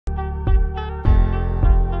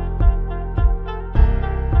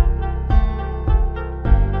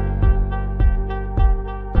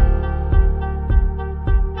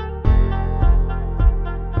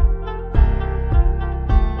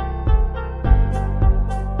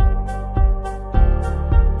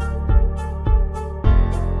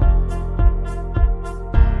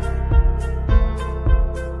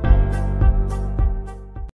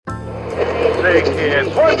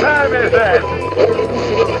Hello.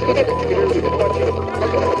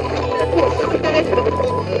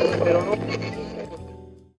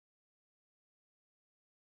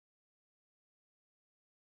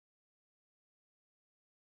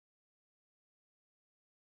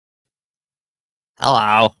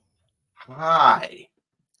 Hi.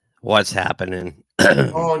 What's happening?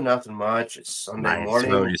 Oh, nothing much. It's Sunday My morning.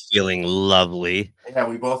 throat is feeling lovely. Yeah,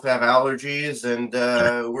 we both have allergies, and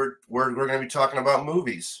we're going to be talking about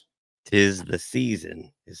movies. 'Tis the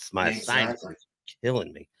season. It's my sinus Exactly.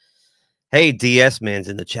 killing me. Hey, DS Man's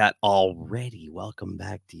in the chat already. Welcome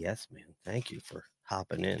back, DS Man. Thank you for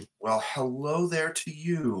hopping in. Well, hello there to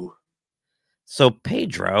you. So,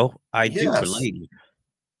 Pedro, I do Yes. believe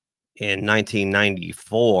in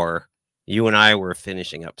 1994, you and I were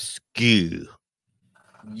finishing up school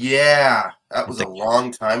Yeah, that was a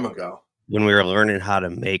long time ago. when we were learning how to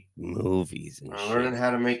make movies and Learning shit. how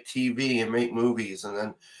to make TV and make movies, and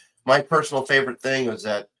then my personal favorite thing is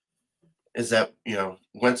that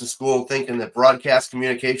went to school thinking that broadcast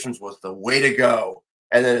communications was the way to go,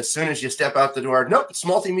 and then as soon as you step out the door, nope, it's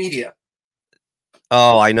multimedia.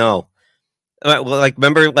 Oh, I know. Well, like,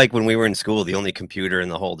 remember, like, when we were in school, the only computer in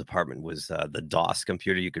the whole department was the DOS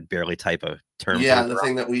computer. You could barely type a term. Yeah, the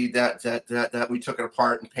thing that we took it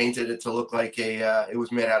apart and painted it to look like it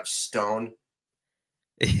was made out of stone.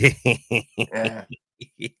 Yeah. Yeah.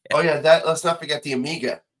 Oh yeah, let's not forget the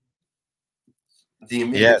Amiga. The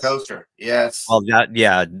Amiga Yes. toaster. Yes. Well,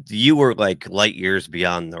 yeah, you were like light years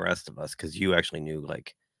beyond the rest of us because you actually knew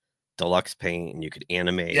like deluxe paint and you could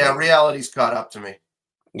animate. Yeah, reality's caught up to me.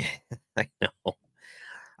 I know.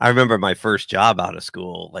 I remember my first job out of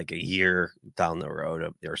school, like a year down the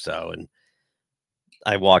road or so, and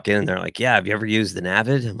I walk in and they're like, "Yeah, have you ever used an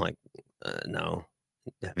Avid?" I'm like, "No."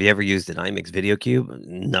 Have you ever used an IMAX Video Cube?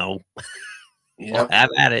 No. Well, Yep. have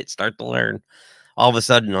at it. Start to learn. All of a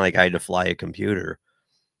sudden, like, I had to fly a computer.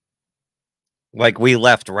 Like, we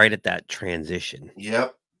left right at that transition.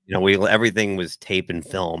 Yep. You know, everything was tape and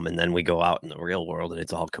film, and then we go out in the real world, and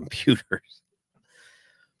it's all computers.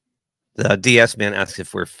 The DS Man asks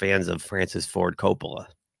if we're fans of Francis Ford Coppola.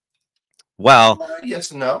 Well,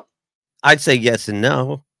 yes and no. I'd say yes and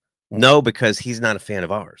no. No, because he's not a fan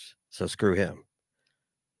of ours, so screw him.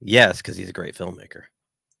 Yes, because he's a great filmmaker.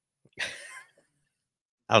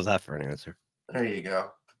 How's that for an answer? There you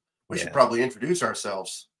go. We should probably introduce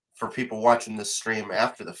ourselves for people watching this stream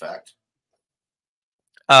after the fact.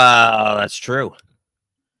 That's true.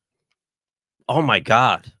 Oh my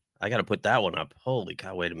God. I got to put that one up. Holy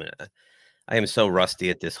cow. Wait a minute. I am so rusty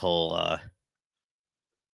at this whole,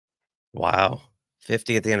 wow.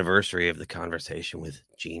 50th anniversary of the conversation with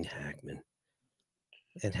Gene Hackman.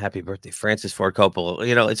 And happy birthday, Francis Ford Coppola.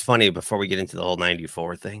 You know, it's funny, before we get into the whole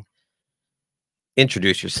 94 thing,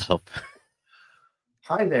 introduce yourself.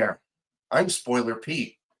 Hi there. I'm Spoiler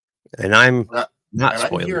Pete. And I'm not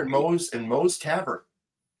Spoiler I'm here in Moe's Tavern.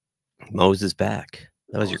 Moe's is back.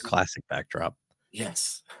 That was your classic backdrop.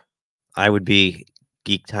 Yes. I would be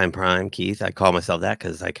Geek Time Prime, Keith. I call myself that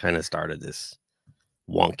because I kind of started this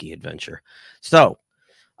wonky adventure. So,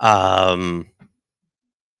 oh,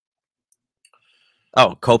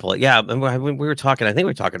 Coppola. Yeah, we were talking, I think we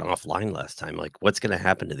were talking offline last time, like what's going to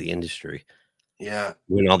happen to the industry. Yeah.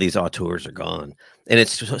 When all these auteurs are gone. And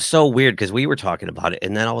it's so weird because we were talking about it,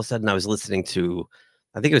 and then all of a sudden I was listening to,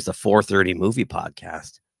 I think it was the 430 movie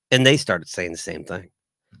podcast, and they started saying the same thing.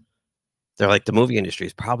 They're like, the movie industry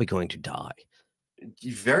is probably going to die.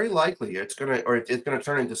 Very likely it's gonna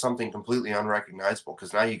turn into something completely unrecognizable,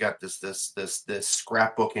 because now you got this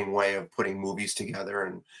scrapbooking way of putting movies together,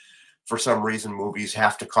 and for some reason movies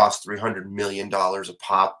have to cost $300 million a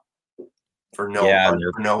pop for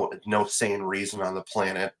no sane reason on the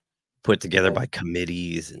planet. Put together by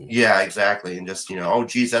committees and yeah, exactly. And just, oh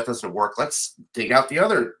geez, that doesn't work. Let's dig out the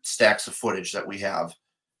other stacks of footage that we have.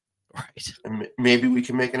 Right. And maybe we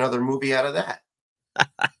can make another movie out of that.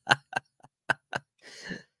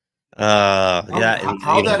 Yeah.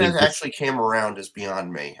 How that actually came around is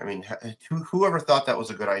beyond me. I mean, whoever thought that was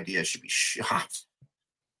a good idea should be shot.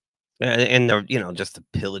 And they're, just the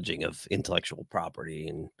pillaging of intellectual property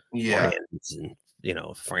and brands and,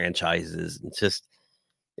 franchises. And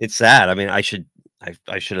it's sad. I mean, I should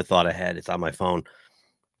have thought ahead. It's on my phone,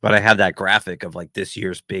 but I have that graphic of like this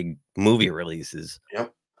year's big movie releases.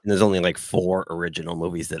 Yep. And there's only like 4 original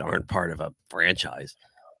movies that aren't part of a franchise.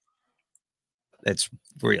 It's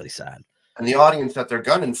really sad. And the audience that they're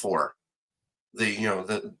gunning for, the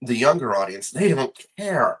younger audience, they don't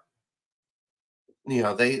care. They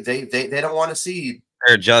don't want to see.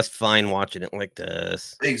 They're just fine watching it like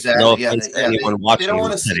this. Exactly. No They don't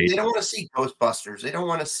want to see. watching They don't want to see Ghostbusters. They don't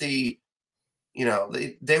want to see You know,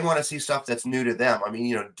 they want to see stuff that's new to them. I mean,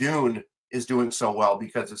 you know, Dune is doing so well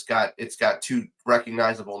because it's got two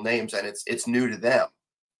recognizable names and it's new to them.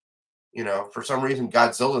 You know, for some reason,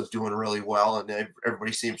 Godzilla is doing really well, and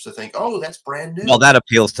everybody seems to think, "Oh, that's brand Well, new." that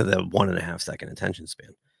appeals to the 1.5-second attention span.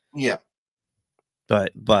 Yeah,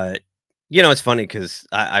 But you know, it's funny because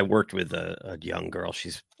I worked with a young girl.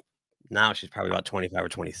 She's probably about 25 or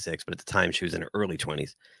 26, but at the time she was in her early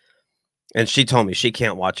 20s. And she told me she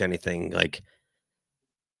can't watch anything like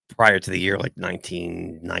prior to the year like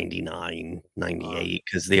 1999, uh, 98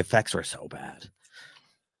 because the effects were so bad.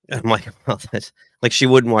 I'm like, well, that's like she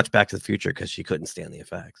wouldn't watch Back to the Future because she couldn't stand the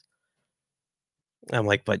effects. I'm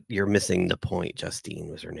like, but you're missing the point. Justine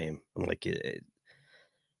was her name. I'm like,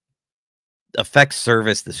 effects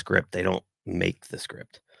service the script. They don't make the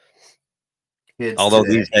script. kids Although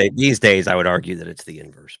today, these days, I would argue that it's the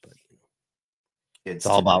inverse, but it's kids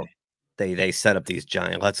all today. about they set up these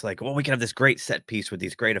giant. Let's like, well, we can have this great set piece with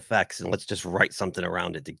these great effects, and let's just write something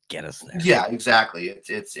around it to get us there. Yeah, exactly.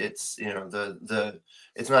 It's you know the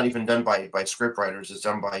it's not even done by script writers. It's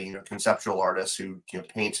done by conceptual artists who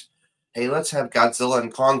paint. Hey, let's have Godzilla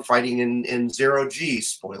and Kong fighting in zero G.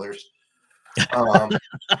 Spoilers. Um,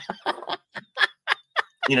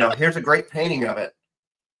 here's a great painting of it,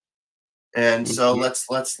 and so Mhm.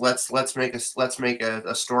 let's make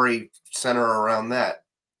a story center around that.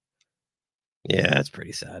 Yeah, that's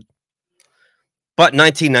pretty sad. But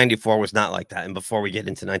 1994 was not like that. And before we get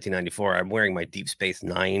into 1994, I'm wearing my Deep Space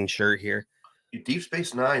Nine shirt here. Deep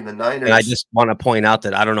Space Nine, the And I Niners. just want to point out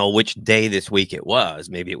that I don't know which day this week it was.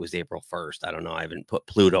 Maybe it was April 1st. I don't know. I haven't put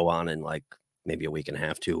Pluto on in like maybe a week and a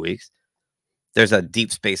half, 2 weeks. There's a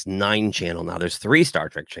Deep Space Nine channel now. There's 3 Star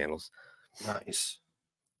Trek channels. Nice.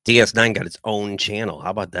 DS9 got its own channel.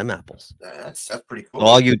 How about them apples? That's pretty So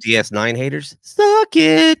all cool. you DS9 haters, suck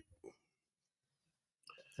it.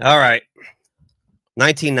 All right.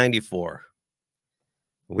 1994.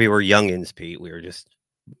 We were youngins, Pete. We were just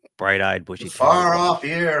bright-eyed, The bushy-tailed, far off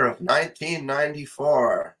year of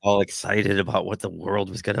 1994. all excited about what the world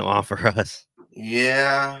was going to offer us.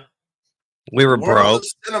 Yeah. We The were world broke. of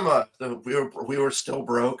cinema. We were still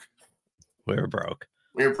broke. We were broke.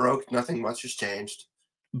 We were broke. Nothing much has changed.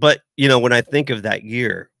 But, you know, when I think of that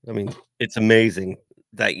year, I mean, it's amazing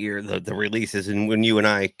that year, the releases. And when you and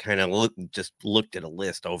I kind of looked at a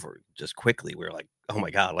list over just quickly, we were like, oh my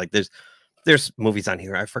God, like there's movies on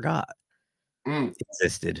here I forgot Mm.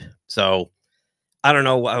 existed. So I don't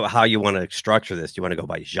know how you want to structure this. Do you want to go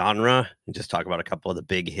by genre and just talk about a couple of the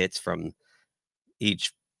big hits from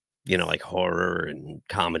each, like horror and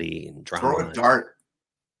comedy and Throw a drama? dart.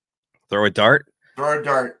 Throw a dart? Throw a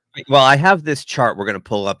dart. Well, I have this chart we're going to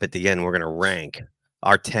pull up at the end. We're going to rank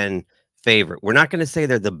our 10 favorite. We're not going to say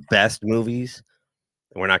they're the best movies.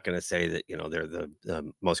 And we're not going to say that, they're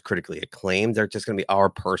the most critically acclaimed. They're just going to be our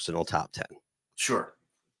personal top 10 Sure.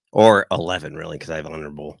 or 11, really, because I have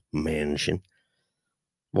honorable mention.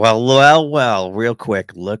 Well, real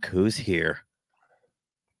quick, look who's here.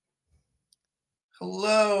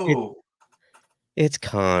 Hello. It's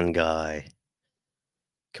Con Guy.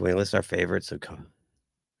 Can we list our favorites?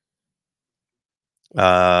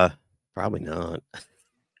 Probably not.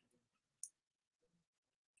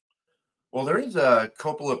 Well, there is a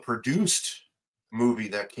Coppola produced movie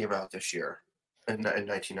that came out this year in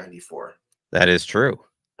 1994. That is true.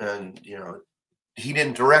 And, he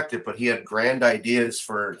didn't direct it, but he had grand ideas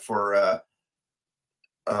for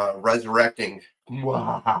resurrecting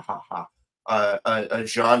a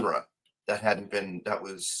genre that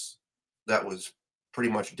was pretty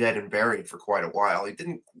much dead and buried for quite a while. He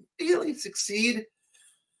didn't really succeed,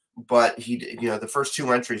 but the first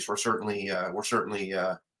 2 entries were certainly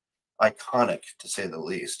iconic, to say the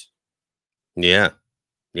least. Yeah.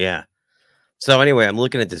 Yeah. So anyway, I'm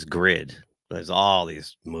looking at this grid. There's all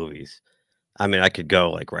these movies. I mean, I could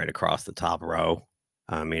go like right across the top row.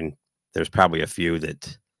 I mean, there's probably a few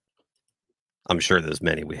that I'm sure there's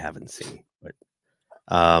many we haven't seen. But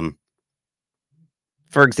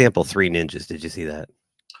for example, Three Ninjas. Did you see that?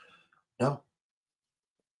 No,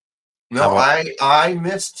 How no, about I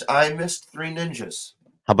missed Three Ninjas.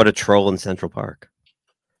 how about A Troll in Central Park?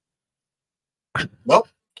 Nope,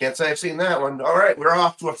 can't say I've seen that one. All right, we're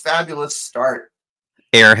off to a fabulous start.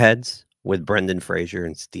 Airheads with Brendan Fraser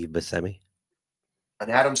and Steve Buscemi. And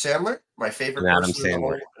Adam Sandler, my favorite And Adam person in the Sandler.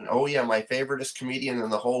 whole. And oh yeah, my favoriteest comedian in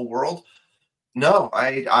the whole world. No,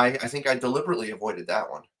 I think I deliberately avoided that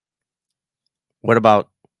one. What about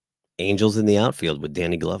Angels in the Outfield with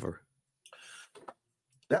Danny Glover?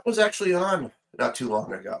 That was actually on not too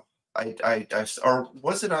long ago. Or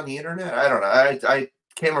was it on the internet? I don't know. I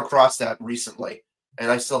came across that recently, and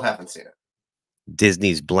I still haven't seen it.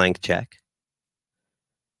 Disney's Blank Check.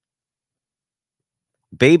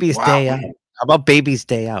 Baby's Wow. Day Out. How about Baby's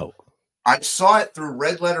Day Out? I saw it through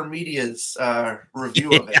Red Letter Media's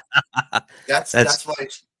review of it. That's That's that's my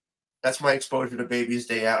that's my exposure to Baby's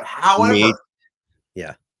Day Out. me. However,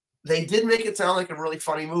 Yeah. they did make it sound like a really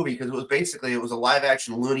funny movie because it was a live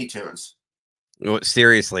action Looney Tunes.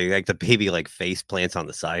 Seriously, like the baby like face plants on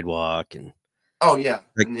the sidewalk and Oh yeah,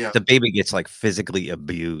 like and yeah, the baby gets like physically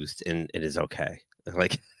abused and it is okay.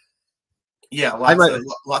 Like yeah, I might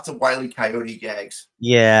lots of Wile E. Coyote gags.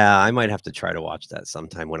 yeah, I might have to try to watch that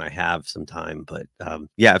sometime when I have some time. But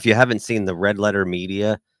yeah, if you haven't seen the Red Letter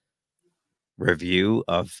Media review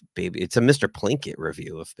of Baby, it's a Mr. Plinkett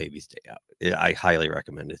review of Baby's Day Out. I highly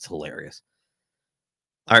recommend it. It's hilarious.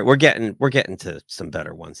 All right, we're getting to some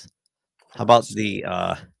better ones. How about the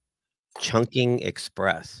Chunking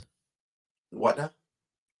Express? What now?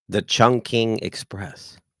 The Chunking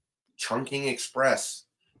Express. Chunking Express.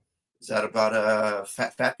 Is that about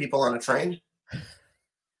fat people on a train?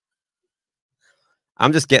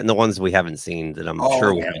 I'm just getting the ones we haven't seen that I'm Oh,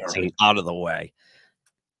 sure we okay, haven't all seen right. out of the way.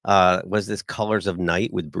 Was this Colors of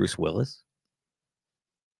Night with Bruce Willis?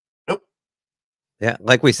 Nope. Yeah,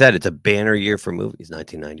 like we said, it's a banner year for movies,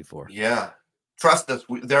 1994. Yeah. Trust us,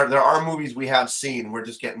 there are movies we have seen. We're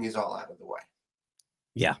just getting these all out of the way.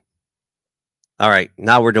 Yeah. All right,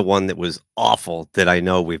 now we're to one that was awful that I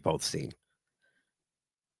know we've both seen.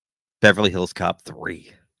 Beverly Hills Cop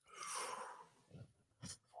 3.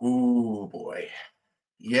 Ooh boy.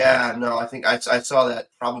 Yeah, no, I think I saw that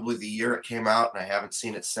probably the year it came out, and I haven't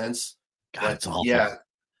seen it since. God, But it's awful. yeah,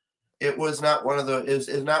 it was not one of the is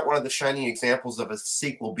not one of the shining examples of a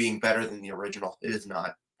sequel being better than the original. It is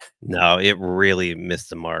not. No, it really missed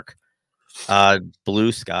the mark.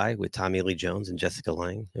 Blue Sky with Tommy Lee Jones and Jessica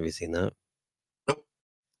Lange. Have you seen that? Nope.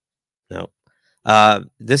 No.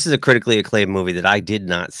 This is a critically acclaimed movie that I did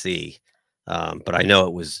not see, but I know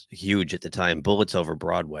it was huge at the time. Bullets Over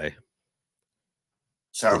Broadway.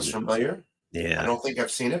 Sounds familiar. I Yeah, don't think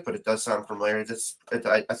I've seen it, but it does sound familiar. Is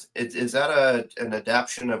that an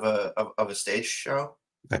adaptation of a stage show?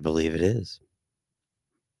 I believe it is.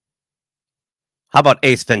 How about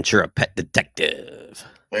Ace Ventura, Pet Detective?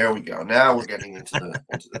 There we go. Now we're getting into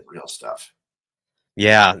the real stuff.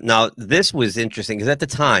 Yeah. Now this was interesting because at the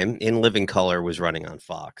time, In Living Color was running on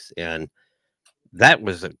Fox, and that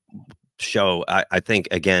was a show. I think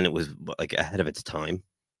again, it was like ahead of its time.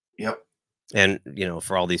 Yep. And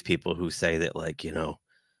for all these people who say that, like,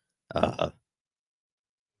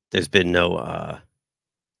 there's been no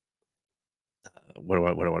what do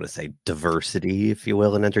I want to say, diversity, if you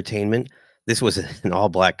will, in entertainment. This was an all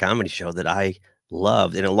black comedy show that I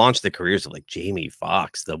loved, and it launched the careers of like Jamie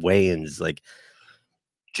Foxx, the Wayans, like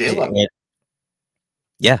J-Lo.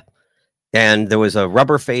 yeah. And there was a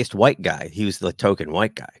rubber faced white guy. He was the token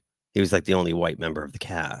white guy. He was like the only white member of the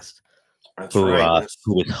cast That's who right.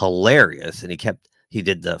 who was hilarious, and he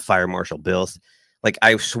did the Fire Marshal Bills. Like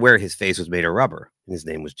I swear his face was made of rubber, and his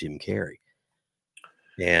name was Jim Carrey.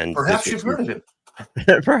 And Perhaps you've heard of him.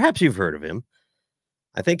 perhaps you've heard of him.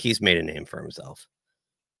 I think he's made a name for himself.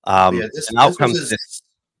 Yeah, And out comes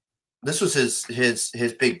this was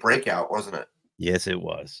his big breakout, wasn't it? Yes, it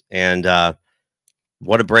was. And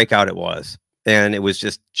what a breakout it was. And it was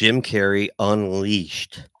just Jim Carrey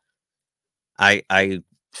unleashed.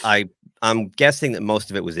 I'm guessing that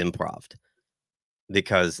most of it was improv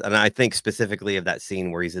and I think specifically of that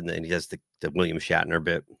scene where and he does the William Shatner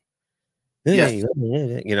bit. Yes.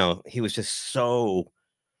 He was just so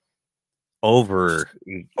over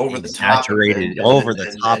exaggerated, over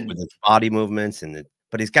the top with his body movements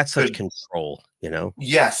but he's got such control,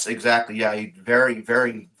 Yes, exactly. Yeah, he's very,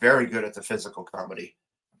 very, very good at the physical comedy.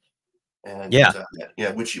 And yeah,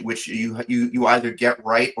 which you either get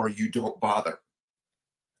right or you don't bother.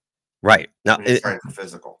 right. Now, When you're trying for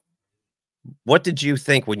physical. what did you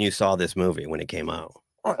think when you saw this movie when it came out?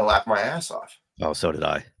 Oh, I laughed my ass off. Oh, so did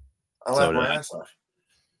I. I laughed my ass off.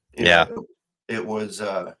 Yeah. It was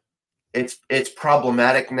it's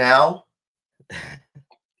problematic now.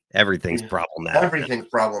 Everything's problematic. Everything's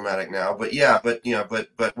problematic now. But yeah, but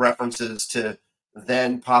references to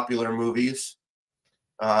then popular movies,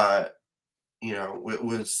 it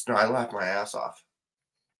was I laughed my ass off.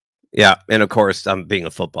 Yeah, and of course, I'm being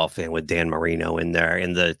a football fan with Dan Marino in there,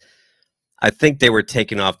 and I think they were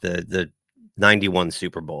taking off the 91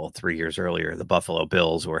 Super Bowl 3 years earlier. The Buffalo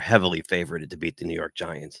Bills were heavily favored to beat the New York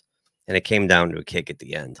Giants, and it came down to a kick at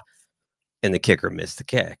the end, and the kicker missed the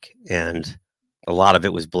kick, and a lot of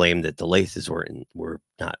it was blamed that the laces were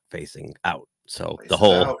not facing out. So the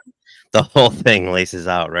whole thing laces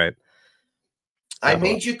out, right? So, I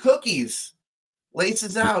made you cookies.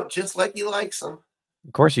 Laces out just like he likes them.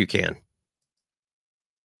 Of course you can.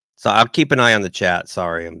 So I'll keep an eye on the chat.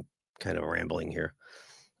 Sorry, I'm kind of rambling here.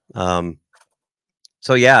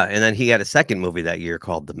 So yeah, and then he had a second movie that year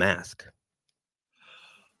called The Mask.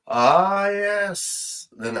 Ah, yes,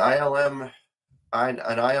 an ILM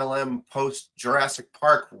post Jurassic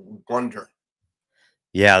Park wonder.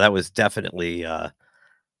 Yeah, that was definitely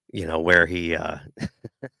where he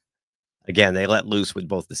again, they let loose with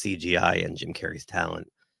both the CGI and Jim Carrey's talent.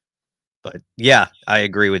 But yeah, I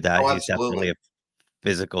agree with that. Oh, He's definitely absolutely. a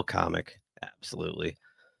physical comic. Absolutely.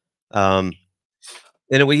 Um,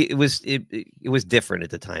 and it was different at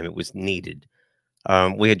the time. It was needed.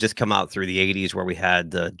 We had just come out through the 80s where we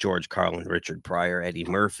had the George Carlin, Richard Pryor, Eddie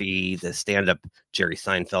Murphy, the stand-up Jerry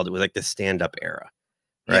Seinfeld. It was like the stand-up era,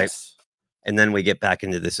 right? Yes. And then we get back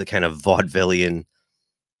into this kind of vaudevillian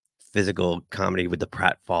physical comedy with the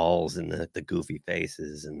pratfalls and the goofy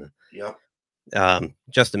faces and Yep.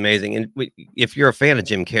 just amazing. And if you're a fan of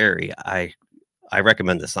Jim Carrey, I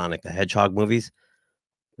recommend the Sonic the Hedgehog movies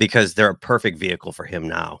because they're a perfect vehicle for him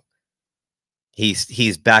now.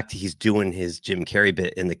 He's back to he's doing his Jim Carrey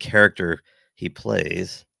bit in the character he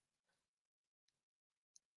plays.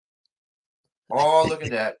 Oh, look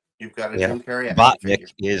at that. You've got a Yeah. Jim Carrey action figure.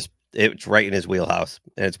 Botnick it's right in his wheelhouse,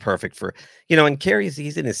 and it's perfect for and Carrey's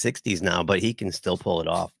he's in his 60s now, but he can still pull it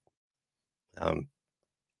off.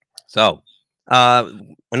 So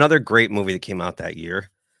another great movie that came out that year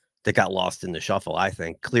that got lost in the shuffle, I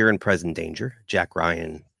think, Clear and Present Danger, Jack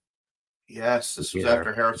Ryan. Yes, this was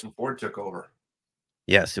after Harrison Ford took over.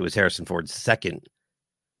 Yes, it was Harrison Ford's second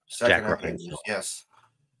Second Jack Avenue. Ryan film. Yes.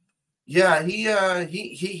 Yeah,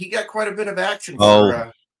 he got quite a bit of action Oh,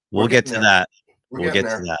 for we'll get to that. We'll get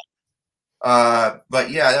to that. But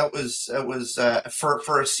yeah, that was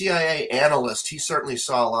for a CIA analyst, he certainly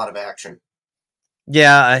saw a lot of action.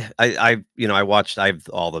 Yeah, I watched I've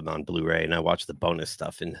all of them on Blu-ray and I watched the bonus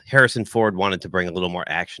stuff, and Harrison Ford wanted to bring a little more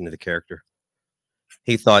action to the character.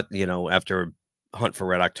 He thought, after Hunt for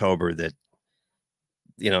Red October that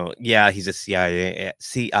yeah, he's a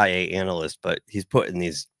CIA analyst, but he's put in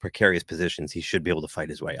these precarious positions. He should be able to fight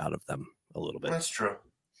his way out of them a little bit. That's true.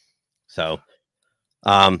 So,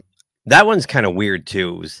 that one's kind of weird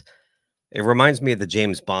too. It reminds me of the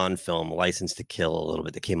James Bond film License to Kill a little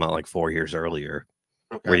bit that came out like 4 years earlier,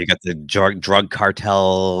 where you got the drug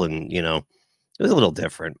cartel and, it was a little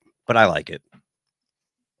different, but I like it.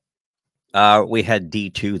 We had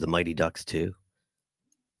D2, The Mighty Ducks 2.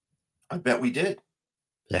 I bet we did.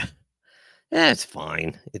 Yeah. Yeah, it's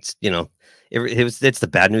fine. It's, it's the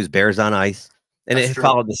Bad News Bears on Ice, and That's it true.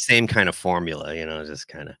 followed the same kind of formula, just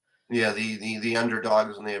kind of. Yeah, the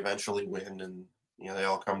underdogs, and they eventually win, and they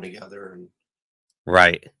all come together, and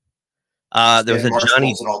Right. There was a Marsh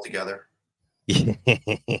Johnny. pulls it all together.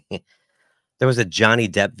 There was a Johnny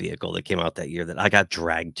Depp vehicle that came out that year that I got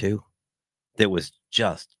dragged to. That was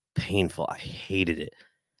just painful. I hated it,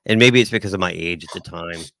 and maybe it's because of my age at the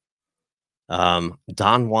time.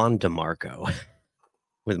 Don Juan DeMarco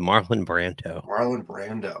with Marlon Brando. Marlon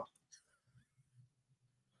Brando.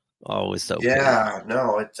 Oh, it was so Yeah,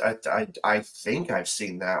 no, I think I've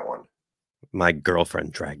seen that one. My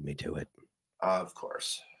girlfriend dragged me to it. Of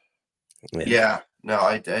course. Yeah. Yeah, no,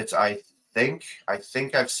 I think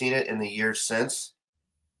I've seen it in the years since,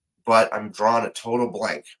 but I'm drawing a total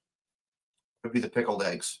blank. Could be the pickled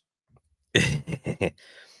eggs.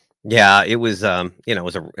 Yeah, it was it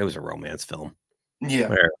was a romance film. Yeah.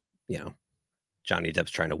 Where, Johnny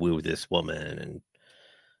Depp's trying to woo this woman,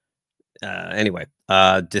 and anyway,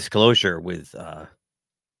 Disclosure with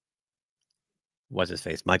what's his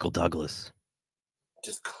face? Michael Douglas.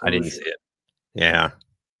 Disclosure. I didn't see it. Yeah.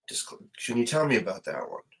 Can you tell me about that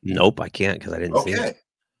one? Nope, I can't because I didn't see Okay. it.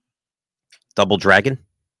 Double Dragon.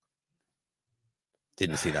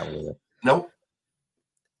 Didn't see that one either. Nope.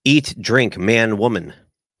 Eat, Drink, Man, Woman.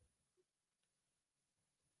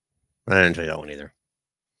 I didn't see that one either.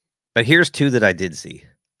 But here's two that I did see.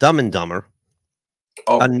 Dumb and Dumber.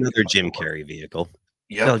 Oh, another Jim Carrey vehicle.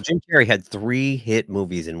 Yeah. No, Jim Carrey had 3 hit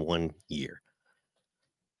movies in 1 year.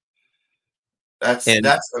 That's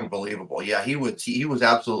unbelievable. Yeah, he was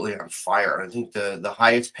absolutely on fire. I think the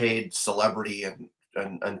highest paid celebrity and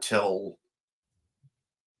until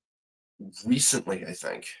recently, I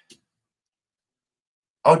think.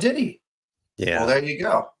 Oh, did he? Yeah. Well, there you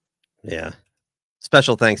go. Yeah.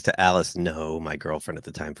 Special thanks to Alice No, my girlfriend at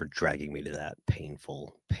the time, for dragging me to that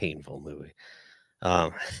painful, painful movie.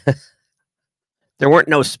 There weren't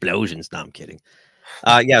no explosions. No, I'm kidding.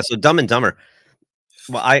 Yeah, so Dumb and Dumber.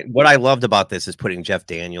 Well, what I loved about this is putting Jeff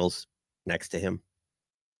Daniels next to him.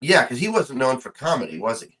 Yeah, because he wasn't known for comedy,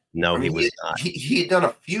 was he? No, he was not. He had done a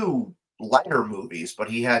few lighter movies, but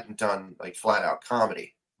he hadn't done like flat out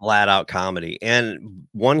comedy. flat out comedy, and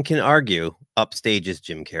one can argue upstages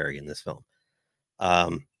Jim Carrey in this film.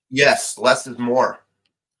 Yes, less is more.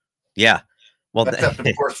 Yeah, well, Except,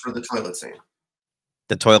 of course, for the toilet scene.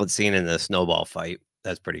 the toilet scene and the snowball fight,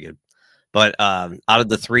 that's pretty good. But out of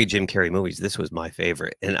the 3 Jim Carrey movies, this was my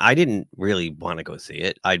favorite, and I didn't really want to go see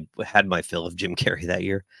it. I had my fill of Jim Carrey that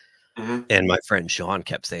year, and my friend Sean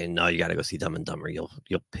kept saying, "No, you got to go see Dumb and Dumber. You'll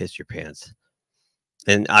piss your pants."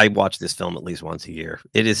 And I watch this film at least once a year.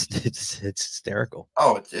 It's hysterical.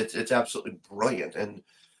 Oh, it's absolutely brilliant, and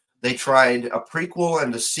they tried a prequel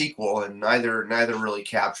and a sequel, and neither really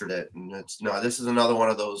captured it. And this is another one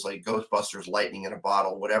of those like Ghostbusters lightning in a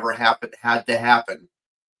bottle. Whatever happened had to happen,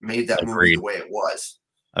 made that movie Agreed. the way it was.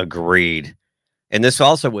 Agreed. And this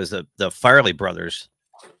also was the Farrelly brothers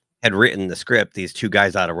had written the script. These 2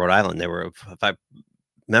 guys out of Rhode Island, they were, if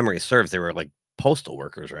memory serves, they were like postal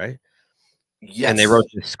workers, right? Yes. And they wrote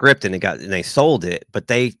the script and they sold it, but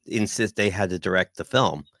they insist they had to direct the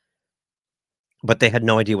film. But they had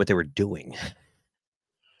no idea what they were doing.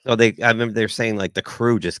 So I remember they're saying like the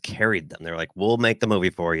crew just carried them. They're like, "We'll make the movie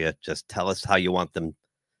for you. Just tell us how you want them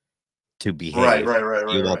to behave.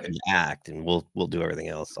 You want them to act, and we'll do everything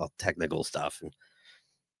else, all technical stuff."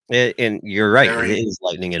 And you're right, it is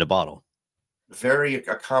lightning in a bottle. Very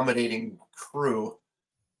accommodating crew.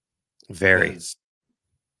 Very.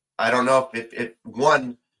 I don't know if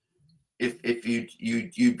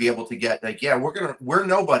you'd be able to get like, yeah, we're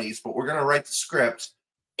nobodies, but we're gonna write the script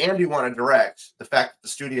and you want to direct. The fact that the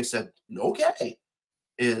studio said okay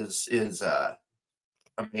is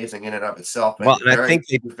amazing in and of itself. Well, and I think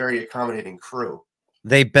very accommodating crew.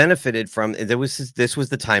 They benefited from this was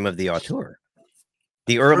the time of the auteur.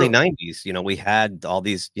 The early 90s, we had all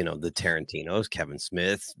these, the Tarantinos, Kevin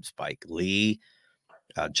Smith, Spike Lee,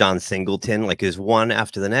 John Singleton, like is one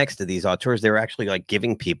after the next of these auteurs. They were actually like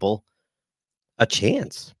giving people a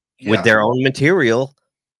chance with their own material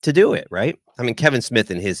to do it, right? I mean, Kevin Smith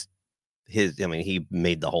and his he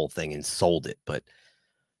made the whole thing and sold it, but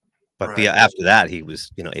after that, he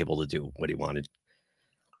was, able to do what he wanted.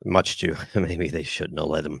 Much to maybe they shouldn't have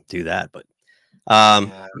let him do that, but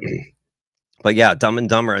but yeah, Dumb and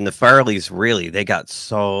Dumber and the Farrellys really they got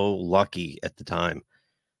so lucky at the time.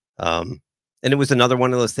 And it was another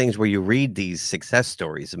one of those things where you read these success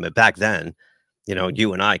stories. I mean, back then,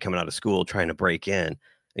 you and I coming out of school trying to break in,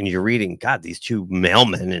 and you're reading, God, these 2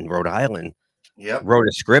 mailmen in Rhode Island wrote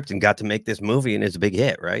a script and got to make this movie, and it's a big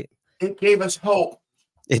hit, right? It gave us hope.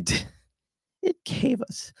 It gave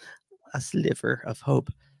us a sliver of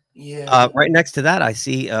hope. Yeah. Right next to that, I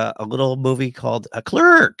see a little movie called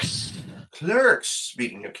Clerks. Clerks.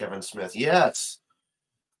 Speaking of Kevin Smith, yes,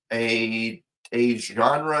 a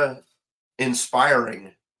genre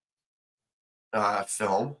inspiring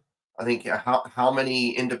film. I think how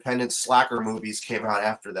many independent slacker movies came out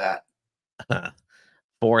after that?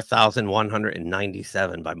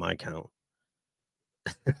 4,197 by my count.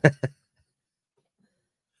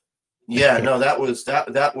 Yeah, no, that was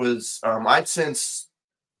I've since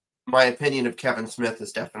my opinion of Kevin Smith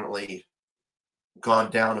has definitely gone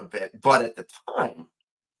down a bit, but at the time,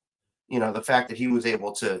 the fact that he was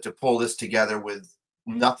able to pull this together with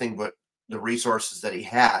nothing but the resources that he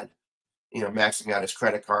had, maxing out his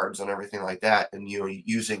credit cards and everything like that, and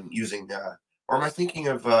using or am I thinking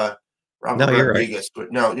of Robert Rodriguez? Right.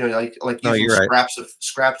 But no, like using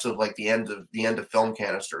scraps of like the end of film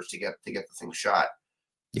canisters to get the thing shot.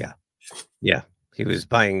 Yeah. He was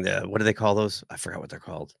buying what do they call those? I forgot what they're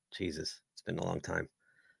called. Jesus, it's been a long time.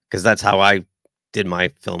 Because that's how I did my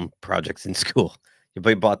film projects in school. You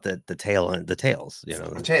bought the tail and the tails,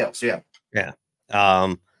 The tails, yeah. Yeah.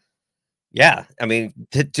 Yeah. I mean,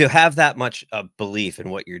 to have that much belief in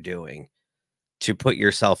what you're doing, to put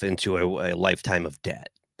yourself into a lifetime of debt,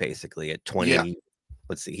 basically at 20.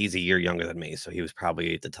 Let's see, he's a year younger than me, so he was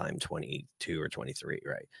probably at the time 22 or 23,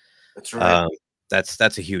 right? That's right.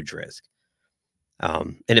 That's a huge risk.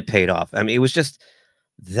 And it paid off. I mean, it was just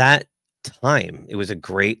that time. It was a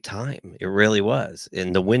great time. It really was.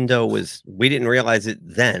 And the window we didn't realize it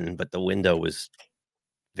then, but the window was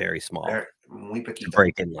very small to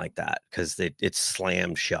break in like that because it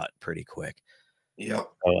slammed shut pretty quick. Yep.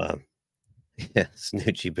 So, yeah,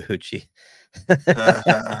 Snoochie Boochie.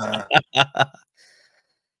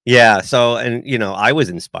 Yeah. So, and I was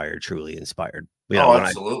inspired, truly inspired.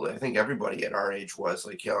 Absolutely. I think everybody at our age was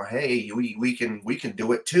like, hey, we can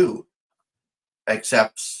do it too.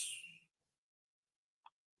 Except,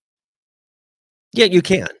 yeah, you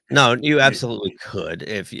can. No, you absolutely could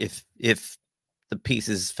if the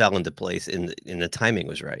pieces fell into place and the timing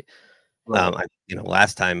was right.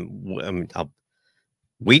 Last time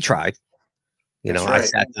we tried. You That's know, I right.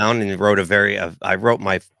 sat down and wrote a very I wrote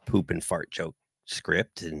my poop and fart joke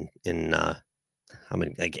script in how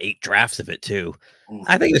many, like 8 drafts of it too. Oof.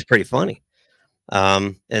 I think it's pretty funny.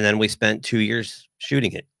 And then we spent 2 years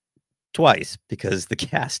shooting it twice because the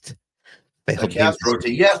cast The failed being cast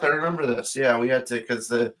rotate. Yes, I remember this. Yeah, we had to because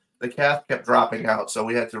the cast kept dropping out, so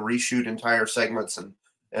we had to reshoot entire segments. And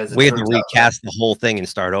as it we had to turns out, recast the whole thing and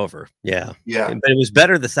start over. Yeah. yeah. But it was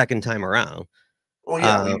better the second time around. Well,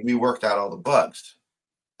 yeah, Uh, we worked out all the bugs.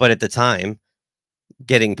 but at the time,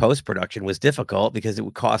 getting post-production was difficult because it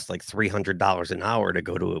would cost like $300 an hour to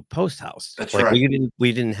go to a post house. That's Like, right.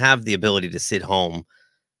 we didn't have the ability to sit home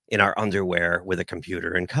in our underwear with a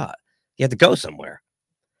computer and cut. You had to go somewhere.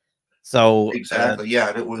 So, Exactly. Yeah,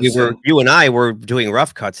 and it was and you and I were doing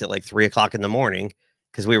rough cuts at like 3 o'clock in the morning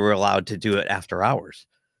because we were allowed to do it after hours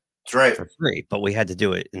that's right. for free, but we had to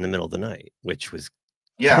do it in the middle of the night, which was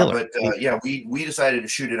Yeah, killer. but yeah, we decided to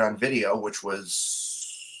shoot it on video, which was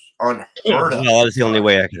Yeah, unheard of well, at that the was the only time.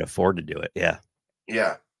 way I could afford to do it, yeah.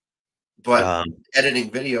 Yeah, but Um, editing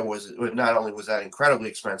video was not only was that incredibly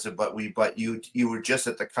expensive, but you were just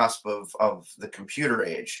at the cusp of the computer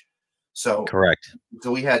age, so correct.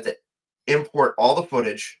 we had to import all the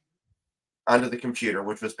footage onto the computer,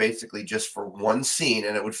 which was basically just for one scene,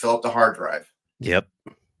 and it would fill up the hard drive. Yep.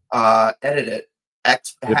 Edit it,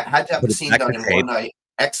 Put had to have the put it scene back done to in one tape. night,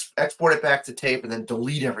 export it back to tape, and then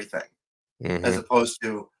delete everything, as Mhm. opposed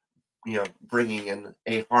to bringing in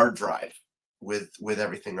a hard drive with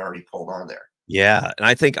everything already pulled on there. Yeah, and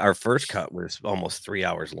I think our first cut was almost 3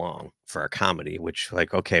 hours long for our comedy, which,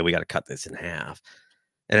 like, okay, we gotta cut this in half,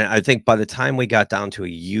 and I think by the time we got down to a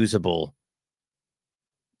usable,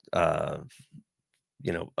 uh,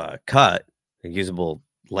 cut, a usable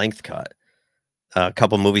length cut, a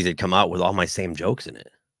couple movies had come out with all my same jokes in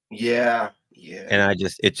it, Yeah, and yeah,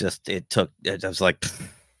 it took I was like,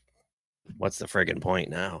 "What's the friggin' point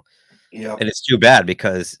now?" yep. And it's too bad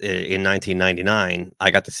because in 1999,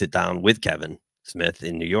 I got to sit down with Kevin Smith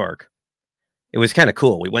in New York. It was kinda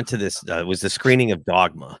cool. We went to this, it was the screening of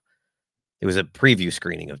Dogma. It was a preview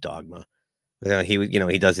screening of Dogma.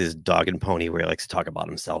 He does his dog and pony where he likes to talk about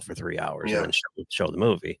himself for 3 hours and Yeah, then show the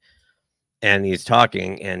movie. And he's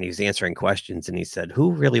talking and he's answering questions and he said,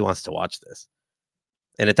 "Who really wants to watch this?"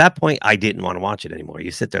 And at that point, I didn't wanna watch it anymore.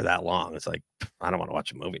 You sit there that long, it's like, I don't wanna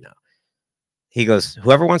watch a movie now. He goes,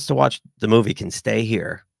 "Whoever wants to watch the movie can stay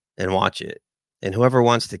here and watch it, and whoever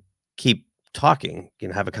wants to keep talking,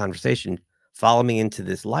 have a conversation, follow me into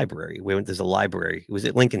this library." There's a library. It was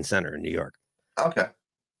at Lincoln Center in New York. okay.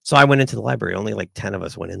 So I went into the library, only like 10 of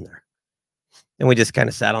us went in there, and we just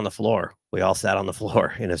kinda sat on the floor. We all sat on the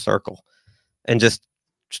floor in a circle and just,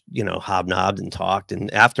 hobnobbed and talked, and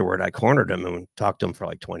afterward, I cornered him and talked to him for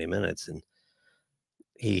like 20 minutes, and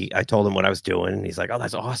I told him what I was doing, and he's like, "Oh,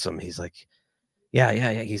 that's awesome." He's like, "Yeah, yeah,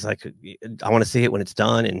 yeah." He's like, I wanna see it when it's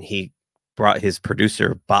done," and he brought his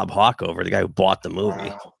producer, Bob Hawk, over, the guy who bought the movie,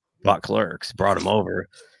 Wow. bought Clerks, brought him over,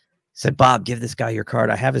 said, "Bob, give this guy your card.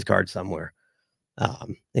 I have his card somewhere."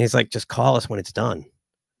 And he's like, "Just call us when it's done,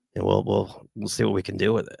 and we'll see what we can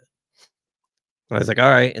do with it." I was like,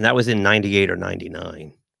 "Alright," and that was in '98 or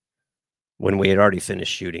 '99 when we had already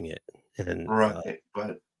finished shooting it, and, Right,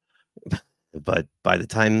 but by the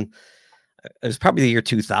time it was probably the year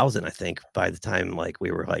 2000, I think, by the time, like,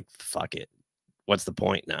 we were like, "Fuck it. What's the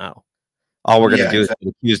point now? All we're gonna yeah, do is exactly.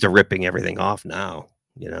 get accused of ripping everything off now,"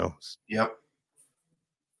 you know? Yep.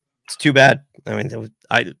 It's too bad. I mean,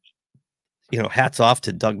 hats off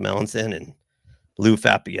to Doug Melanson and Lou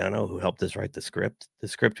Fapiano, who helped us write the script. The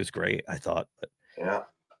script was great, I thought, Yeah.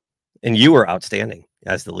 and you were outstanding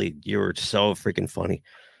as the lead. You were so freaking funny,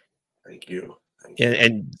 Thank you. Thank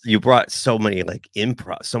and you. you brought so many, like,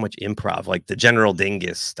 so much improv, like the General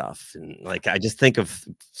Dingus stuff, and, like, I just think of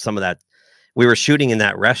some of that. We were shooting in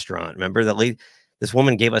that restaurant. Remember that lady? This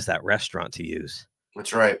woman gave us that restaurant to use.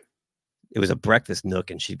 That's right. It was a breakfast nook,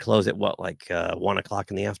 and she'd close at what, like, 1 o'clock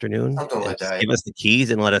in the afternoon, Something and like just that. give us the keys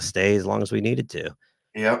and let us stay as long as we needed to,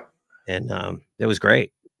 Yep. and, it was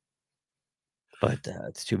great, but,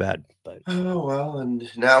 it's too bad, Oh well, and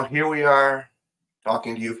now here we are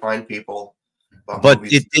talking to you fine people about but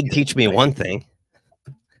movies it that did we get teach to me make. one thing.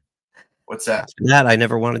 What's that? After that, I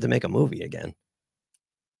never wanted to make a movie again.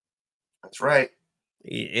 That's right.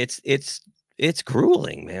 It's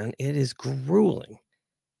grueling, man. It is grueling,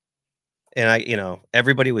 and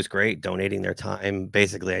everybody was great donating their time.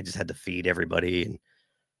 Basically, I just had to feed everybody and,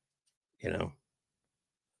 you know,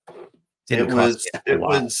 didn't cost me a whole It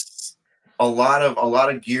lot. was a lot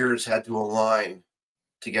of gears had to align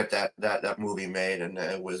to get that movie made, and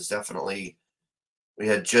it was definitely we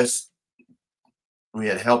had just we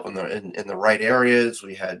had help in the right areas.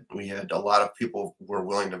 We had a lot of people who were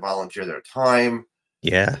willing to volunteer their time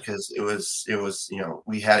Yeah. because it was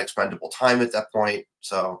we had expendable time at that point.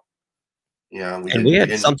 So we And we didn't we had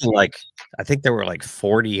didn't. something like, I think there were like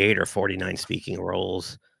 48 or 49 speaking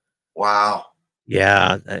roles. Wow.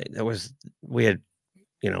 Yeah, there was, we had,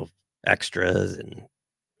 extras, and,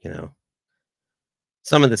 you know,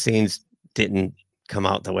 some of the scenes didn't come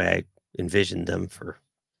out the way I envisioned them for,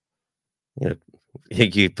 you know,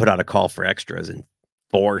 you put out a call for extras and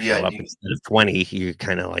 4 Yeah. show up instead of 20, you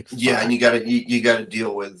kind of like, Yeah, and fuck. you gotta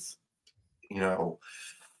deal with you know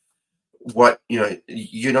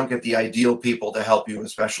you don't get the ideal people to help you,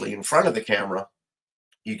 especially in front of the camera.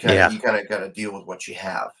 You kind of Yeah, you kind of got to deal with what you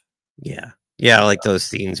have. yeah, yeah. Like those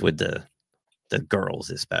scenes with the girls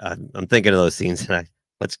is bad. I'm thinking of those scenes, and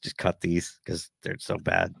let's just cut these because they're so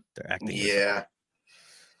bad. Their acting is so. Yeah,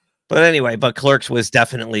 But anyway, but Clerks was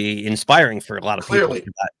definitely inspiring for a lot of people clearly.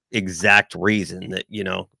 for that exact reason that,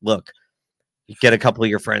 look, you get a couple of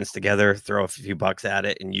your friends together, throw a few bucks at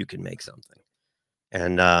it, and you can make something.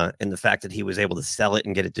 And the fact that he was able to sell it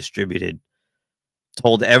and get it distributed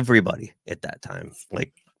told everybody at that time,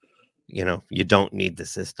 like, you don't need the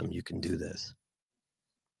system, you can do this.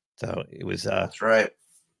 So That's right.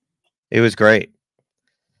 it was great.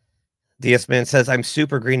 DS Man says, I'm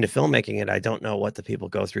super green to filmmaking, and I don't know what the people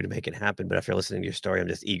go through to make it happen. But after listening to your story, I'm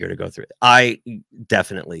just eager to go through it. I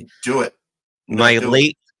definitely. Do it. No, My do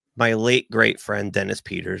it. late great friend Dennis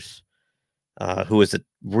Peters, who was a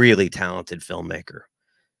really talented filmmaker,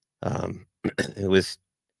 who was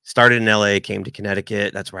started in LA, came to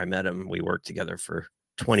Connecticut. That's where I met him. We worked together for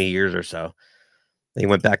 20 years or so. Then he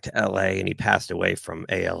went back to LA and he passed away from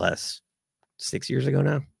ALS 6 years ago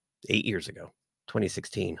now, 8 years ago,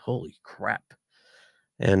 2016. Holy crap.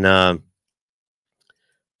 And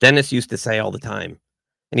Dennis used to say all the time,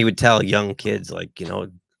 and he would tell young kids, like,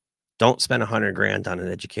 don't spend 100 grand on an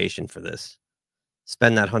education for this.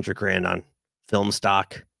 Spend that 100 grand on film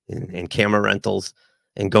stock and camera rentals,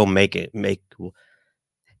 and go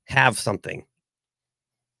have something.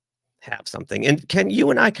 Have something. And Ken, you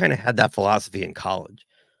and I kind of had that philosophy in college.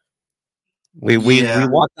 We Yeah,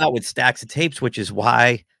 walked out with stacks of tapes, which is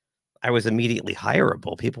why I was immediately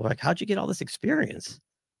hireable. People were like, how'd you get all this experience?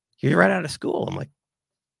 You're right out of school. I'm like,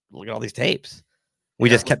 look at all these tapes. We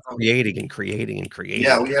yeah. just kept creating and creating and Yeah,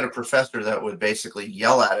 creating. we had a professor that would basically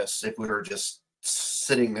yell at us if we were just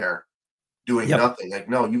sitting there doing Yep. nothing. Like,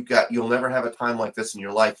 no, you'll never have a time like this in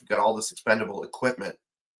your life. You've got all this expendable equipment.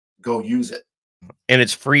 Go use it. And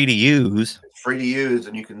it's free to use. It's free to use,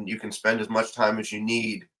 and you can spend as much time as you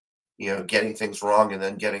need, getting things wrong and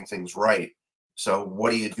then getting things right. So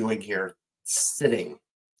what are you doing here? Sitting.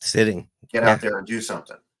 Sitting. Get Yeah. out there and do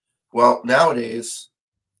something. Well, nowadays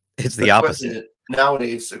It's the opposite.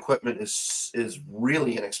 equipment is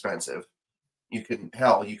really inexpensive. You can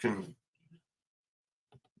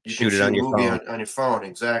Shoot it shoot on a your movie phone. on your phone.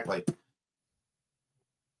 Exactly.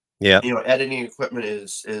 Yeah. Editing equipment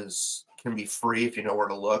can be free if you know where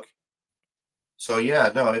to look. So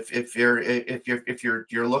yeah, no, if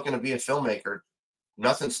you're looking to be a filmmaker,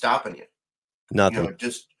 nothing's stopping you. Nothing.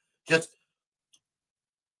 Just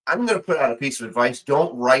I'm going to put out a piece of advice.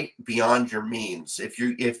 Don't write beyond your means. If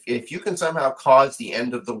you can somehow cause the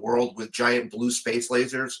end of the world with giant blue space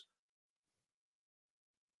lasers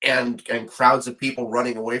and crowds of people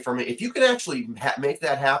running away from it, if you can actually make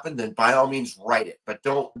that happen, then by all means write it. But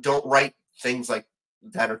don't write things like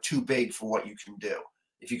that are too big for what you can do.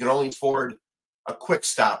 If you can only afford a quick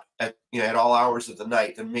stop at all hours of the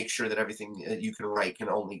night, then make sure that everything that you can write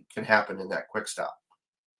can happen in that quick stop.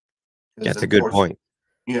 Because That's then, a of good course, point.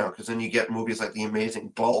 because then you get movies like The Amazing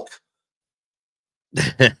Bulk.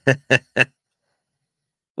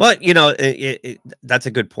 Well, that's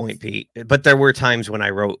a good point, Pete. But there were times when I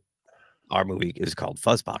wrote our movie. It was called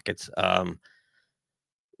Fuzz Pockets. I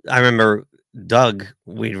remember Doug,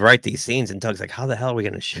 we'd write these scenes, and Doug's like, how the hell are we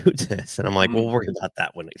going to shoot this? And I'm like, we'll worry about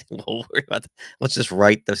that when we'll worry about that. Let's just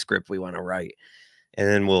write the script we want to write. And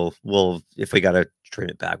then we'll if we got to trim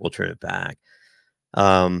it back, we'll trim it back.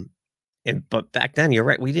 But back then, you're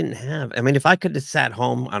right, we didn't have, I mean, if I could have sat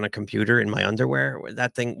home on a computer in my underwear,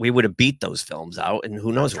 that thing, we would have beat those films out, and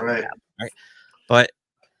who knows That's what would right. happen, right? But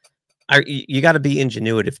you got to be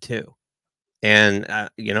ingenuitive too. And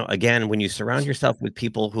again, when you surround yourself with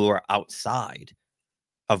people who are outside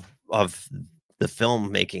of the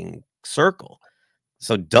filmmaking circle.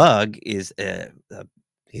 So Doug is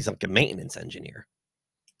he's like a maintenance engineer.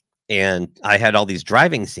 And I had all these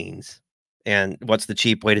driving scenes. And what's the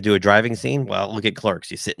cheap way to do a driving scene? Well, look at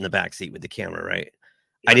Clerks. You sit in the back seat with the camera, right?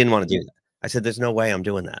 I Yep. didn't want to do that. I said, there's no way I'm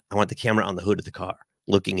doing that. I want the camera on the hood of the car,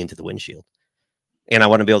 looking into the windshield. and I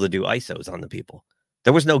want to be able to do ISOs on the people.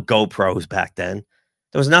 There was no GoPros back then.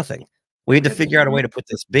 There was nothing. We had to figure out a way to put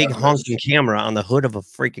this big honking camera on the hood of a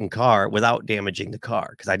freaking car without damaging the car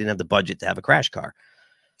because I didn't have the budget to have a crash car.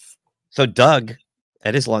 So Doug,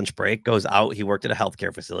 at his lunch break, goes out. He worked at a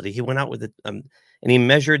healthcare facility. He went out with it, and he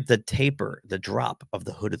measured the taper, the drop of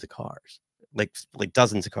the hood of the cars, like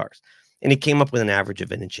dozens of cars, and he came up with an average of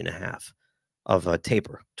 1.5 inches of a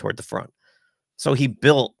taper toward the front. So he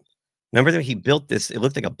built. Remember that he built this? It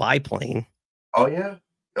looked like a biplane. Oh yeah.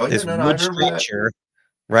 Oh yeah. This No, wood I remember structure,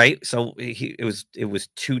 right? So it was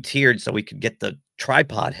two-tiered, so we could get the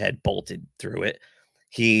tripod head bolted through it.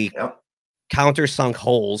 He countersunk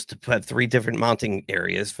holes to put 3 different mounting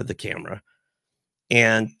areas for the camera,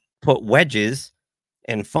 and put wedges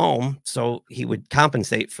and foam so he would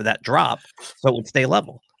compensate for that drop, so it would stay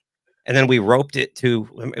level. And then we roped it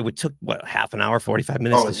to. It would took what, half an hour, 45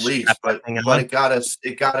 minutes. Oh, at least, but it got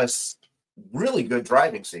us really good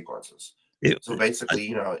driving sequences. So basically,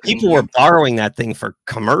 you know, people were borrowing that thing for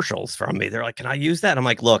commercials from me. They're like, "Can I use that?" I'm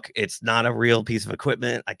like, "Look, it's not a real piece of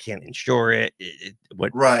equipment. I can't insure it.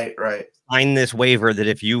 Right. Sign this waiver that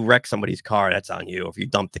if you wreck somebody's car, that's on you. If you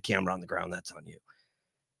dump the camera on the ground, that's on you."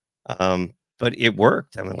 But it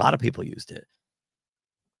worked. I mean, a lot of people used it.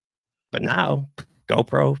 But now,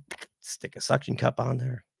 GoPro, stick a suction cup on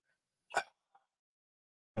there.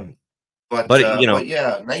 But you know, but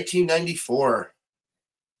yeah, 1994.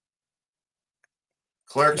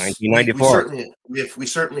 Clerks, 1994. We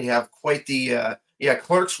certainly have quite the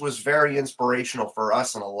Clerks was very inspirational for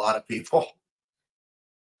us and a lot of people.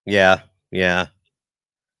 Yeah. I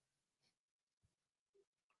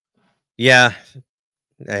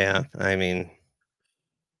mean,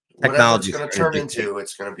 whatever it's going to turn into,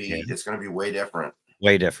 it's going to be way different.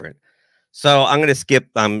 Way different. So I'm going to skip.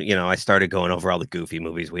 I started going over all the goofy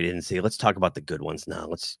movies we didn't see. Let's talk about the good ones now.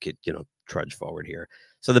 Let's get trudge forward here.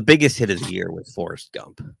 So the biggest hit of the year was Forrest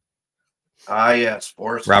Gump. Yes,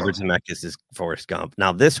 Forrest Robert Zemeckis is Forrest Gump.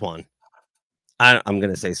 Now this one, I'm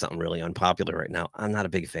going to say something really unpopular right now. I'm not a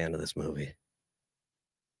big fan of this movie.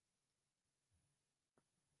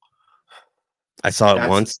 I saw it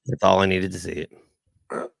once. That's all I needed to see it.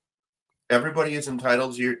 Everybody is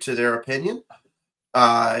entitled to their opinion.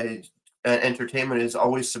 Entertainment is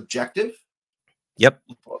always subjective. Yep.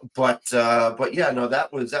 But yeah, no,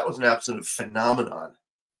 that was an absolute phenomenon.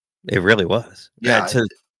 It really was. Yeah.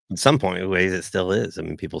 At some point, in ways, it still is. I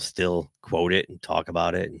mean, people still quote it and talk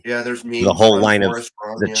about it. Yeah, there's memes. The whole line of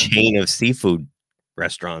the chain of seafood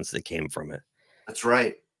restaurants that came from it. That's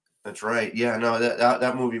right. Yeah, no,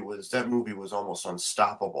 that movie was almost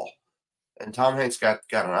unstoppable. And Tom Hanks got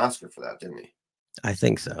an Oscar for that, didn't he? I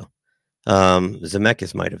think so.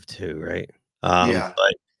 Zemeckis might have too, right? Yeah.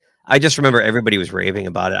 But I just remember everybody was raving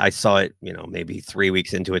about it. I saw it, maybe 3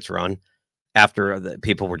 weeks into its run, after the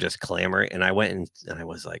people were just clamoring, and I went and I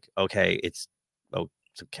was like, okay, it's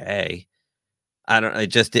okay. It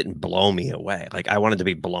just didn't blow me away. Like I wanted to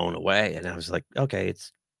be blown away, and I was like, okay,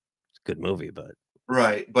 it's a good movie, but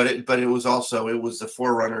right. But it was the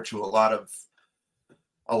forerunner to a lot of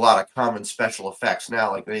common special effects.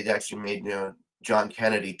 Now, like they actually made John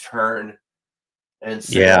Kennedy turn and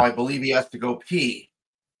say, "Oh, I believe he has to go pee."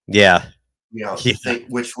 Yeah.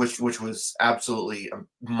 Which was absolutely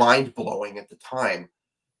mind blowing at the time.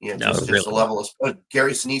 Just the level of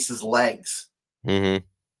Gary Sinise's legs.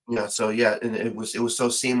 Mm-hmm. So yeah, and it was so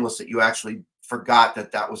seamless that you actually forgot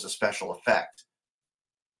that was a special effect.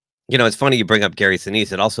 It's funny you bring up Gary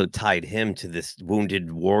Sinise. It also tied him to this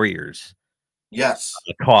Wounded Warriors,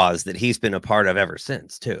 cause that he's been a part of ever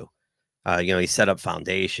since too. He set up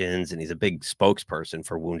foundations and he's a big spokesperson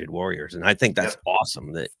for Wounded Warriors. And I think that's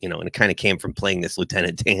awesome that, and it kind of came from playing this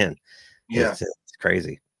Lieutenant Dan. Yeah. It's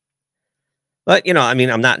crazy. But, I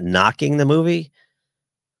mean, I'm not knocking the movie.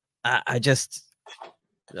 I just,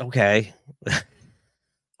 okay.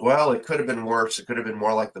 Well, it could have been worse. It could have been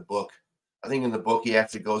more like the book. I think in the book, he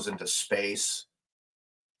actually goes into space.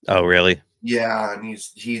 Oh, really? Yeah. And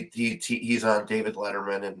he's on David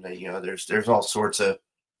Letterman and, there's all sorts of,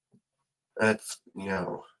 that's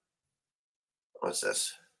what's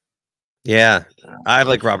this? Yeah, I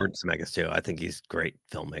like Robert Zemeckis too. I think he's a great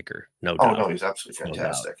filmmaker. No doubt. Oh no, he's absolutely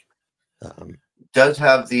fantastic. Does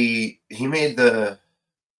have he made that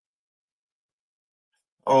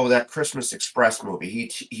Christmas Express movie.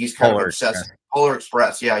 He's kind of obsessed. Polar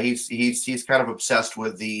Express. Yeah, he's kind of obsessed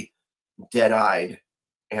with the dead-eyed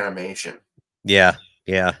animation. Yeah,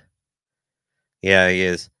 he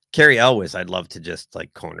is. Cary Elwes, I'd love to just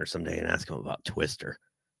corner someday and ask him about Twister,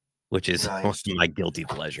 which is one of my guilty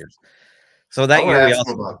pleasures. So that year we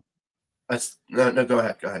also no, go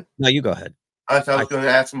ahead. No, you go ahead. I was going to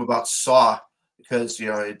ask him about Saw because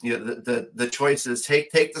the choice is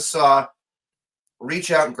take the saw,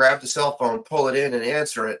 reach out and grab the cell phone, pull it in and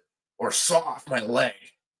answer it, or saw off my leg.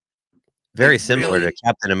 Very Like, similar to really?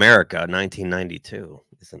 Captain America, 1992,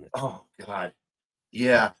 isn't it? Oh God.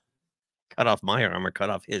 Yeah. Cut off my arm or cut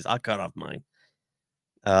off his. I'll cut off mine.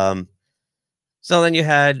 So then you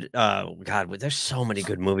had, God, there's so many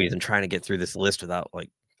good movies. I'm trying to get through this list without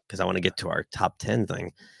because I want to get to our top 10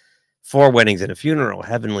 thing. Four Weddings and a Funeral,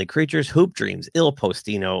 Heavenly Creatures, Hoop Dreams, Il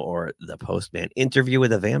Postino, or The Postman, Interview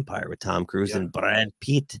with a Vampire with Tom Cruise Yeah. and Brad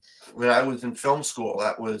Pitt. When I was in film school,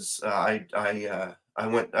 that was I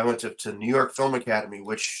went to New York Film Academy,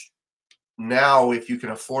 which now, if you can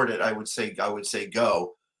afford it, I would say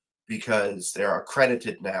go, because they're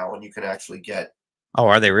accredited now and you can actually get. Oh,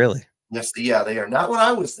 are they really? Yes, yeah, they are. Not when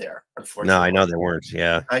I was there, No, I know unfortunately. they weren't.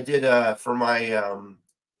 Yeah. I did for my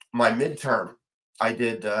midterm. I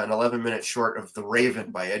did an 11-minute short of The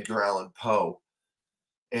Raven by Edgar Allan Poe,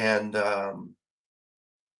 and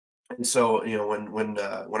so when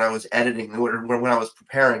I was editing, when I was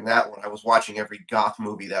preparing that one, I was watching every goth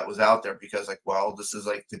movie that was out there, because like, well, this is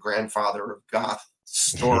like the grandfather of goth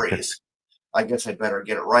stories. I guess I better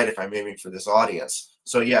get it right if I'm aiming for this audience.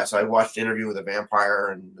 So yes, I watched Interview with a Vampire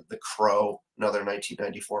and The Crow, another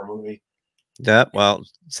 1994 movie. Yeah. Well,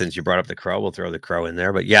 since you brought up The Crow, we'll throw The Crow in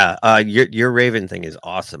there. But yeah, your Raven thing is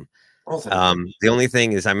awesome. Oh, thank you. The only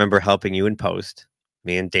thing is, I remember helping you in post,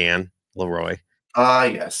 me and Dan Leroy, Ah,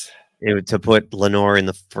 yes. to put Lenore in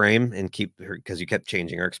the frame and keep her, because you kept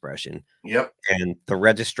changing her expression. Yep. And the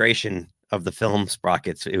registration of the film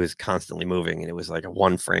sprockets, it was constantly moving, and it was like a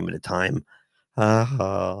one frame at a time.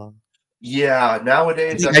 Yeah.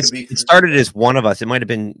 Nowadays, that could be. It started as one of us. It might have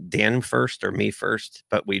been Dan first or me first,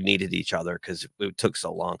 but we needed each other because it took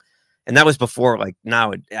so long. And that was before, like,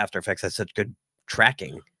 now After Effects has such good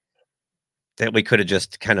tracking that we could have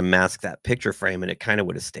just kind of masked that picture frame and it kind of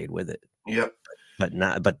would have stayed with it. Yep.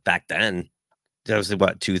 But back then, that was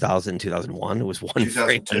what, 2000, 2001. It was one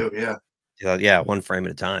frame. 2002. Yeah. Yeah, one frame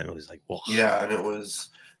at a time. It was like, whoa. Yeah, and it was.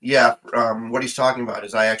 Yeah. What he's talking about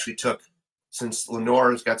is, I actually took, since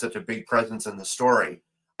Lenore's got such a big presence in the story,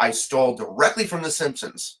 I stole directly from The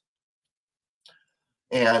Simpsons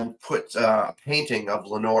and put a painting of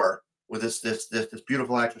Lenore with this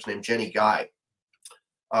beautiful actress named Jenny Guy.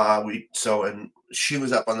 And she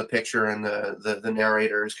was up on the picture, and the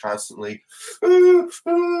narrator is constantly,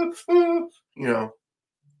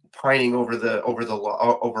 pining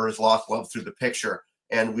over his lost love through the picture.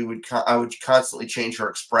 And I would constantly change her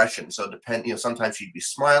expression. So sometimes she'd be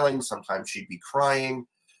smiling, sometimes she'd be crying,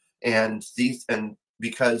 and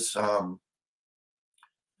because I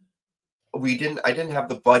didn't have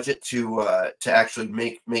the budget to actually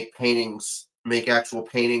make paintings, make actual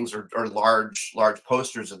paintings or large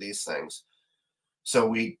posters of these things. So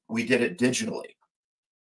we did it digitally.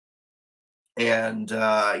 And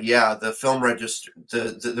yeah, the film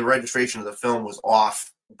the registration of the film was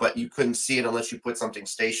off, but you couldn't see it unless you put something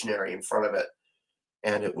stationary in front of it.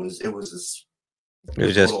 And it was just a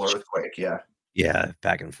little earthquake. Yeah,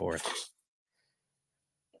 back and forth.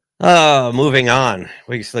 Oh, moving on.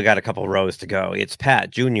 We still got a couple rows to go. It's Pat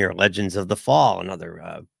Jr., Legends of the Fall,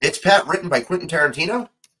 another. It's Pat, written by Quentin Tarantino?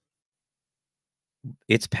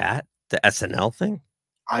 It's Pat? The SNL thing?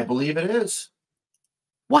 I believe it is.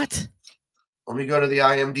 What? Let me go to the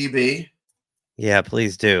IMDb. Yeah,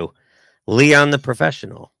 please do. Leon the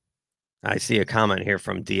Professional. I see a comment here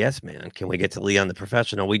from DS Man. Can we get to Leon the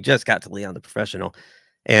Professional? We just got to Leon the Professional.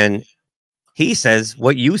 And he says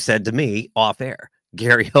what you said to me off air.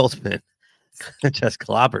 Gary Oldman just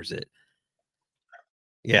clobbers it.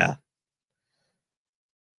 Yeah.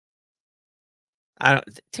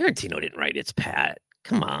 Tarantino didn't write It's Pat.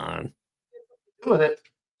 Come on. With it.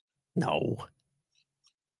 No.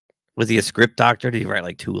 Was he a script doctor? Did he write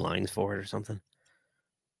like 2 lines for it or something?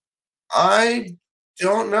 I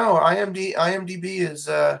don't know. IMDb is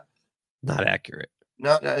not accurate.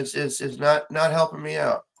 Is not helping me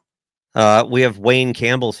out. We have Wayne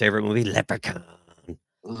Campbell's favorite movie, Leprechaun.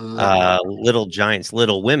 Little Giants,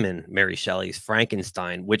 Little Women, Mary Shelley's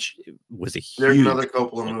Frankenstein, which was a huge. There's another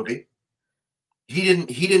Coppola movie. He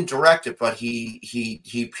didn't direct it, but he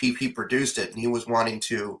produced it, and he was wanting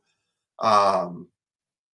to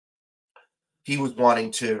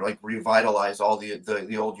like revitalize all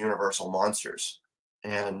the old Universal monsters.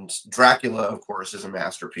 And Dracula, of course, is a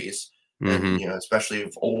masterpiece. And especially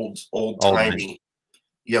of old timey,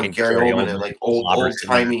 Gary Oldman, and like old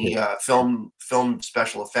timey film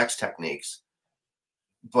special effects techniques.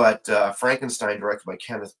 But Frankenstein, directed by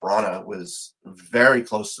Kenneth Branagh, was very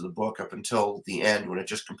close to the book up until the end, when it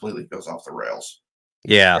just completely goes off the rails.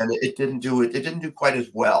 Yeah. and it didn't do it. It didn't do quite as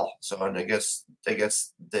well. So, and I guess they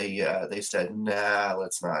said, nah,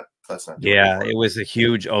 let's not do it Yeah, anymore. it was a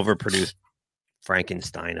huge overproduced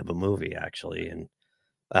Frankenstein of a movie, actually,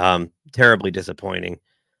 and terribly disappointing.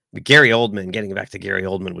 But Gary Oldman, getting back to Gary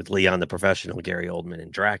Oldman with Leon the Professional, Gary Oldman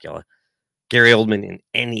and Dracula. Gary Oldman in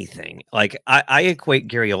anything. Like I equate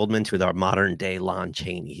Gary Oldman to our modern day Lon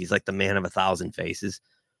Chaney. He's like the man of a thousand faces.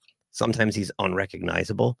 Sometimes he's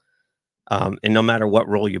unrecognizable. And no matter what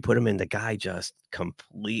role you put him in, the guy just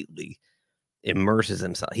completely immerses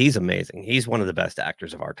himself. He's amazing. He's one of the best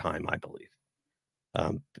actors of our time, I believe.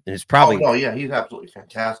 And it's Oh probably no, yeah, he's absolutely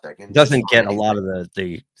fantastic, and just doesn't for get a lot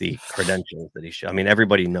anything. of the credentials that he should. I mean,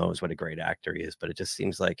 everybody knows what a great actor he is, but it just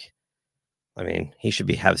seems like, I mean, he should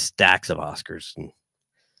have stacks of Oscars. And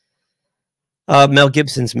Mel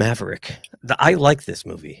Gibson's Maverick. I like this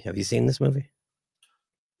movie. Have you seen this movie?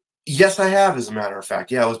 Yes, I have, as a matter of fact.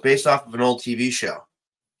 Yeah, it was based off of an old TV show.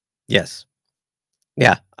 Yes.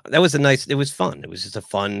 Yeah, that was a nice. It was fun. It was just a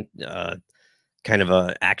fun kind of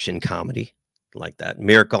a action comedy like that.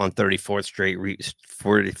 Miracle on 34th Street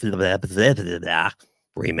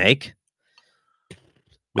remake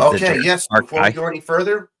with the Okay, Jurassic yes. Park Before we guy. go any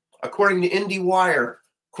further, according to IndieWire,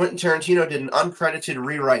 Quentin Tarantino did an uncredited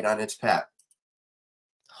rewrite on its pat.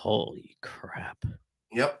 Holy crap!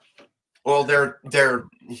 Yep. Well,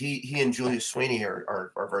 he and Julius Sweeney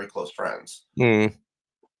are very close friends. Mm.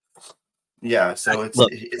 Yeah, so Look,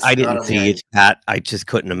 it's I not didn't on the see IMDb. it. Pat, I just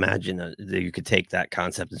couldn't imagine that you could take that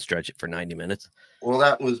concept and stretch it for 90 minutes. Well,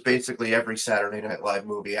 that was basically every Saturday Night Live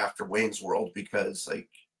movie after Wayne's World, because like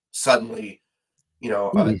suddenly,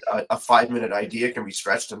 Mm. a 5-minute idea can be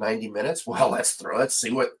stretched to 90 minutes. Well, let's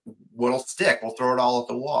see what'll stick. We'll throw it all at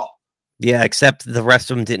the wall. Yeah, except the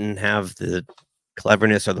rest of them didn't have the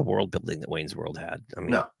cleverness or the world building that Wayne's World had. I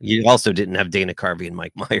mean, No. you also didn't have Dana Carvey and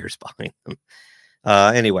Mike Myers behind them.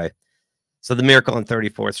 Anyway, so the Miracle on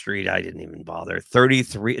 34th Street, I didn't even bother.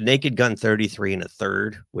 33, Naked Gun 33 and a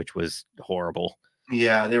third, which was horrible.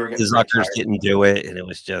 Yeah, they were The getting pretty Zuckers tired. didn't do it, and it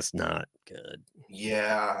was just not good.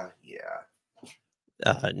 Yeah.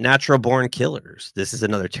 Natural Born Killers. This is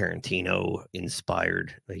another Tarantino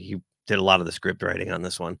inspired. He did a lot of the script writing on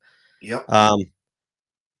this one. Yep. Uh,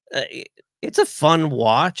 it's a fun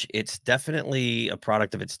watch. It's definitely a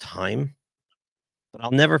product of its time, but I'll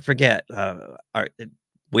never forget.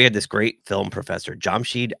 We had this great film professor,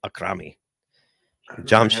 Jamshid Akrami.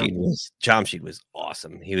 Jamshid was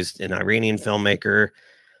awesome. He was an Iranian filmmaker,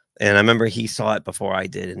 and I remember he saw it before I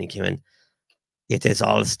did, and he came in. It is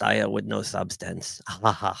all style with no substance.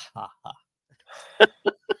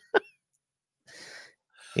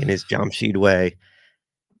 In his Jamshid way.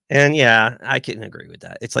 And yeah, I can agree with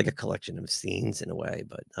that. It's like a collection of scenes in a way,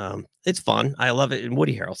 but it's fun. I love it. And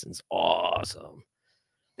Woody Harrelson's awesome.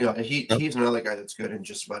 Yeah, Yep. he's another guy that's good in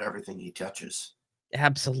just about everything he touches.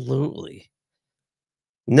 Absolutely.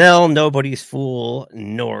 Nell, Nobody's Fool,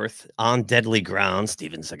 North, On Deadly Ground,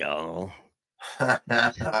 Steven Seagal.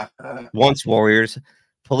 Once Warriors,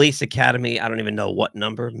 Police Academy, I don't even know what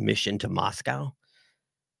number, Mission to Moscow.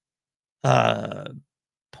 Pompoko?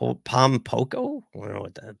 I don't know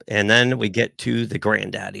what that. And then we get to the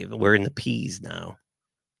granddaddy. We're in the P's now.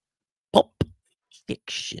 Pulp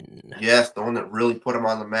Fiction. Yes, the one that really put him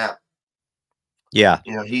on the map. Yeah.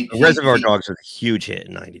 He Reservoir Dogs was a huge hit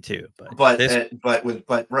in '92, but this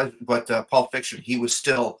Pulp Fiction, he was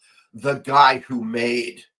still the guy who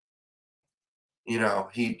made.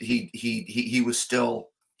 He was still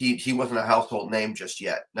he wasn't a household name just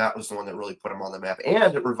yet. That was the one that really put him on the map,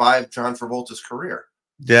 and it revived John Travolta's career.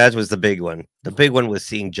 that was the big one. The big one was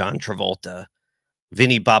seeing John Travolta,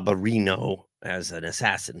 Vinnie Barbarino as an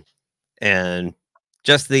assassin, and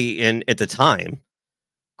and at the time,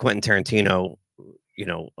 Quentin Tarantino,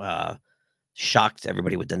 shocked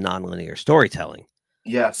everybody with the nonlinear storytelling.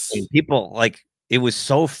 Yes. And people it was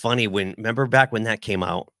so funny remember back when that came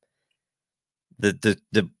out, the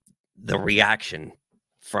reaction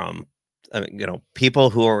from people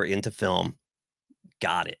who are into film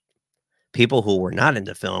got it. People who were not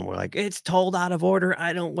into film were like, it's told out of order.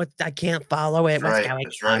 I can't follow it. What's going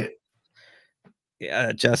That's on? right.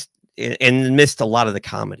 Yeah, and missed a lot of the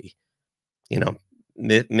comedy.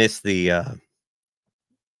 Missed the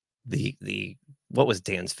what was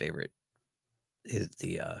Dan's favorite?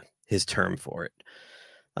 His term for it.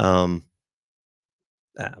 I'm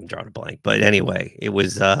drawing a blank, but anyway, it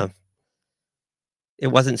wasn't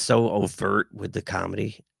so overt with the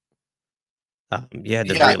comedy.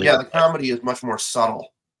 The comedy is much more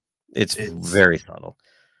subtle. It's very subtle.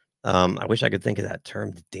 I wish I could think of that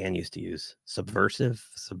term that Dan used to use. Subversive,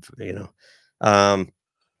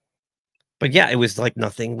 but yeah, it was like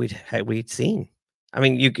nothing we'd seen. I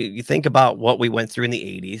mean, you think about what we went through in the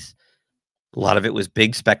 '80s. A lot of it was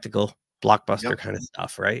big spectacle, blockbuster Yep. kind of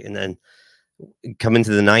stuff, right? And then come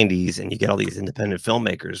into the '90s, and you get all these independent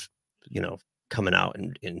filmmakers, coming out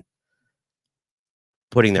and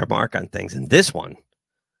putting their mark on things. And this one This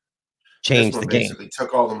changed one the game, basically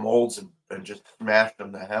took all the molds and just smashed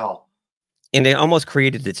them to hell. and it almost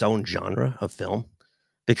created its own genre of film.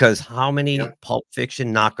 Because how many Yep. Pulp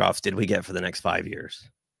Fiction knockoffs did we get for the next 5 years?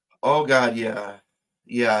 Oh god, yeah.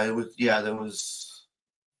 Yeah, it was yeah, there was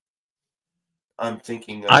I'm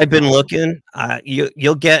thinking I've of been looking.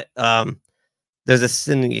 You'll get there's a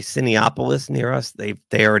Cineopolis near us. They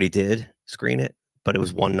already did screen it, but it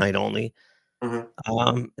was one night only.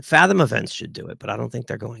 mhm. Fathom Events should do it, but I don't think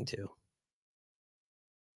they're going to.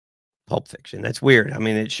 Pulp Fiction. That's weird. I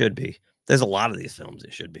mean, it should be. There's a lot of these films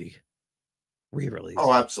that should be Oh, re-released.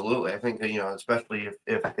 absolutely. I think that, especially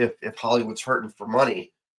if Hollywood's hurting for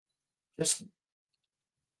money, just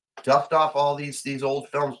dust off all these old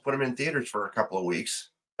films, put them in theaters for a couple of weeks,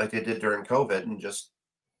 like they did during COVID, and just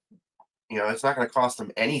it's not going to cost them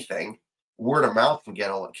anything. Word of mouth can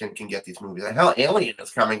get these movies. And hell, Alien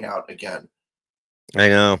is coming out again. I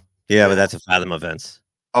know. Yeah, but Yeah. that's a Fathom Events.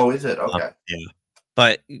 Oh, is it? Okay. Yeah.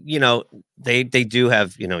 But they do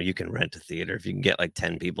have, you can rent a theater if you can get like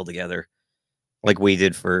 10 people together, like we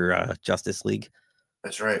did for Justice League.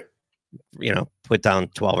 That's right. Put down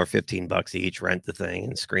 12 or 15 bucks each, rent the thing,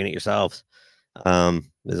 and screen it yourselves.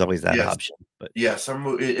 There's always that Yes. option. But Yeah.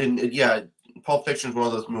 And yeah, Pulp Fiction is one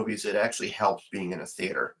of those movies that actually helps being in a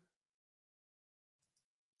theater.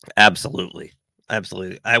 absolutely,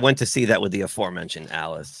 absolutely. I went to see that with the aforementioned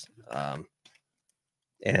Alice,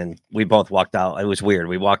 and we both walked out. It was weird.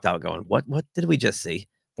 We walked out going, "What did we just see?"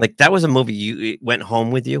 Like that was a movie it went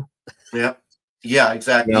home with you. Yeah. Yeah, You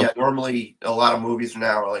exactly. know? Yeah, normally a lot of movies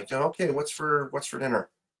now are like, "Oh, okay, what's for dinner?"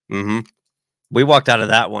 hmm We walked out of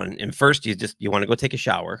that one, and first you want to go take a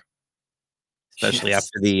shower, especially Yes.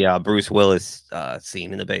 after the Bruce Willis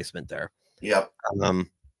scene in the basement there. Yep. Um,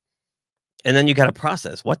 and then you got to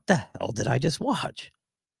process, what the hell did I just watch?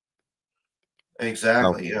 So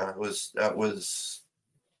Exactly. Yeah, that was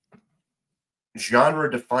genre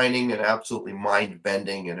defining and absolutely mind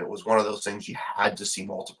bending, and it was one of those things you had to see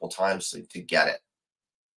multiple times to get it.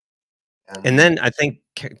 and And then I think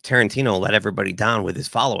Tarantino let everybody down with his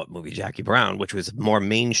follow-up movie, Jackie Brown, which was more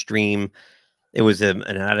mainstream. It was an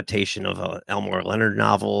adaptation of a Elmore Leonard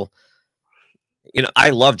novel. I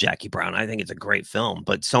love Jackie Brown. I think it's a great film,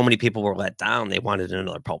 but so many people were let down. They wanted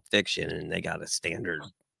another Pulp Fiction, and they got a standard,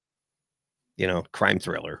 crime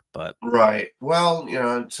thriller. But right. Well,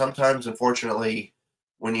 sometimes unfortunately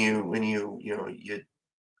when you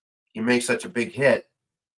make such a big hit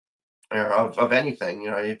of anything,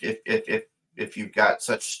 if you've got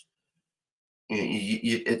such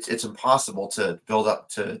it's impossible to build up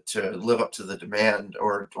to live up to the demand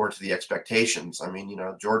or to the expectations. I mean,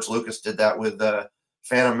 George Lucas did that with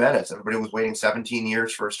Phantom Menace. Everybody was waiting 17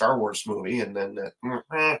 years for a Star Wars movie, and then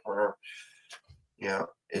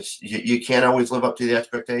you can't always live up to the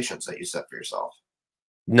expectations that you set for yourself.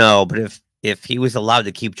 no, but if he was allowed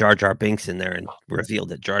to keep Jar Jar Binks in there and revealed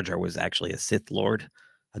that Jar Jar was actually a Sith Lord,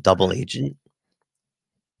 a double agent.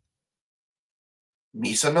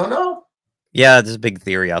 Misa, no. Yeah, there's a big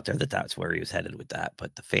theory out there that that's where he was headed with that,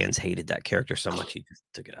 but the fans hated that character so much he just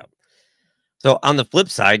took it out. So on the flip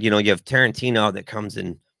side, you have Tarantino that comes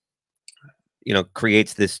in,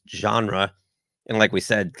 creates this genre, and like we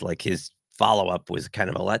said, like his follow-up was kind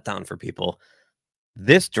of a letdown for people.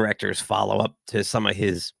 This director's follow-up to some of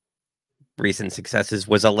his recent successes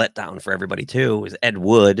was a letdown for everybody too. It was Ed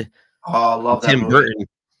Wood Oh, I and love that Tim movie. Burton,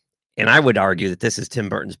 and I would argue that this is Tim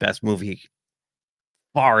Burton's best movie,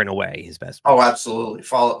 far and away his best Oh, movie. absolutely.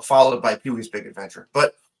 Followed by Pee Wee's Big Adventure,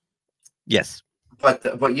 but Yes.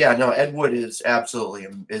 but yeah, no, Ed Wood is absolutely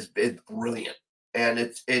is brilliant, and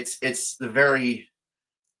it's the very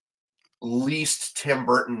least Tim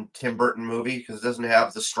Burton movie because it doesn't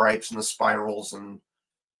have the stripes and the spirals and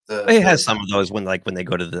It has the some of those when they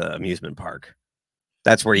go to the amusement park.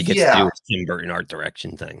 That's where he gets to do yeah, his Tim Burton art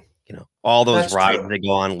direction thing, all those that's rides true. they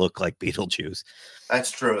go on look like Beetlejuice.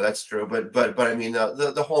 That's true. But I mean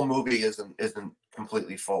the whole movie isn't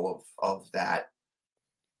completely full of that.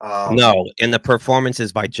 Um No, and the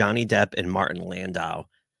performances by Johnny Depp and Martin Landau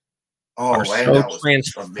oh, are so Landau was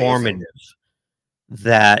amazing. transformative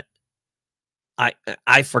that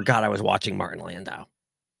I forgot I was watching Martin Landau.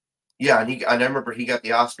 Yeah, and I remember he got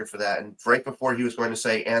the Oscar for that, and right before he was going to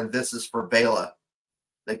say, "And this is for Bela,"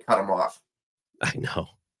 they cut him off. I know.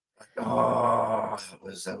 Oh,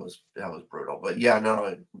 that was brutal. But yeah,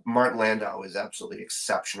 no, Martin Landau is absolutely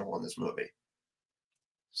exceptional in this movie.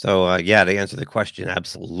 So yeah, to answer the question,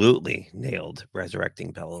 absolutely nailed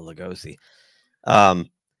resurrecting Bela Lugosi.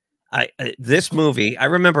 This movie, I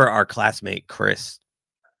remember our classmate Chris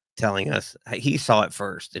telling us he saw it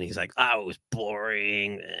first, and he's like, "Oh, it was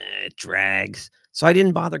boring. It drags." So I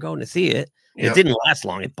didn't bother going to see it. It Yep. didn't last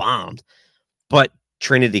long. It bombed. But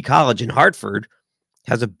Trinity College in Hartford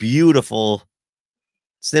has a beautiful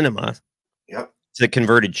cinema. Yep. It's a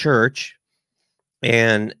converted church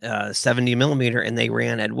and 70 millimeter, and they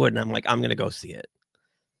ran Ed Wood, and I'm like, I'm gonna go see it.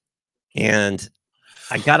 And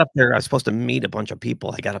I got up there. I was supposed to meet a bunch of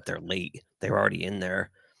people. I got up there late. They were already in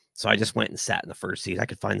there. So I just went and sat in the first seat I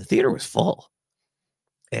could find. The theater was full.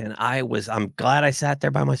 And I'm glad I sat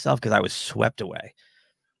there by myself because I was swept away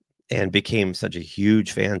and became such a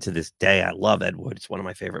huge fan to this day. I love Ed Wood. It's one of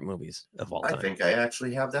my favorite movies of all I time. think I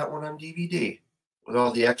actually have that one on DVD with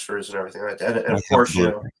all the extras and everything like that. And I of have course,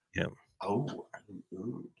 the Blu-ray, yeah. Oh,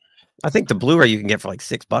 ooh. I think the Blu-ray you can get for like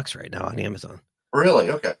 $6 right now on Amazon.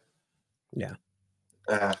 Really? Okay. Yeah.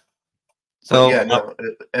 So yeah, no,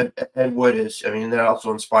 Ed Wood is. I mean, that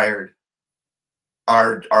also inspired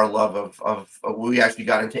our love of we actually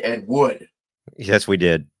got into Ed Wood. Yes, we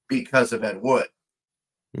did Because of Ed Wood.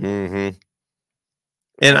 And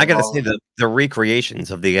I got to say the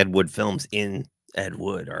recreations of the Ed Wood films in Ed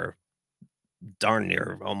Wood are darn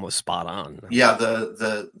near almost spot on. Yeah,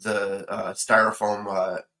 the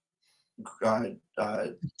styrofoam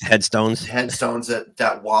headstones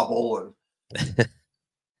that wobble and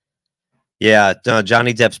yeah,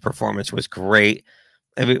 Johnny Depp's performance was great.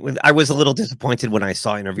 I mean, I was a little disappointed when I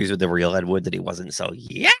saw interviews with the real Ed Wood that he wasn't so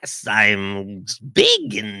yes, I'm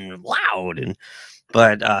big and loud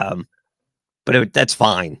but that's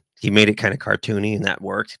fine. He made it kind of cartoony and that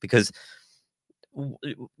worked because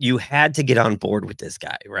you had to get on board with this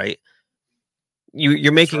guy, right?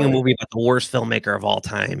 You're making a movie about the worst filmmaker of all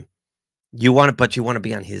time. You want to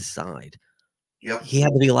be on his side. Yep. He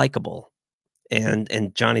had to be likable.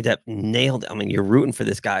 And Johnny Depp nailed it. I mean, you're rooting for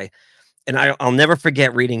this guy. And I'll never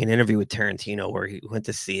forget reading an interview with Tarantino where he went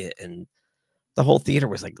to see it and the whole theater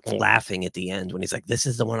was like laughing at the end when he's like, this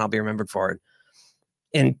is the one I'll be remembered for.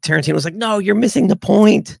 And Tarantino was like, no, you're missing the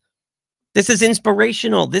point. This is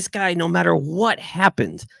inspirational. This guy, no matter what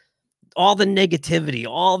happened, all the negativity,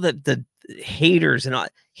 all the haters and all,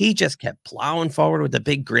 he just kept plowing forward with a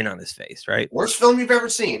big grin on his face, right? Worst film you've ever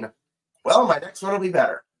seen. Well, my next one will be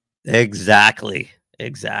better. Exactly.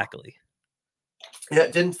 Yeah,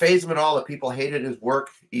 it didn't faze him at all that people hated his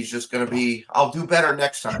work. He's just going to be, I'll do better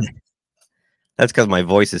next time. That's because my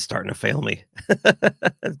voice is starting to fail me.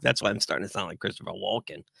 That's why I'm starting to sound like Christopher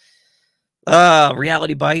Walken.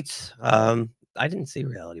 Reality Bites. I didn't see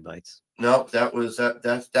Reality Bites. No,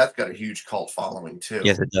 that's got a huge cult following too.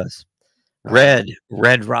 Yes, it does. Red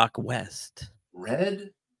Rock West.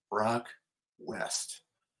 Red Rock West.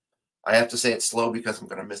 I have to say it slow because I'm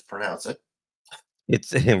going to mispronounce it.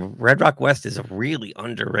 It's Red Rock West is a really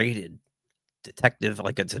underrated detective,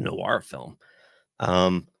 like it's a noir film.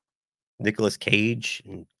 Nicolas Cage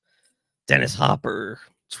and Dennis Hopper.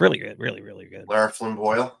 It's really good, really good. Lara Flynn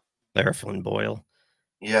Boyle.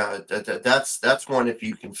 Yeah, that's one if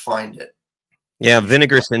you can find it. Yeah,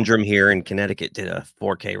 Vinegar Syndrome here in Connecticut did a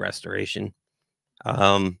 4K restoration,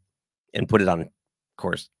 and put it on, of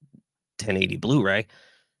course, 1080 Blu-ray,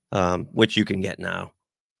 which you can get now.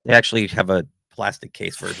 They actually have a plastic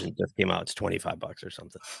case version that just came out. It's $25 or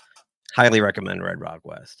something. Highly recommend Red Rock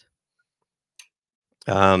West.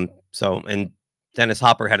 And Dennis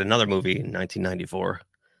Hopper had another movie in 1994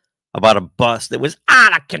 about a bus that was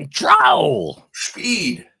out of control.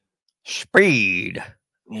 Speed.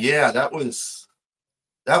 Yeah, that was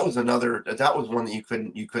one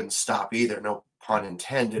that you couldn't stop either. No pun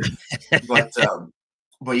intended.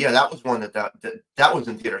 But yeah, that was one that was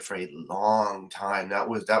in theaters for a long time. That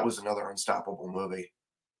was another unstoppable movie.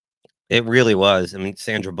 It really was. I mean,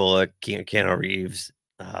 Sandra Bullock, Keanu Reeves,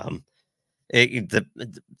 the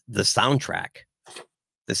soundtrack.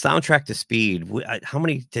 The soundtrack to Speed. How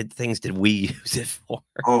many things did we use it for?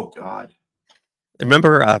 Oh God!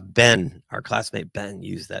 Remember Ben, our classmate Ben,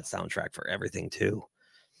 used that soundtrack for everything too,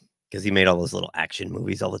 because he made all those little action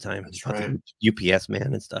movies all the time. That's right. UPS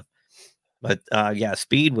Man and stuff. But yeah,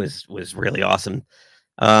 Speed was really awesome.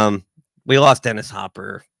 We lost Dennis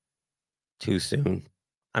Hopper too soon.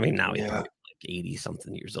 I mean, now he's probably like 80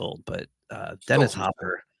 something years old, but Dennis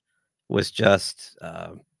Hopper was just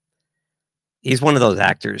he's one of those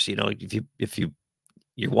actors, you know, if you're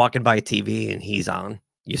walking by a TV and he's on,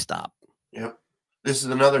 you stop. Yep. This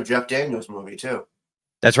is another Jeff Daniels movie too.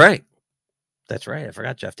 That's right. I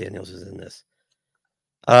forgot Jeff Daniels was in this.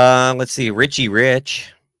 Let's see, Richie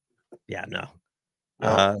Rich. Yeah, no.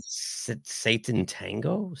 No. Satan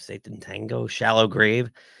Tango, Shallow Grave,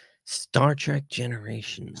 Star Trek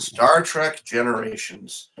Generations. Star Trek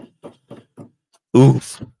Generations.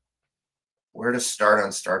 Oof. Where to start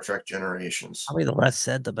on Star Trek Generations? Probably the less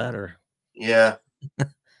said, the better. Yeah. That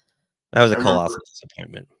was a I remember colossal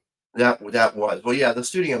disappointment. that was. Well, yeah, the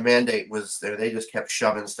studio mandate was there. They just kept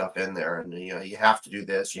shoving stuff in there, and you know, you have to do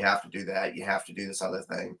this, you have to do that, you have to do this other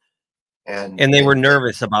thing. And they were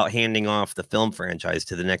nervous about handing off the film franchise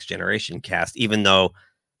to the Next Generation cast, even though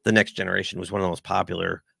the Next Generation was one of the most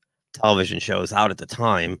popular television shows out at the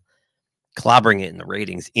time, clobbering it in the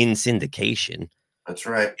ratings in syndication. That's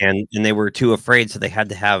right. And they were too afraid, so they had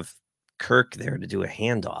to have Kirk there to do a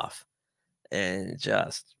handoff. And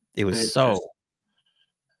it was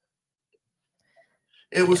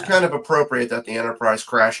it was kind of appropriate that the Enterprise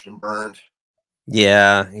crashed and burned.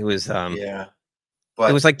 Yeah, it was yeah. But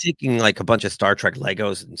it was like taking like a bunch of Star Trek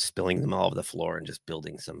Legos and spilling them all over the floor and just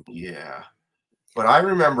building some. Yeah. But I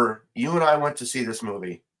remember you and I went to see this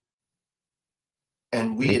movie,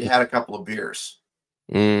 and we had had a couple of beers.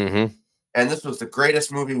 Mm-hmm. And this was the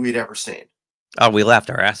greatest movie we'd ever seen. Oh, we laughed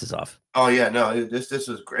our asses off. Oh yeah, no, this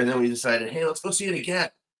was great. And then we decided, hey, let's go see it again.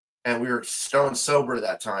 And we were stone sober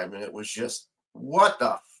that time, and it was just, what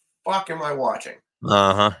the fuck am I watching?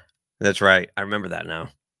 Uh-huh. That's right. I remember that now.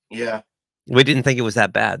 Yeah. We didn't think it was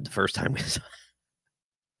that bad the first time we saw it.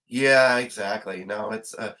 Yeah, exactly. No,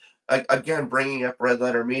 it's again bringing up Red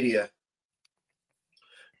Letter Media.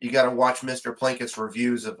 You got to watch Mr. Plinkett's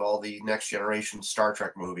reviews of all the Next Generation Star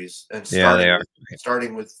Trek movies, and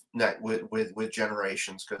starting with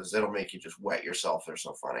Generations, because it'll make you just wet yourself. They're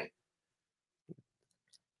so funny.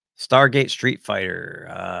 Stargate, Street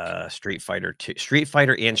Fighter, Street Fighter 2, Street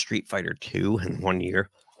Fighter and Street Fighter 2 in 1 year.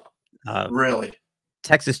 Really?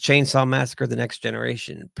 Texas Chainsaw Massacre, The Next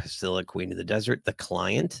Generation, Priscilla, Queen of the Desert, The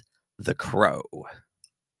Client, The Crow.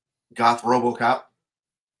 Goth RoboCop.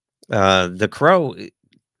 The Crow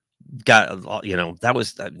got, you know, that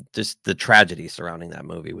was just the tragedy surrounding that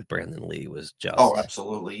movie with Brandon Lee was just. Oh,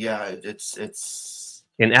 absolutely. Yeah, it's.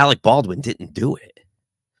 And Alec Baldwin didn't do it.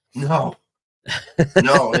 No.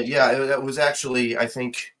 No, yeah, that was actually, I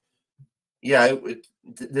think, yeah.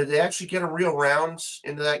 Did they actually get a real round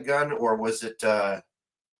into that gun, or was it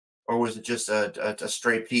just a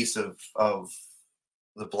straight piece of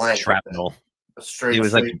the blank shrapnel? It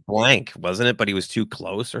was like blank, wasn't it? But he was too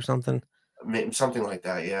close or something. Something like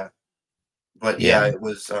that, yeah. But yeah, it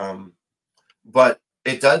was. But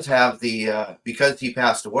it does have the because he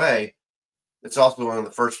passed away. It's also one of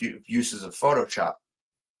the first uses of Photoshop.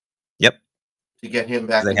 Yep. To get him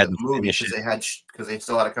back into the movie, because they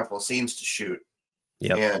still had a couple of scenes to shoot.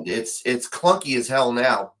 Yep. And it's clunky as hell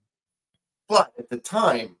now, but at the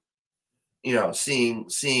time, you know, seeing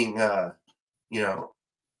him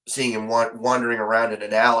wandering around in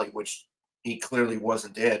an alley, which he clearly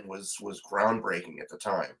wasn't in, was groundbreaking at the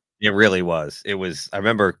time. It really was. It was. I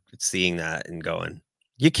remember seeing that and going,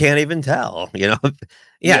 "You can't even tell," you know.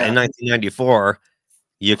 Yeah, in 1994,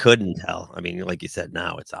 you couldn't tell. I mean, like you said,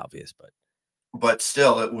 now it's obvious, but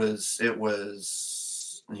still, it was it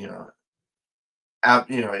was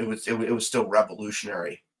still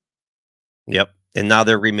revolutionary. Yep. And now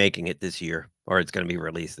they're remaking it this year, or it's going to be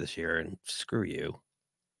released this year. And screw you.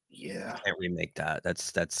 Yeah, can't remake that.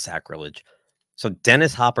 That's sacrilege. So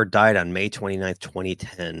Dennis Hopper died on May 29th,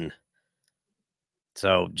 2010.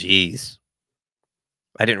 So, geez,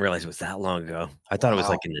 I didn't realize it was that long ago. I thought it was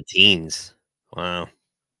like in the teens. Wow.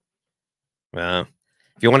 Well,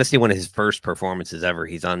 if you want to see one of his first performances ever,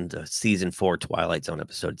 he's on the season 4 Twilight Zone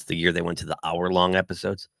episodes. The year they went to the hour-long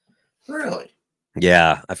episodes. Really?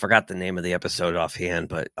 Yeah, I forgot the name of the episode offhand,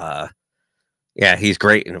 but yeah, he's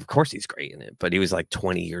great, and of course he's great in it. But he was like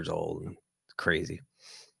 20 years old and crazy.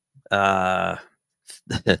 I'm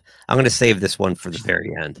going to save this one for the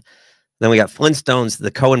very end. Then we got Flintstones, the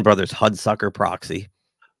Coen Brothers Hudsucker Proxy,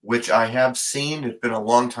 which I have seen. It's been a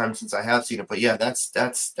long time since I have seen it, but yeah, that's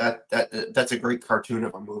a great cartoon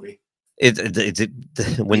of a movie. It's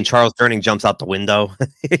when Charles Durning jumps out the window.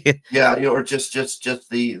 Yeah, you know, or just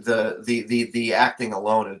the acting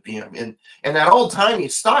alone of being in that old timey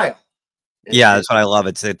style. Yeah, that's what I love.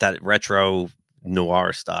 It's that retro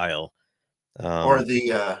noir style. Or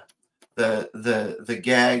the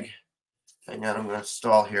gag. Hang on, I'm going to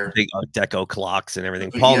stall here. Big Art Deco clocks and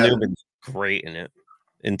everything. Paul Newman's great in it,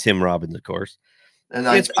 and Tim Robbins, of course. And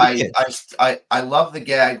I love the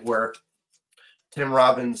gag where Tim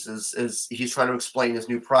Robbins he's trying to explain his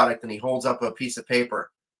new product, and he holds up a piece of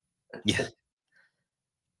paper. Yeah.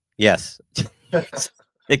 Yes.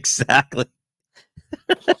 Exactly.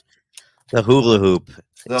 The hula hoop.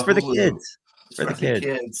 It's for the kids. It's for the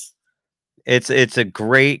kids. It's a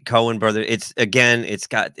great Coen brother. It's again, it's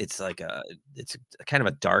a kind of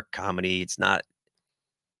a dark comedy. It's not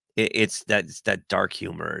it's that dark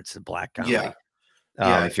humor. It's a black Yeah, comedy.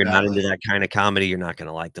 yeah, If you're not into exactly. that kind of comedy, you're not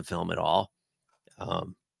gonna like the film at all.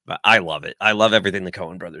 But I love it. I love everything the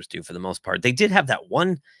Coen brothers do for the most part. They did have that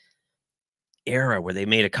one era where they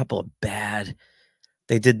made a couple of bad.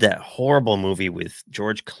 They did that horrible movie with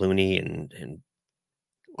George Clooney and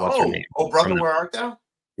what's her name Oh, from brother, the where art thou?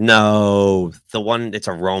 no, the one it's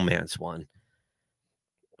a romance one.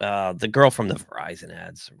 The girl from the Verizon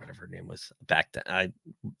ads or whatever her name was back then.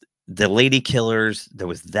 The Lady Killers, there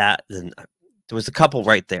was that, then there was a couple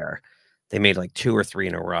right there. They made like 2 or 3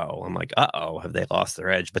 in a row. I'm like, "Uh-oh, have they lost their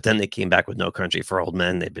edge?" But then they came back with No Country for Old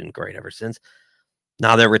Men. They've been great ever since.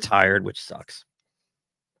 Now they're retired, which sucks.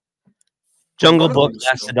 Well, Jungle one of Book, them is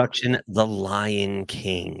Last still working. Seduction, The Lion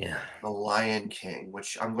King. The Lion King,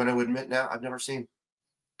 which I'm going to admit now I've never seen.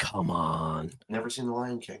 Come on. Never seen The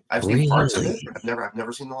Lion King. I've seen parts of Really? it, but I've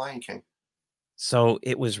never seen The Lion King. So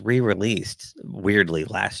it was re-released weirdly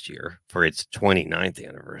last year for its 29th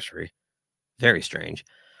anniversary. Very strange.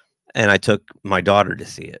 And I took my daughter to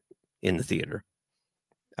see it in the theater.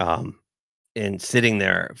 Um, and sitting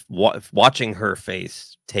there watching her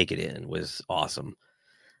face take it in was awesome.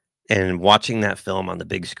 And watching that film on the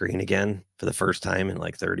big screen again for the first time in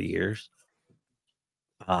like 30 years.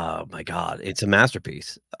 Oh my god, it's a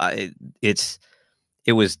masterpiece.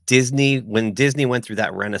 It was Disney when Disney went through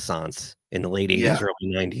that renaissance in the late '80s, Yeah.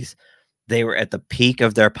 early '90s. They were at the peak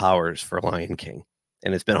of their powers for Lion King,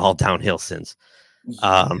 and it's been all downhill since. Yeah.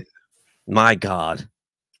 Um, my god.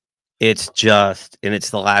 It's just and it's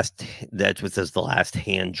the last that was the last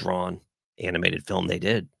hand-drawn animated film they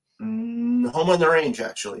did. Home on the Range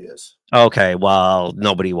actually is. Okay, well,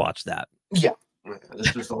 nobody watched that. Yeah. Yeah,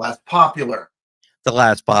 this was the last popular The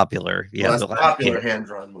last popular, the yeah, the last last popular hit.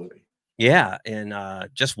 hand-drawn movie. Yeah, and,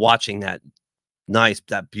 just watching that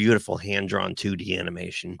beautiful hand-drawn 2D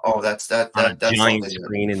animation Oh, on a that's giant something that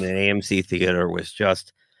screen in an AMC theater was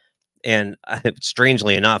just and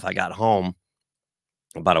strangely enough, I got home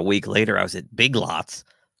about a week later, I was at Big Lots,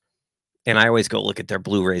 and I always go look at their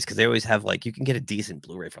Blu-rays because they always have, like you can get a decent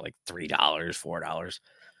Blu-ray for, like, $3, $4.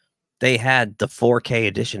 They had the 4K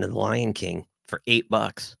edition of The Lion King for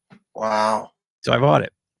 $8, wow. so I bought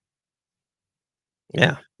it.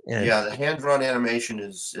 Yeah, and Yeah, the hand-drawn animation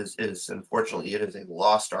is unfortunately it is a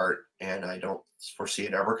lost art, and I don't foresee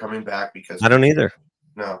it ever coming back because I don't either.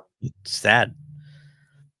 no. It's sad.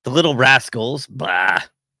 The Little Rascals, blah.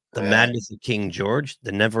 The Yeah. Madness of King George,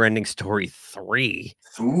 The Neverending Story 3.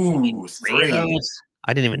 Only Ooh, 3 of 3. those?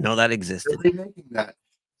 I didn't even know that They're existed. remaking that.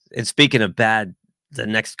 And speaking of bad, The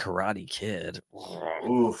Next Karate Kid.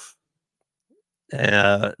 Oof.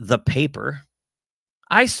 The Paper.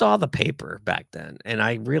 I saw The Paper back then, and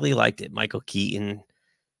I really liked it. Michael Keaton,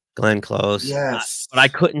 Glenn Close, Yes. but I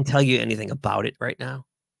couldn't tell you anything about it right now,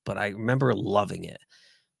 but I remember loving it.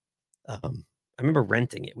 I remember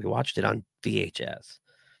renting it. We watched it on VHS.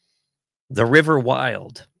 The River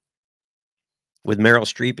Wild with Meryl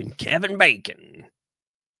Streep and Kevin Bacon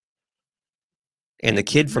and the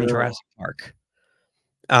kid from No. Jurassic Park.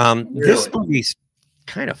 This Really? movie's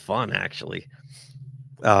kind of fun, actually.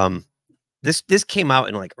 Um, this came out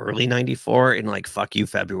in like early '94 in like fuck you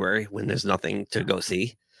February when there's nothing to go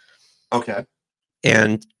see, Okay.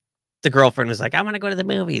 and the girlfriend was like, "I want to go to the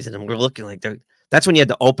movies," and we're looking like that's when you had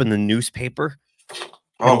to open the newspaper and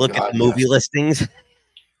Oh look at god, the movie yes. listings,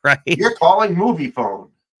 right? You're calling movie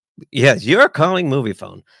phone. Yes, you're calling movie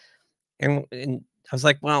phone, and I was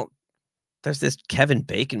like, well, there's this Kevin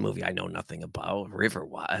Bacon movie I know nothing about, River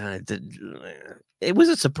Wild. It was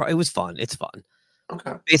a surprise. It was fun. It's fun.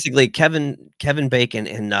 Okay. Basically, Kevin Bacon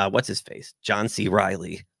and what's his face, John C.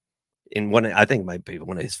 Riley, in I think it might be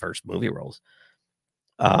one of his first movie roles.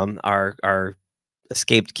 Are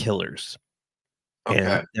escaped killers, and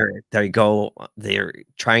Okay. they're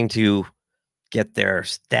trying to get their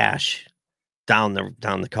stash down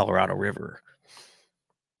the Colorado River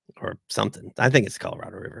or something. I think it's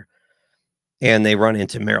Colorado River, and they run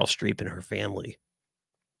into Meryl Streep and her family,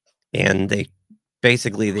 and they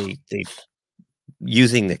basically they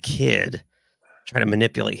using the kid try to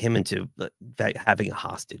manipulate him into having a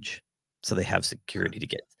hostage, so they have security to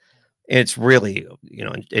get. And it's really,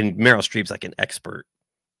 and Meryl Streep's like an expert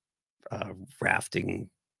rafting,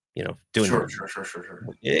 Sure, doing. sure, sure, sure, sure.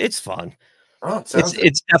 It's fun. Oh, it It's sounds good.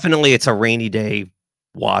 it's definitely it's a rainy day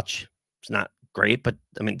watch. It's not great, but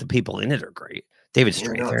I mean the people in it are great. David Yeah,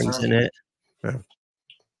 no, it Strathairn's sounds in good. it. Uh,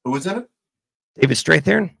 Who was in it? David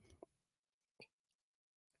Strathairn,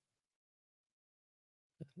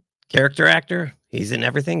 character actor. He's in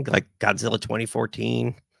everything like Godzilla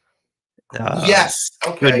 2014. Yes.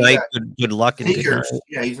 Good Okay. night, Yeah. good luck, and good night. Sneakers.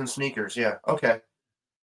 Yeah, he's in Sneakers. Yeah. Okay.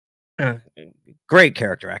 Uh, Great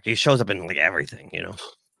character actor. He shows up in like everything, you know.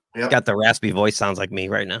 Yep. Got the raspy voice, sounds like me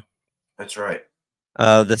right now. That's right.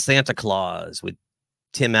 The Santa Claus with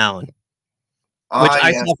Tim Allen, which Ah, I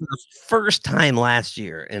yes. saw for the first time last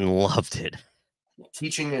year and loved it.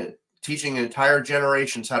 Teaching entire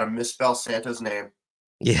generations how to misspell Santa's name.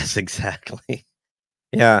 Yes, exactly.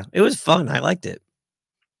 Yeah, it was fun. I liked it.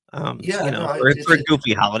 Yeah. You know, No. for a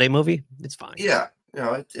goofy holiday movie, it's fine. Yeah. You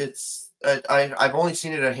know, it's I've only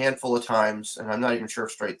seen it a handful of times, and I'm not even sure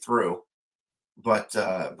straight through. But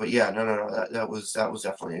yeah, no. That was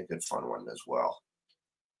definitely a good fun one as well.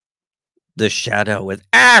 The Shadow with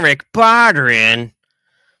Eric Bardrin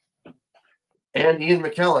And Ian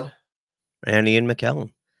McKellen. and Ian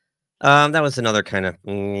McKellen. That was another kind of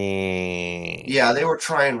Yeah, they were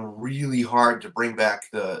trying really hard to bring back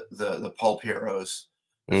the pulp heroes.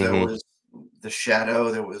 There Mhm. was the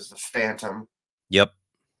Shadow, there was the Phantom, Yep.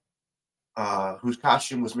 whose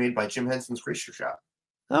costume was made by Jim Henson's Creature Shop.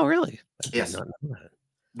 Oh, really? I did Yes, not know that.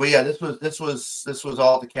 but yeah, this was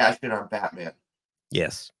all to cash in on Batman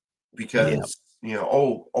Yes. Yep. because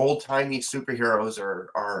old timey superheroes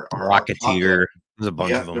are popular. Rocketeer. There's a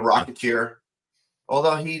bunch Yeah, of the them. Rocketeer.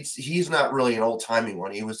 Although he's not really an old timey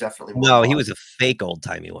one. He was definitely more No, he modern. was a fake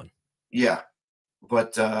old-timey one. Yeah,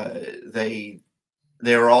 but they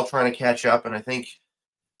were all trying to catch up, and I think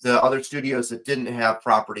the other studios that didn't have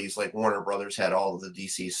properties like Warner Brothers had all of the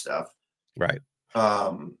DC stuff. Right.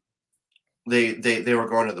 Um, they were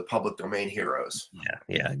going to the public domain heroes,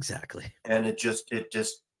 Yeah, exactly. and it just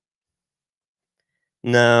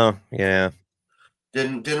No, yeah.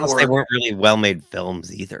 didn't Plus, they work. weren't really well-made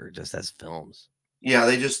films either, just as films. Yeah,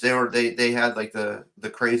 they had like the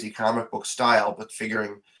crazy comic book style, but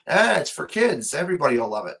figuring it's for kids, everybody will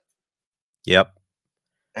love it, Yep.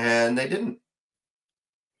 and they didn't.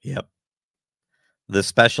 Yep. The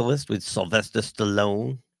Specialist with Sylvester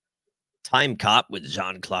Stallone. Time Cop with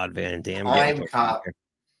Jean-Claude Van Damme. Getting Time close Cop.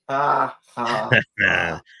 Ha ha here.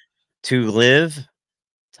 ha. To Live,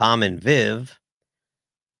 Tom and Viv.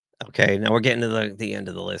 Okay, now we're getting to the end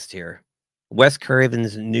of the list here. Wes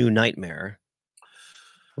Craven's New Nightmare,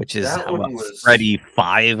 which is That what, one was. Freddy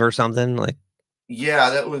 5 or something like.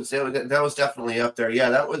 Yeah, that was definitely up there. Yeah,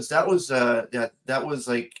 that was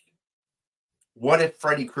like, what if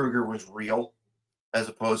Freddy Krueger was real, as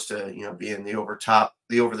opposed to being the over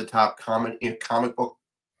the top comic book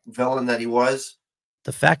villain that he was.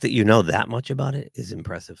 The fact that you know that much about it is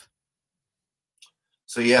impressive.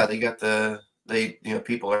 So yeah,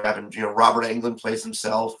 people are having Robert Englund plays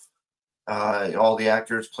himself. All the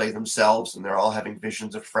actors play themselves, and they're all having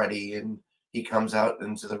visions of Freddy, and he comes out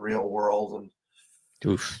into the real world, and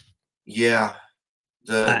Oof. yeah,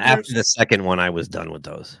 After there's. the second one, I was done with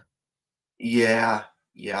those. Yeah,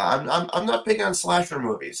 yeah. I'm not big on slasher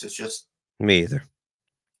movies. It's just. Me either.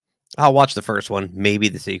 I'll watch the first one, maybe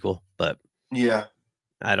the sequel, but Yeah.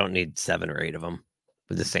 I don't need 7 or 8 of them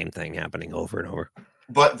with the same thing happening over and over.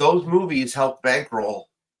 But those movies help bankroll.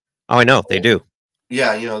 Oh, I know they do.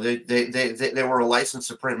 Yeah, they were a license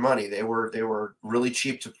to print money. They were really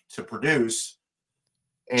cheap to produce.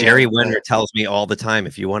 Jerry And Wenner tells me all the time,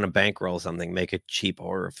 if you want to bankroll something, make a cheap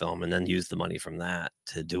horror film and then use the money from that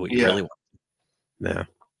to do what you really want.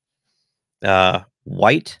 Yeah.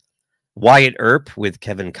 Wyatt Earp with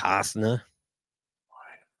Kevin Costner.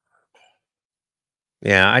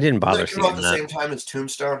 Yeah, I didn't did bother that come out seeing the that. same time as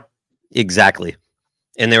Tombstone? Exactly.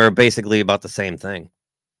 And they were basically about the same thing.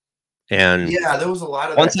 And Yeah, there was a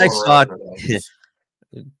lot of once that I going saw around in the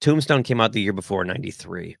 90s. Tombstone came out the year before,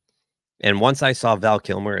 93. And once I saw Val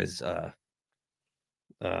Kilmer as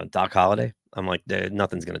Doc Holliday, I'm like,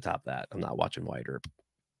 nothing's going to top that. I'm not watching Wyatt Earp.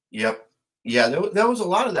 Yep. Yeah, there was a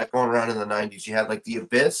lot of that going around in the 90s. You had like The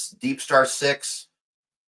Abyss, Deep Star 6,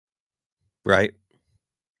 Right.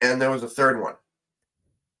 and there was a third one.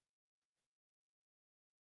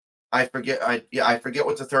 I forget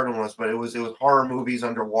what the third one was, but it was horror movies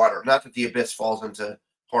underwater. Not that The Abyss falls into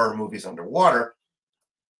horror movies underwater,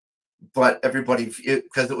 but everybody,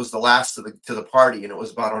 because it was the last to the party, and it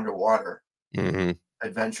was about underwater Mm-hmm.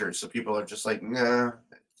 adventures. So people are just like, nah,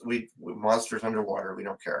 we monsters underwater, we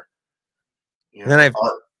don't care. Then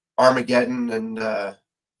Armageddon and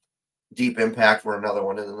Deep Impact were another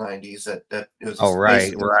one in the 90s that it was right. the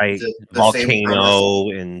same premise.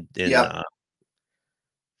 Volcano and Yeah,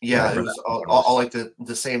 it whatever was that all like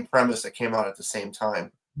the same premise that came out at the same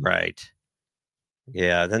time. right.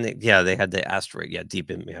 Yeah, then they had the asteroid. Yeah, deep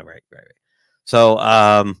in. Yeah, right. So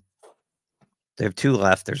they have 2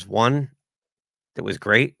 left. There's one that was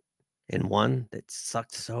great and one that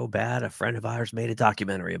sucked so bad. A friend of ours made a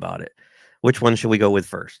documentary about it. Which one should we go with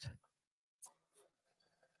first?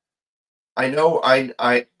 I know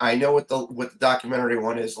I know what the documentary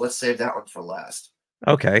one is. Let's save that one for last.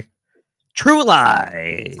 Okay. True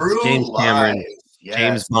Lies. True James Cameron, Lies.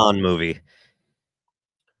 James Yes. Bond movie.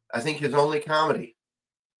 I think his only comedy.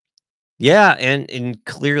 Yeah, and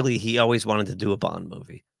clearly he always wanted to do a Bond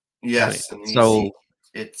movie. Yes, and So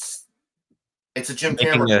it's a Jim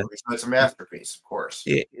making Cameron movie, so it's a masterpiece, of course.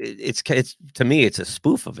 it's to me, it's a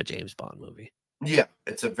spoof of a James Bond movie. Yeah,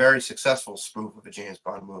 it's a very successful spoof of a James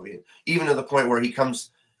Bond movie, even to the point where he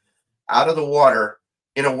comes out of the water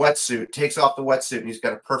in a wetsuit, takes off the wetsuit, and he's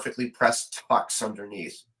got a perfectly pressed tux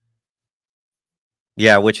underneath.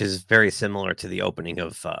 Yeah, which is very similar to the opening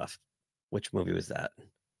of which movie was that?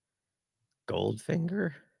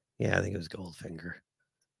 Goldfinger? Yeah, I think it was Goldfinger.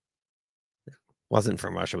 Wasn't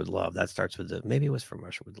From Russia with Love. That starts with the maybe it was From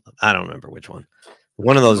Russia with Love. I don't remember which one.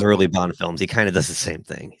 One of those early Bond films. He kind of does the same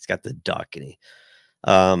thing. He's got the duck and he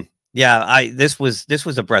yeah, this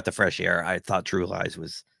was a breath of fresh air. I thought True Lies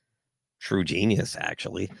was true genius,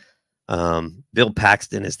 actually. Bill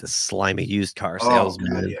Paxton is the slimy used car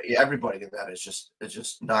salesman. God, yeah, everybody in that is it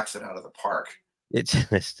just knocks it out of the park. It's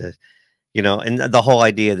just and the whole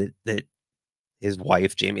idea that his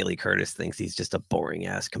wife, Jamie Lee Curtis, thinks he's just a boring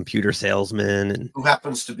ass computer salesman and who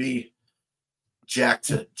happens to be Jack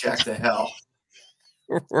to hell.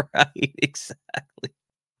 Right, exactly.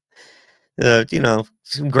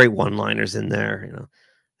 Some great one-liners in there,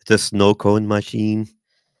 the snow cone machine.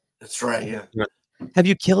 That's right, yeah. Have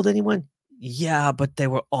you killed anyone? Yeah, but they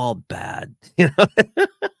were all bad. We're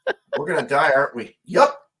gonna die, aren't we?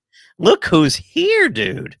 Yup. Look who's here,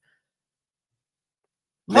 dude.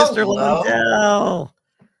 Mr. Lundell.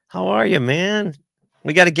 How are you, man?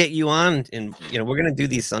 We got to get you on, and we're gonna do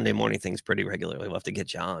these Sunday morning things pretty regularly. We'll have to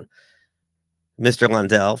get you on. Mr.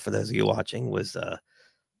 Lundell, for those of you watching, was a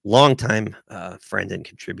longtime friend and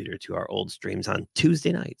contributor to our old streams on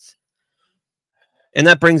Tuesday nights. And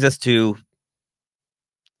that brings us to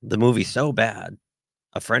the movie So Bad,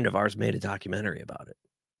 a friend of ours made a documentary about it.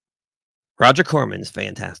 Roger Corman's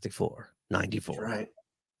Fantastic Four, 94. That's right.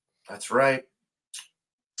 That's right.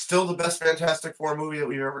 Still the best Fantastic Four movie that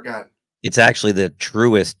we've ever gotten. It's actually the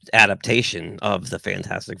truest adaptation of the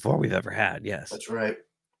Fantastic Four we've ever had. Yes. That's right.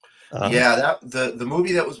 Yeah, the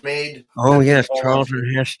movie that was made. Oh, yes,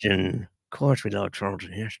 Charlton Heston. Of course we know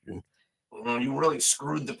Charlton Heston. Well, you really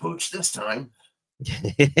screwed the pooch this time.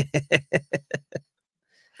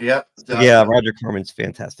 Yep. Yeah, Roger Corman's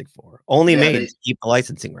Fantastic Four. Only made to keep the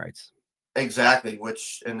licensing rights. Exactly.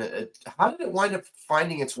 How did it wind up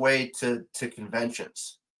finding its way to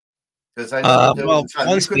conventions? Because I know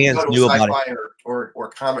you couldn't go to a sci-fi or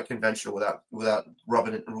comic convention without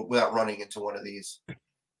running into one of these.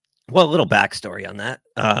 Well, a little backstory on that.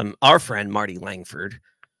 Our friend Marty Langford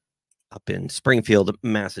up in Springfield,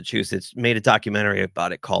 Massachusetts, made a documentary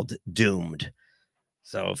about it called Doomed.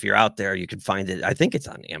 So if you're out there, you can find it. I think it's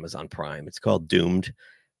on Amazon Prime. It's called Doomed.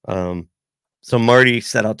 So Marty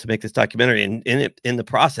set out to make this documentary, and in the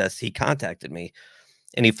process, he contacted me,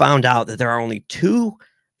 and he found out that there are only 2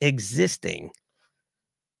 existing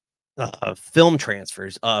film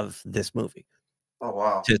transfers of this movie. Oh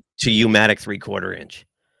wow! To U-matic 3/4 inch.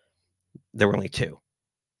 There were only 2.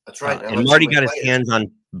 That's right. And Marty got his hands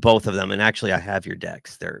on both of them, and actually, I have your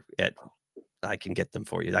decks. I can get them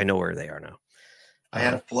for you. I know where they are now. I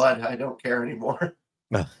had a flood. I don't care anymore.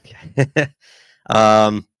 Okay.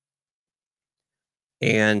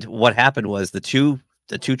 And what happened was the two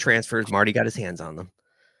transfers, Marty got his hands on them,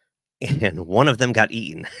 and one of them got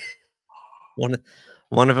eaten.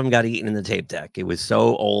 One of them got eaten in the tape deck. It was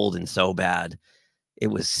so old and so bad. It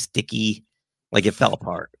was sticky, like it fell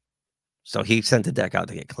apart. So he sent the deck out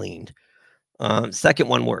to get cleaned. Second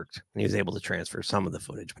one worked, and he was able to transfer some of the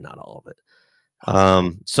footage, but not all of it.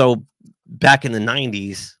 So back in the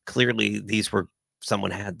 90s, clearly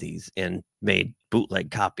someone had these and made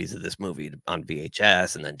bootleg copies of this movie on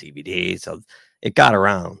VHS and then DVD. So it got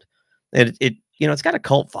around, and it's got a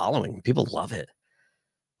cult following. People love it.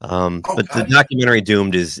 But the documentary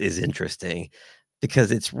Doomed is interesting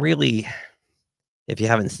because it's really,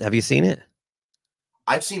 have you seen it?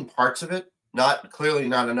 I've seen parts of it, not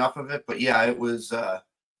enough of it, but yeah, it was.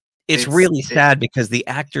 It's really sad because the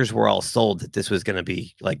actors were all sold that this was going to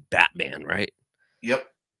be like Batman, right? Yep.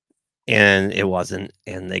 And it wasn't,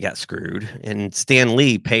 and they got screwed. And Stan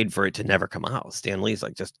Lee paid for it to never come out. Stan Lee's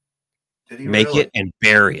like, just make it and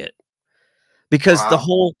bury it, because the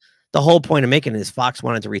whole point of making it is Fox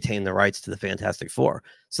wanted to retain the rights to the Fantastic Four,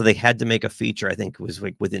 so they had to make a feature. I think it was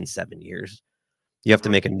like within 7 years. You have to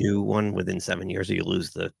make a new one within 7 years, or you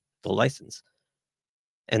lose the license.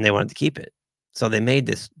 And they wanted to keep it. So they made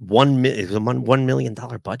this it was a $1 million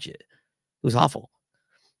budget. It was awful.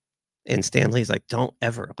 And Stan Lee's like, don't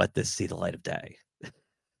ever let this see the light of day.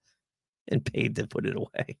 And paid to put it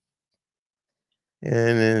away. And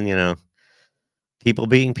then, you know, people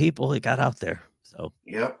being people, it got out there. So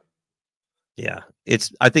Yep. yeah,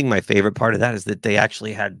 I think my favorite part of that is that they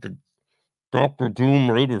actually had the Dr.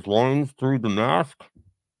 Doom read his lines through the mask.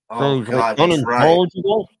 Oh So he's like God, that's right.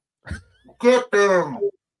 unintelligible. Get them.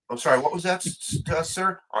 I'm sorry. What was that,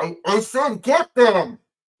 sir? I said get them.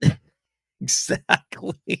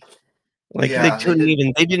 Exactly. Like Yeah,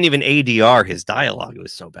 they didn't even ADR his dialogue. It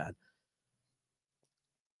was so bad.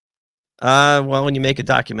 Well, when you make a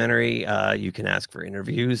documentary, you can ask for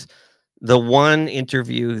interviews. The one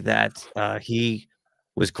interview that he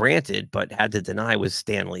was granted but had to deny was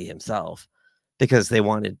Stanley himself, because they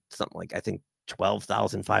wanted something like, I think,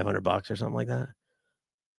 $12,500 or something like that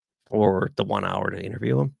for the 1 hour to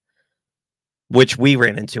interview him, which we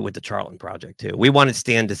ran into with the Charlton project too. We wanted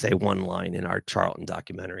Stan to say one line in our Charlton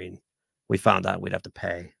documentary, and we found out we'd have to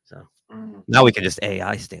pay. So now we can just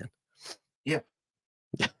AI Stan. Yeah.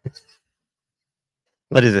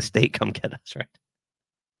 Let his estate come get us, right?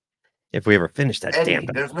 If we ever finish that Eddie, damn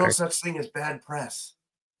there's no such thing as bad press.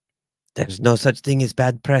 There's no such thing as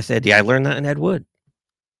bad press, Eddie. I learned that in Ed Wood.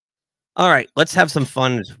 All right, let's have some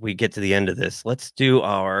fun as we get to the end of this. Let's do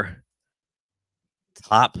our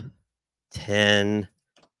top 10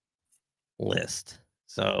 list.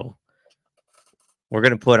 So we're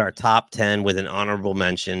going to put our top 10 with an honorable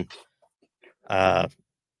mention. I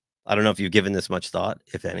don't know if you've given this much thought,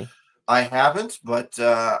 if any. I haven't, but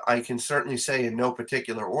I can certainly say in no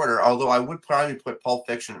particular order, although I would probably put Pulp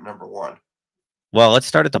Fiction at number 1. Well, let's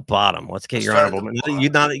start at the bottom. Let's get your honorable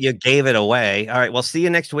mention. Now that you gave it away. All right, well, see you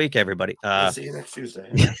next week, everybody. We'll see you next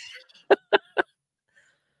Tuesday.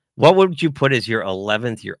 What would you put as your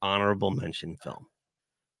 11th, your honorable mention film?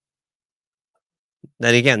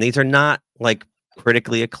 Then again, these are not like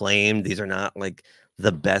critically acclaimed. These are not like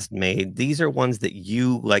the best made. These are ones that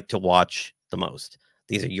you like to watch the most.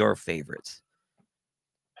 These are your favorites.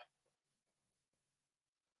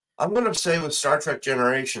 I'm gonna say with Star Trek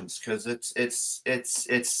Generations, because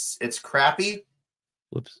it's crappy.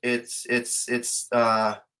 Whoops. It's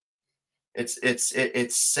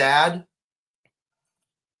sad.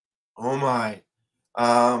 Oh my.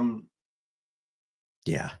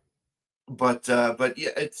 Yeah. But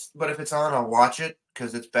yeah, but if it's on, I'll watch it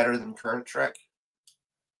because it's better than current Trek.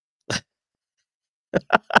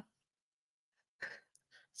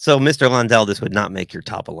 So, Mr. Lundell, this would not make your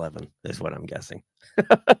top 11, is what I'm guessing.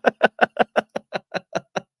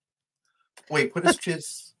 Wait, put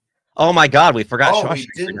his. Oh my God, we forgot Oh, Shawshank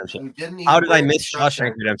Redemption. we didn't even How did I put miss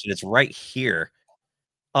Shawshank Redemption? It's right here.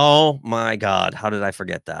 Oh my God, how did I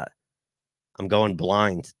forget that? I'm going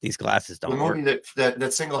blind. These glasses don't work. The movie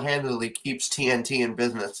that single-handedly keeps TNT in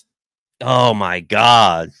business. Oh my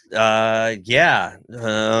God. Yeah.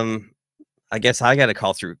 I guess I got to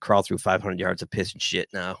crawl through 500 yards of piss and shit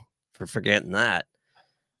now for forgetting that.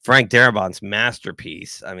 Frank Darabont's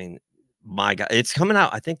masterpiece. I mean, my God, it's coming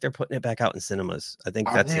out. I think they're putting it back out in cinemas. I think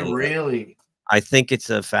Are they really? I think it's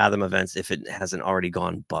a Fathom Events if it hasn't already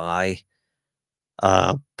gone by.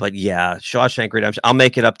 But yeah, Shawshank Redemption. I'll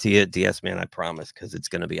make it up to you, DS man. I promise, because it's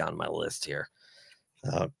going to be on my list here.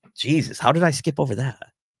 Jesus, how did I skip over that?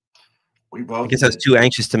 We both. I guess I was too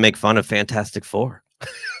anxious to make fun of Fantastic Four.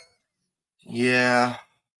 Yeah.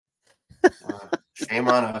 Shame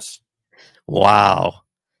on us. Wow.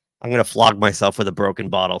 I'm going to flog myself with a broken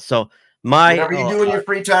bottle. So whatever you do in your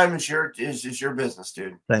free time is your business,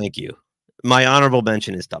 dude. Thank you. My honorable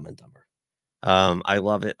mention is Dumb and Dumber. I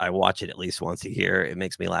love it. I watch it at least once a year. It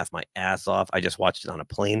makes me laugh my ass off. I just watched it on a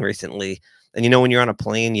plane recently. And you know, when you're on a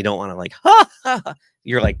plane, you don't want to like, ha, ha, ha.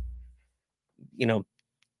 You're like, you know,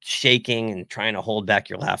 shaking and trying to hold back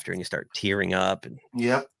your laughter, and you start tearing up and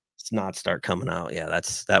snot start coming out. Yeah,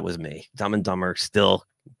 that was me. Dumb and Dumber still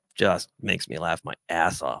just makes me laugh my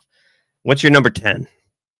ass off. What's your number 10?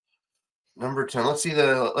 Number 10. Let's see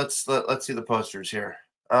the posters here.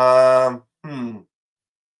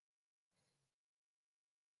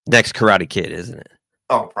 Next Karate Kid, isn't it?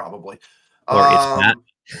 Oh, probably. Or it's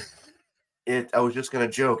Pat. I was just gonna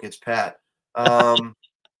joke. It's Pat. I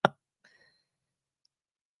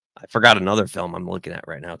forgot another film I'm looking at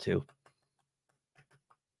right now too.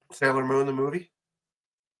 Sailor Moon, the movie.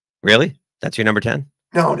 Really? That's your number 10?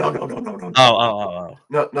 No. Oh.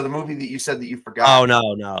 No, the movie that you said that you forgot. Oh,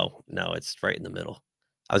 no. It's right in the middle.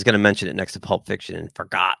 I was going to mention it next to Pulp Fiction and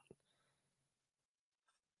forgot.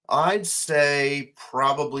 I'd say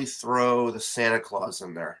probably throw the Santa Claus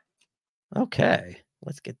in there. Okay.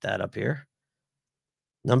 Let's get that up here.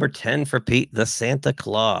 Number 10 for Pete, The Santa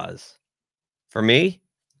Claus. For me,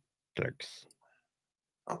 Clerks.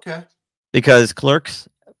 Okay. Because Clerks,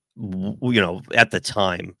 at the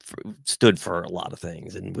time stood for a lot of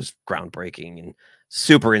things and was groundbreaking and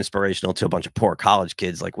super inspirational to a bunch of poor college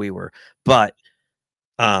kids like we were. But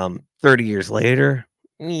 30 years later,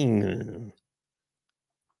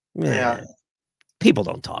 Yeah, people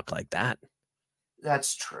don't talk like that.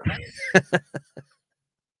 that's true.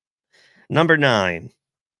 Number 9.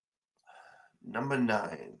 Number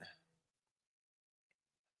 9.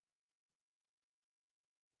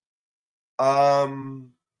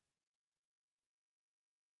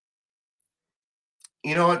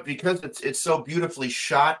 You know what? Because it's so beautifully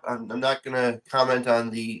shot, I'm not gonna comment on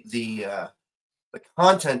the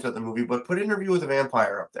content of the movie, but put Interview with a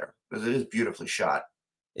Vampire up there because it is beautifully shot.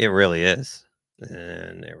 It really is.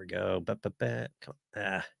 And there we go.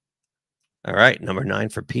 All right, number 9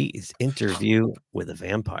 for Pete is Interview with a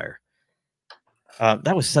Vampire.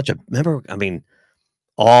 That was such a remember. I mean,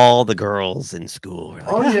 all the girls in school were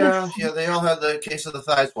like, Oh yeah, yeah. They all had the case of the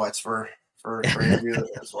thigh sweats for Interview with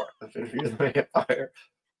Interview with the Vampire.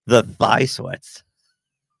 the thigh sweats.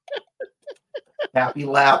 Happy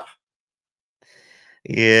lap.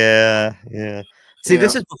 Yeah. See,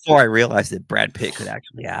 this Yeah. is before I realized that Brad Pitt could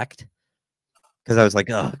actually act. Because I was like,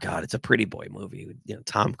 oh god, it's a pretty boy movie with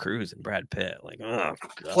Tom Cruise and Brad Pitt. Like, oh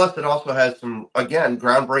god. Plus, it also has some again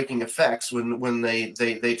groundbreaking effects when they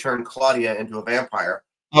turn Claudia into a vampire.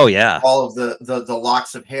 Oh yeah. All of the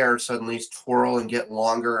locks of hair suddenly twirl and get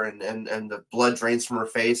longer, and the blood drains from her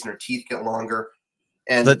face, and her teeth get longer.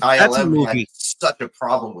 And That's a ILM had movie. such a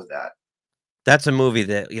problem with that. That's a movie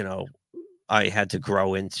that I had to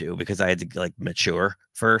grow into because I had to like mature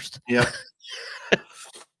first. Yep.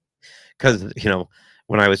 Because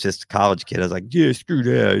when I was just a college kid, I was like, yeah, screw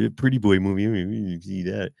that, a pretty boy movie. See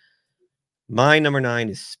that. My number 9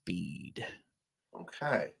 is Speed.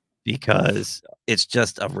 Okay. Because it's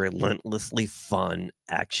just a relentlessly fun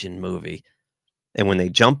action movie. And when they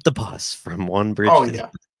jump the bus from one bridge to the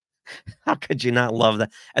other, how could you not love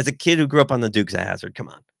that? As a kid who grew up on the Dukes of Hazzard, come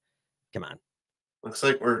on. Looks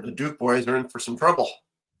like the Duke boys are in for some trouble.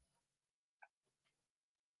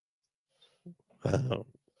 The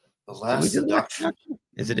Last Seduction.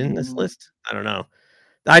 Is it in this list? I don't know.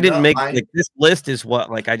 I didn't make this list is what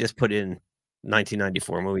I just put in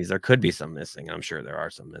 1994 movies. There could be some missing. I'm sure there are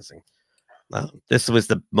some missing. This was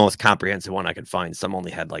the most comprehensive one I could find. Some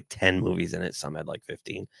only had like 10 movies in it. Some had like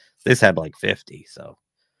 15. This had like 50. So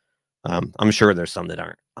I'm sure there's some that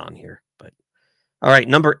aren't on here. But all right,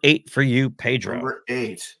 number 8 for you, Pedro. Number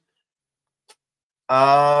 8.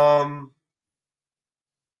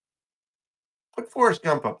 Put Forrest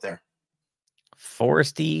Gump up there.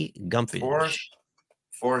 Foresty Gump.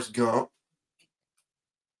 Forrest Gump.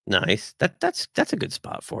 Nice. That's a good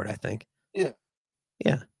spot for it, I think. Yeah.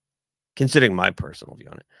 Considering my personal view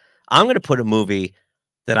on it, I'm going to put a movie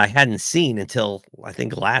that I hadn't seen until I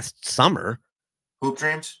think last summer. Hoop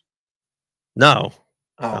Dreams. No,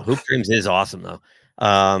 Oh. Hoop Dreams is awesome though.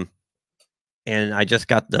 And I just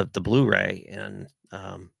got the Blu-ray, and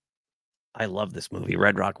I love this movie,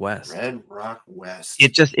 Red Rock West. Red Rock West.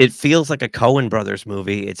 It feels like a Coen Brothers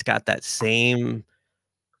movie. It's got that same,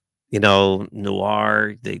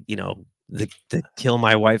 noir. The Kill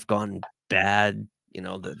My Wife Gone Bad.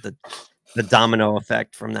 The domino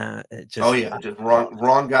effect from that. It just, just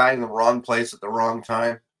wrong guy in the wrong place at the wrong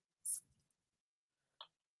time.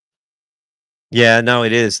 Yeah, no,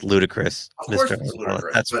 it is ludicrous. Of course, it's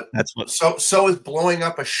ludicrous. That's what. So is blowing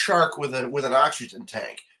up a shark with an oxygen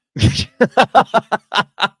tank.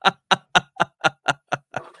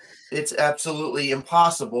 It's absolutely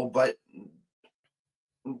impossible, but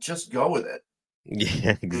just go with it.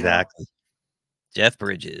 Yeah, exactly. Jeff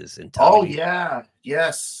Bridges and Tommy. Oh yeah,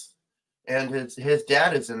 yes. And his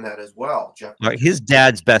dad is in that as well. Jeff. His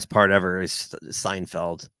dad's best part ever is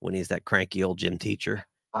Seinfeld when he's that cranky old gym teacher.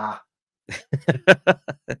 I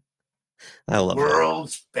love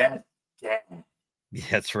World's best dad. Yeah,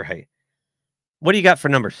 that's right. What do you got for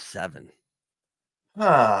number 7?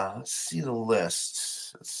 Let's see the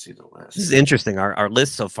list. This is interesting. Our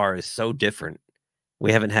list so far is so different.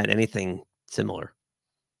 We haven't had anything similar.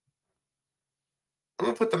 I'm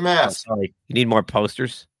gonna put The Mask. Oh, sorry. You need more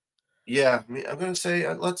posters? Yeah, I'm gonna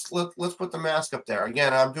say let's put The Mask up there.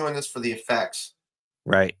 Again, I'm doing this for the effects.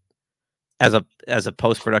 Right. As a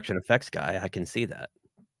post-production effects guy, I can see that.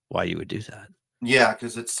 Why you would do that. Yeah,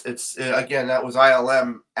 because it's again, that was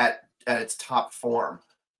ILM at its top form.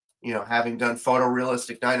 Having done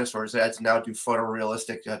photorealistic dinosaurs, it had to now do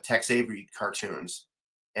photorealistic Tex Avery cartoons.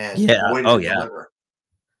 And yeah, oh yeah.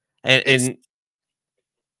 And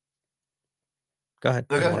Go ahead.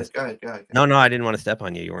 No, I go didn't want ahead. to. Go ahead. Go ahead. Go No, ahead. no, I didn't want to step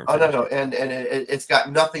on you. You weren't Oh no, finished no, yet. and it's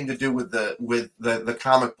got nothing to do with the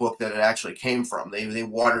comic book that it actually came from. They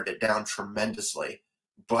watered it down tremendously,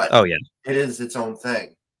 but Oh yeah. it is its own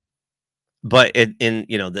thing. But in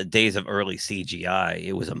the days of early CGI,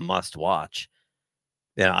 it was a must watch.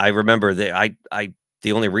 Yeah, I remember that I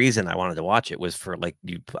the only reason I wanted to watch it was for like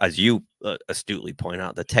as you astutely point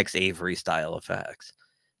out, the Tex Avery style effects.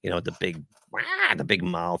 The big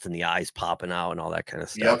mouth and the eyes popping out and all that kind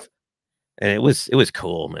of Yep. stuff. And it was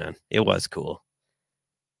cool, man. It was cool.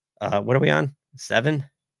 What are we on? 7?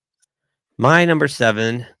 My number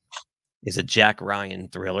 7 is a Jack Ryan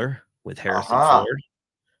thriller with Harrison Aha. Ford,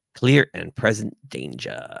 Clear and Present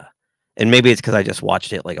Danger. And maybe it's because I just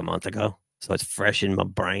watched it like a month ago, so it's fresh in my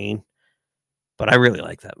brain. But I really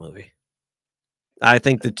like that movie. I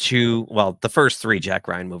think the first 3 Jack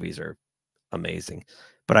Ryan movies are amazing,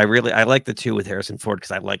 but I like the 2 with Harrison Ford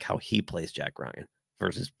because I like how he plays Jack Ryan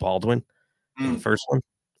versus Baldwin in the Mm. first one.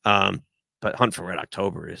 But Hunt for Red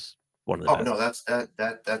October is one of the Oh best. no,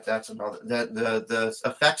 that's another the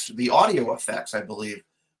effects, the audio effects, I believe,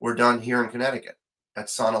 were done here in Connecticut at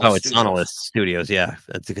Sonolus Oh, it's Studios. Sonolus Studios, yeah,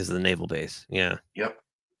 that's because of the naval base, yeah. Yep.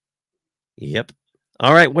 Yep.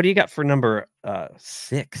 Alright, what do you got for number,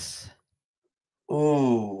 6?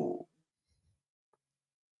 Ooh.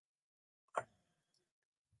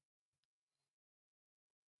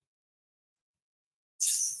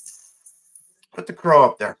 Put the crow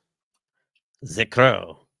up there. The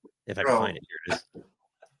Crow, if I can find Crow. it, here it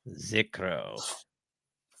is. The Crow.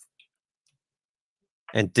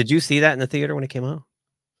 And did you see that in the theater when it came out?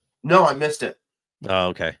 No, I missed it. Oh,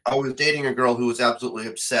 okay. I was dating a girl who was absolutely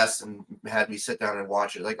obsessed and had me sit down and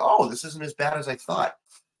watch it. Like, oh, this isn't as bad as I thought.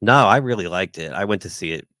 No, I really liked it. I went to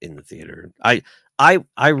see it in the theater. I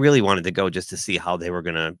really wanted to go just to see how they were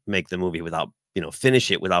gonna make the movie without,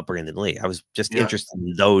 finish it without Brandon Lee. I was just Yeah. interested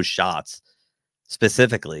in those shots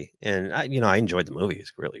specifically, and I enjoyed the movie.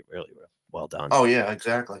 It's really, really well done. Oh yeah,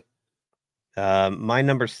 exactly. My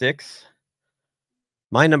number 6.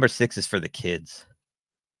 My number 6 is for the kids.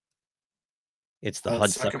 It's the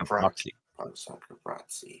Hudsucker Hudsucker Proxy. Proxy. Hudsucker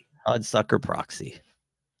Proxy. Hudsucker Proxy.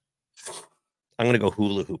 I'm gonna go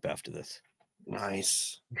hula hoop after this.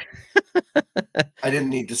 Nice. I didn't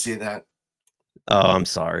need to see that. Oh, I'm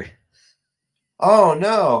sorry. Oh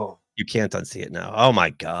no. You can't unsee it now. Oh my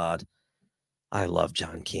god. I love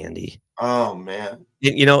John Candy. Oh man.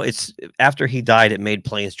 It's after he died, it made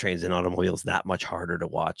Planes, Trains, and Automobiles that much harder to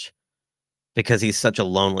watch because he's such a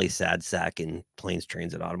lonely, sad sack in Planes,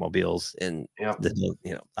 Trains, and Automobiles. And Yep.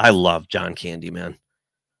 I love John Candy, man.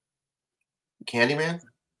 Candyman?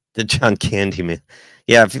 The John Candy man.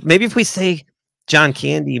 Yeah, maybe if we say John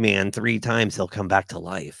Candy man 3 times, he'll come back to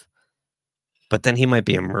life. But then he might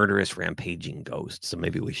be a murderous, rampaging ghost, so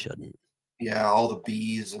maybe we shouldn't. Yeah, all the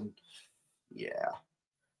bees and yeah.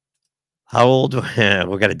 How old? We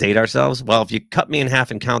got to date ourselves. Well, if you cut me in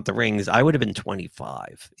half and count the rings, I would have been 25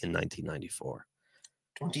 in 1994.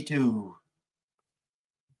 22.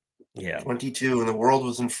 Yeah. 22, and the world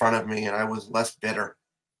was in front of me and I was less bitter.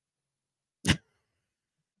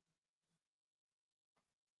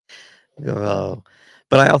 Oh,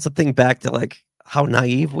 but I also think back to like how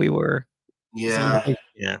naive we were. Yeah.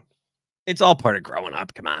 Yeah. It's all part of growing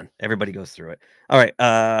up. Come on. Everybody goes through it. All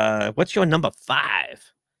right. What's your number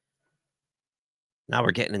 5? Now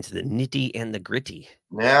we're getting into the nitty and the gritty.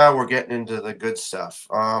 Now we're getting into the good stuff.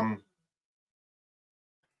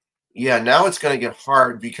 Yeah, now it's gonna get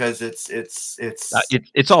hard because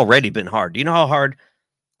It's already been hard. Do you know how hard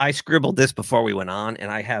I scribbled this before we went on?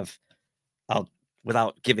 And I'll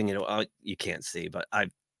without giving it, you can't see, but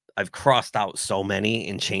I've crossed out so many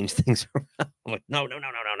and changed things around. I'm like, no.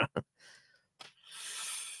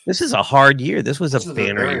 This is a hard year. This was a this is a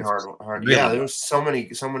banner very year. hard. Really Yeah, there was. was so many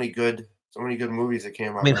good movies that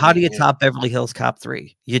came I out. mean, I how do mean, you top Beverly Hills Cop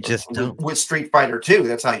 3? You just don't. with Street Fighter 2,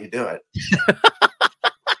 that's how you do it.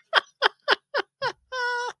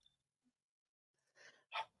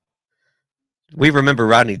 We remember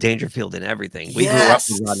Rodney Dangerfield and everything. We grew up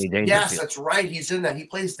with Rodney Yes, Dangerfield. that's right. He's in that. He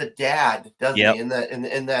plays the dad, doesn't Yep. he? In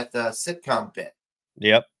that sitcom bit.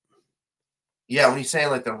 Yep. Yeah, when he's saying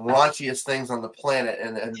like the raunchiest things on the planet,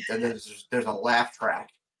 and there's a laugh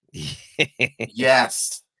track.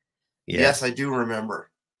 Yes. Yes, I do remember.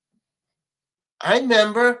 I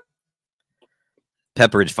remember.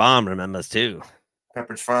 Pepperidge Farm remembers too.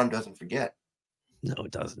 Pepperidge Farm doesn't forget. No,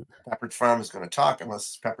 it doesn't. Pepperidge Farm is going to talk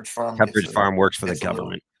unless Pepperidge Farm Pepperidge Farm works for the gets a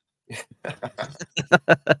little- government.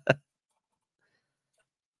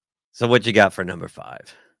 So what you got for number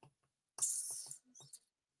 5?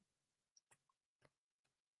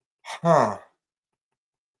 Huh.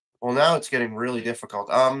 Well, now it's getting really difficult.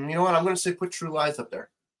 You know what? I'm going to say put True Lies up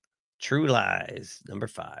there. True Lies, number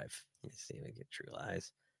 5. Let's see if I get True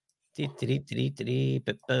Lies.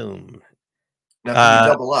 But boom. Now, can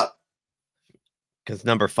you double up? Because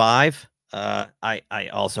number 5, I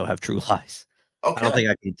also have True Lies. I don't Okay, think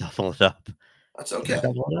I can double it up. that's Can I okay.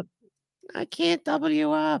 double it up? I can't double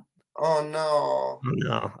you up. Oh no. Oh,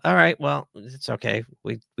 no. All right. Well, it's okay.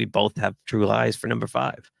 We both have True Lies for number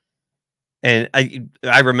 5. And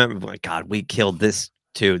I remember, my God, we killed this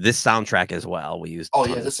too. This soundtrack as well. We used Oh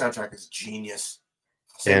yeah, tons of, this soundtrack is genius.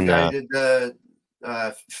 Same and guy who did the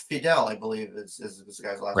Fidel, I believe is the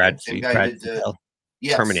guy's last name. Same guy who Brad did the Fiedel,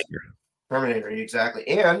 yes, Terminator. Terminator, exactly.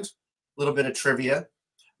 And a little bit of trivia: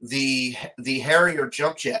 the Harrier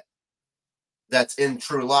jump jet that's in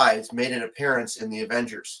True Lies made an appearance in the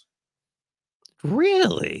Avengers.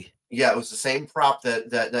 Really? Yeah, it was the same prop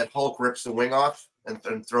that Hulk rips the wing off and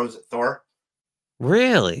throws at Thor.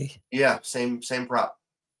 Really? Yeah, same prop.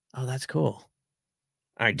 Oh, that's cool.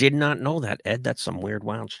 I did not know that, Ed. That's some weird,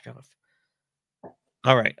 wild stuff.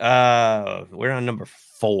 All right. We're on number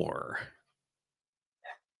 4.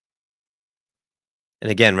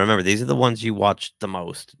 And again, remember, these are the ones you watch the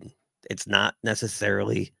most. It's not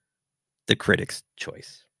necessarily the critic's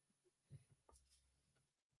choice.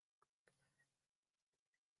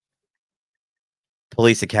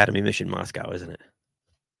 Police Academy Mission Moscow, isn't it?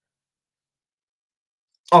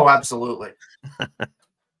 Oh, absolutely. Let's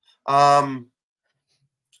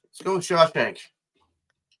go with Shawshank.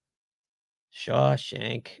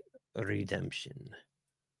 Shawshank Redemption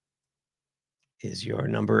is your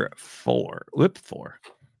number 4. Whoop, 4.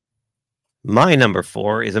 My number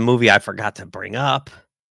 4 is a movie I forgot to bring up.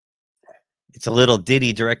 It's a little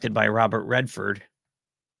ditty directed by Robert Redford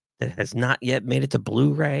that has not yet made it to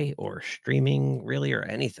Blu-ray or streaming, really, or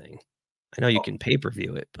anything. I know you can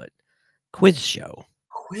pay-per-view it, but Quiz Show.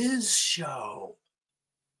 Quiz Show.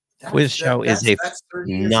 Quiz Show is a That's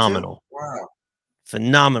 30 years too. phenomenal, Wow.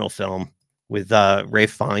 phenomenal film with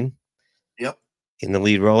Ralph Fiennes Yep. in the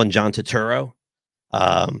lead role and John Turturro.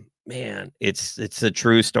 Man, it's a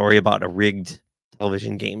true story about a rigged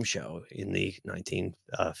television game show in the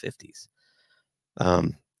 1950s.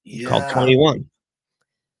 Called Yeah. 21,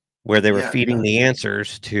 where they were Yeah. feeding the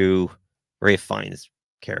answers to Ralph Fiennes'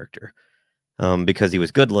 character, because he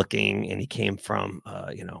was good looking and he came from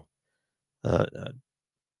a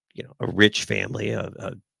rich family,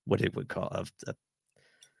 what it would call a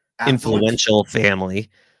Affluent. influential family.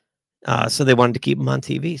 So they wanted to keep him on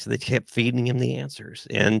TV, so they kept feeding him the answers.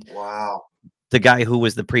 And Wow. the guy who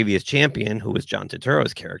was the previous champion, who was John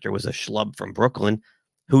Turturro's character, was a schlub from Brooklyn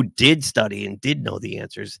who did study and did know the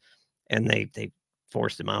answers, and they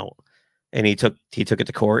forced him out. And he took it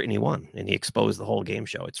to court and he won, and he exposed the whole game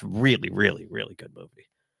show. It's really, really, really good movie.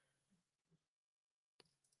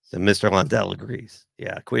 So Mr. Lundell agrees.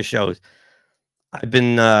 Yeah, quiz shows. I've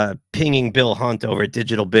been pinging Bill Hunt over at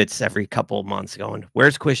Digital Bits every couple of months, going,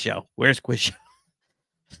 "Where's quiz show? Where's quiz show?"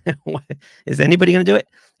 Is anybody going to do it?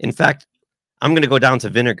 In fact, I'm going to go down to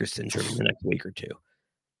Vinegar Syndrome in the next week or 2,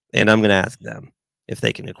 and I'm going to ask them if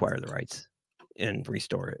they can acquire the rights and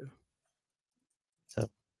restore it. So,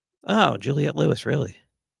 oh, Juliette Lewis, really?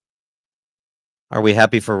 Are we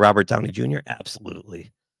happy for Robert Downey Jr.?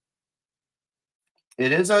 Absolutely.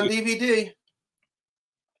 It is on DVD.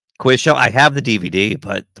 Quiz show. I have the DVD,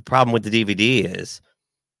 but the problem with the DVD is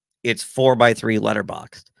it's 4x3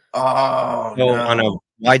 letterboxed. Oh So no. on a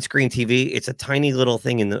widescreen TV, it's a tiny little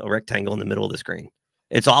thing in a rectangle in the middle of the screen.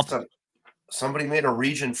 It's awful. Somebody made a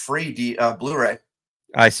region-free Blu-ray.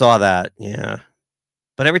 I saw that, yeah.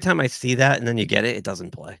 But every time I see that and then you get it, it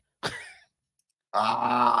doesn't play.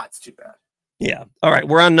 It's too bad. Yeah. All right,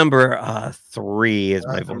 we're on number 3 as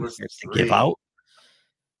my Number voice starts to give 3. out.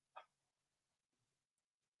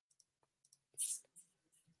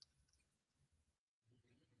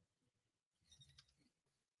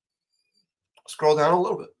 Scroll down a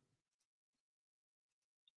little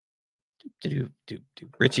bit.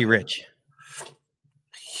 Richie Rich.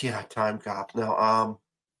 Yeah, Time Cop. No,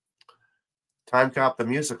 Time Cop the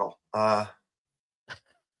musical.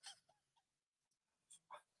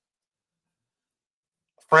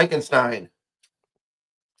 Frankenstein.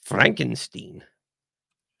 Frankenstein.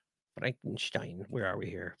 Where are we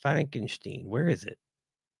here? Frankenstein. Where is it?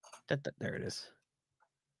 There it is.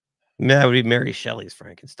 That would be Mary Shelley's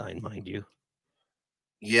Frankenstein, mind you.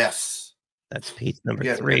 Yes. That's piece number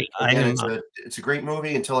Yeah, 3. again, it's a great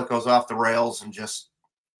movie until it goes off the rails and just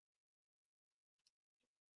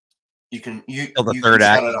you can third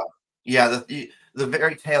act. shut it off. Yeah, the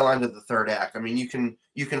very tail end of the third act. I mean, you can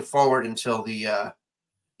forward until you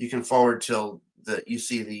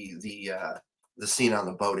see the the scene on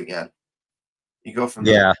the boat again. You go from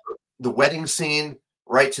Yeah. the wedding scene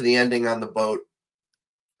right to the ending on the boat,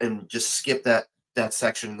 and just skip that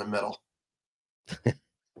section in the middle.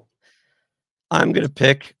 I'm gonna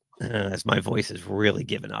pick, as my voice is really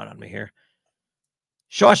giving out on me here,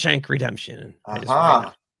 Shawshank Redemption. I just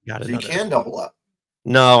Aha! got So you another. can double up.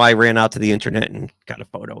 No, I ran out to the internet and got a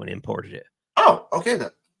photo and imported it. Oh, okay then.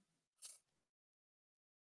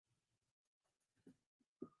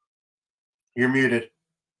 You're muted.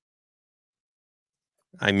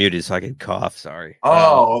 I muted so I could cough. Sorry.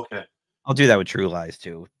 Oh, okay. I'll do that with True Lies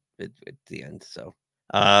too at the end. So,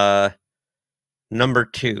 number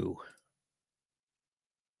 2.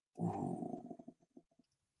 Ooh.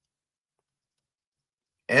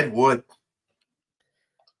 Ed Wood.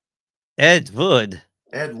 Ed Wood.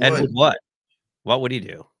 Ed Ed Wood Wood. what? What would he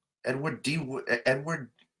do? Edward D.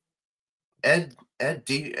 Edward. Ed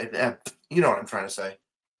D. You know what I'm trying to say.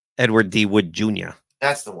 Edward D. Wood Jr.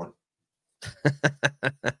 That's the one.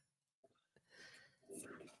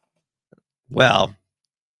 Well,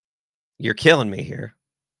 you're killing me here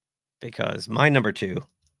because my number 2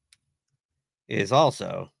 is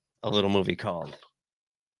also a little movie called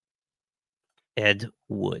Ed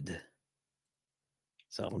Wood.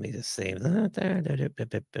 So let me just save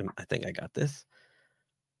that. I think I got this.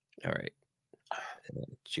 All right. And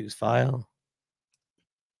then choose file.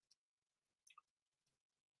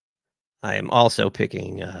 I am also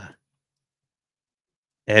picking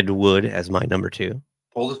Ed Wood as my number 2.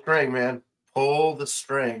 Pull the string, man. Pull the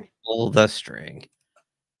string. Pull the string.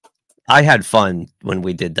 I had fun when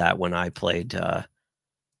we did that when I played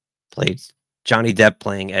Johnny Depp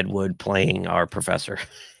playing Ed Wood playing our professor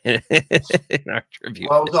in our tribute.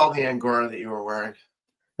 Well, it was all the Angora that you were wearing.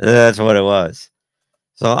 That's what it was.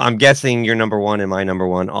 So I'm guessing your number 1 and my number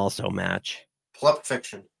 1 also match. Pulp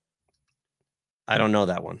Fiction. I don't know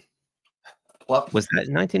that one. Pulp. Was that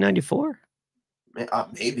in 1994?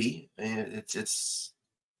 Maybe. It's.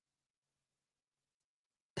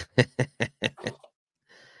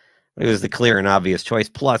 It was the clear and obvious choice.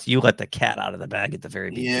 Plus, you let the cat out of the bag at the very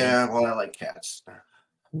beginning. Yeah, well, I like cats.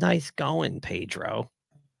 Nice going, Pedro.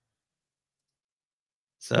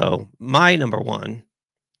 So my number 1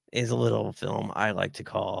 is a little film I like to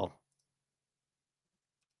call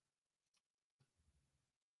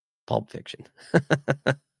Pulp Fiction.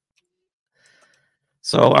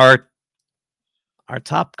 So our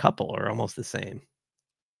top couple are almost the same.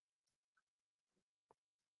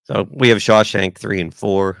 So we have Shawshank 3 and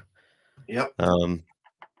 4. Yep.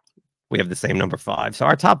 We have the same number 5. So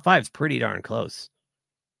our top 5 is pretty darn close.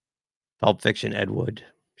 Pulp Fiction, Ed Wood,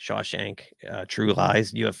 Shawshank, True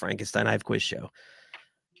Lies. You have Frankenstein. I have Quiz Show.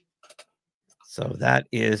 So that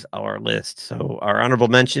is our list. So our honorable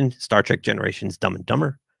mention, Star Trek Generations, Dumb and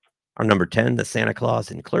Dumber. Our number 10, The Santa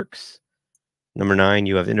Claus and Clerks. Number 9,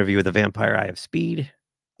 you have Interview with a Vampire. I have Speed.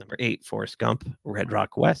 Number 8, Forrest Gump, Red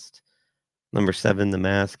Rock West. Number 7, The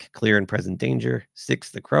Mask, Clear and Present Danger.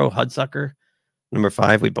 6, The Crow, Hudsucker. Number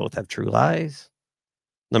 5, we both have True Lies.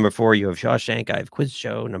 Number 4, you have Shawshank. I have Quiz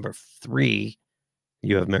Show. Number 3,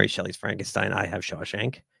 you have Mary Shelley's Frankenstein. I have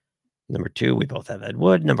Shawshank. Number 2, we both have Ed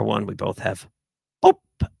Wood. Number 1, we both have Pulp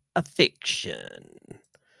Fiction.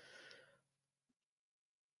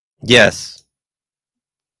 Yes.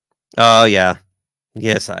 Oh, yeah.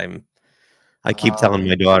 Yes, I keep telling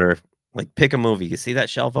my daughter, like, pick a movie. You see that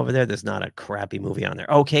shelf over there? There's not a crappy movie on there.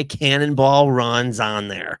 Okay, Cannonball Run's on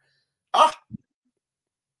there. Ah!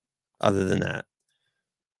 Other than that.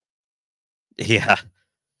 Yeah.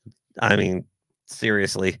 I mean,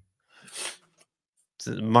 seriously.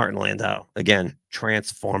 Martin Landau. Again,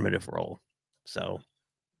 transformative role. So,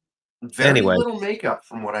 Very anyway. little makeup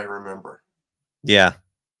from what I remember. Yeah.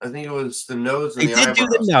 I think it was the nose and They the did eyebrows. do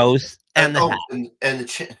the nose and the hat. And the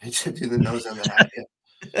chin. He did do the nose and the hat.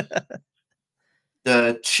 Yeah.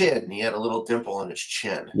 The chin. He had a little dimple in his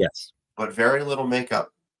chin. Yes. But very little makeup.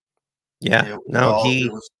 Yeah.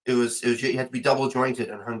 It was you had to be double jointed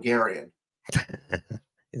and Hungarian.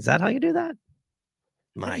 Is that how you do that?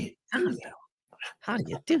 How do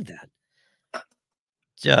you do that?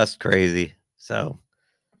 Just crazy. So,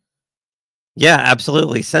 yeah,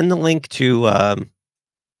 absolutely. Send the link to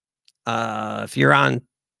if you're on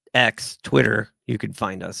X, Twitter, you can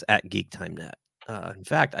find us at GeekTimeNet. In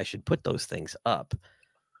fact, I should put those things up.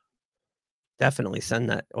 Definitely send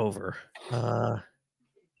that over. I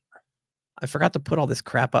forgot to put all this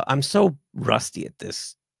crap up. I'm so rusty at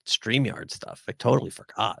this StreamYard stuff. I totally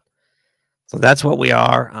forgot. So that's what we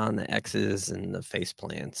are on the X's and the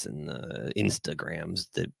faceplants and the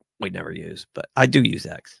Instagrams that we never use. But I do use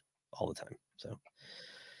X all the time. So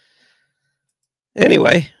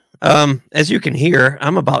anyway, as you can hear,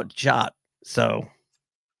 I'm about shot So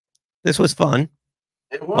this was fun.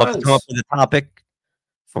 It We'll have to come up was. with a topic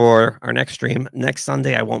for our next stream. Next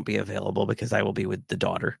Sunday, I won't be available because I will be with the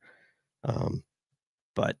daughter.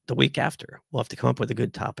 But the week after, we'll have to come up with a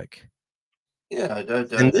good topic. Yeah, And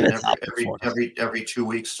then a every topic for us. every 2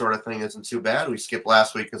 weeks sort of thing isn't too bad. We skipped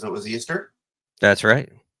last week because it was Easter. That's right.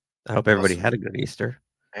 I hope everybody Awesome. had a good Easter.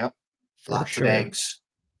 Yep. For Lots of sure. eggs.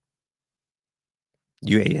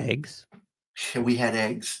 You ate eggs? We had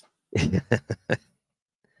eggs.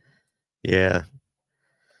 Yeah.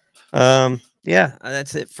 Yeah,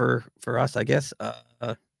 that's it for us, I guess. I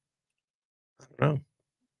don't know.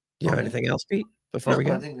 You have Okay. anything else, Pete, before we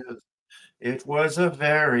No, I go? think it was a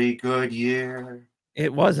very good year.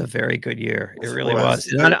 It was a very good year. It Yes, it really was.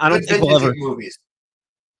 was. And I don't Good think we'll vintage of ever. movies.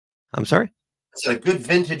 I'm sorry? It's a good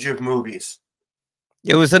vintage of movies.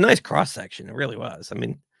 It was a nice cross section. It really was. I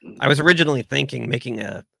mean, Mm. I was originally thinking making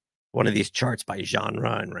one of these charts by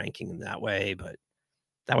genre and ranking them that way, but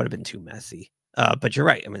that would have been too messy. But you're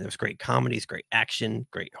right. I mean, there's great comedies, great action,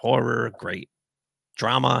 great horror, great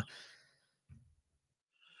drama.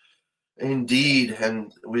 Indeed,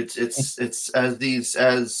 and it's as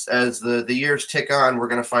the years tick on, we're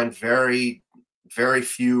going to find very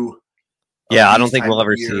few of Yeah, I don't these think type we'll of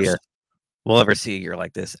ever see years. a year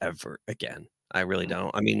like this ever again. I really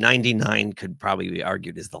don't. I mean, 99 could probably be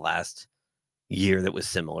argued as the last year that was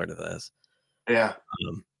similar to this. Yeah,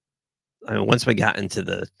 Um, I mean, once we got into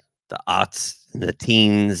the aughts and the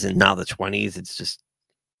teens and now the 20s, it's just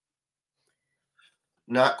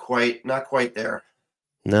not quite there.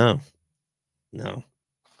 no,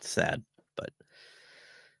 sad, but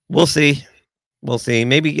we'll see. We'll see.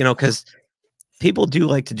 Maybe, because people do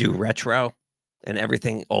like to do retro and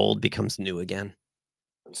everything old becomes new again.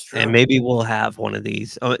 That's And true. maybe we'll have one of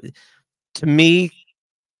these. To me,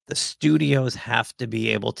 the studios have to be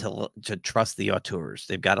able to trust the auteurs.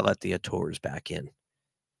 They've got to let the auteurs back in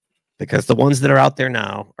because the ones that are out there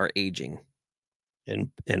now are aging, and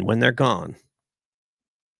when they're gone,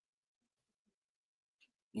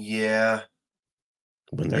 Yeah,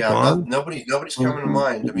 when they're yeah. No, gone, nobody's coming to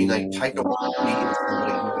mind. I mean, like Taika Waititi is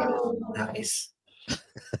somebody who nice,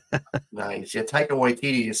 nice. Yeah, Taika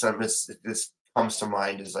Waititi is something this comes to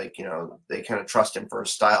mind is like they kind of trust him for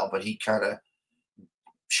his style, but he kind of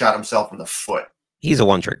shot himself in the foot. he's a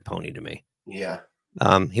one-trick pony to me. Yeah.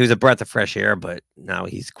 He was a breath of fresh air, but now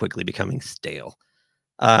he's quickly becoming stale.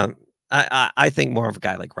 I think more of a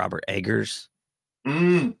guy like Robert Eggers.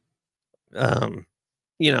 Mm.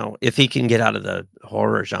 If he can get out of the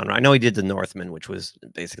horror genre. I know he did The Northman, which was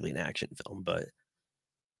basically an action film, but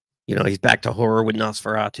he's back to horror with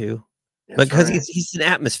Nosferatu. That's Because right. he's an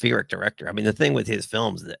atmospheric director. I mean, the thing with his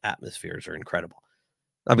films, the atmospheres are incredible.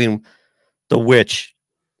 I mean, The Witch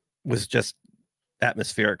was just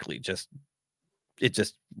atmospherically it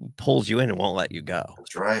just pulls you in and won't let you go.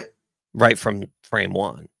 That's right. Right from frame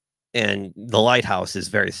one. And The Lighthouse is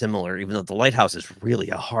very similar, even though The Lighthouse is really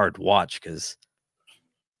a hard watch because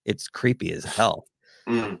it's creepy as hell.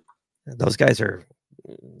 Mm. Those guys are,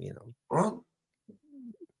 Well,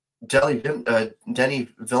 Denny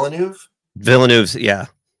Villeneuve. Villeneuve's, yeah.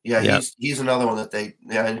 Yeah, Yeah. he's another one that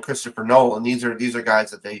and Christopher Nolan. These are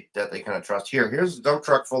guys that they kind of trust. Here's a dump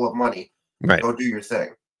truck full of money. Right. Go do your thing.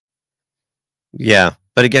 Yeah.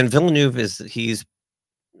 But again, Villeneuve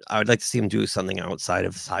I would like to see him do something outside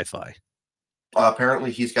of sci-fi. Apparently,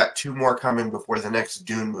 he's got 2 more coming before the next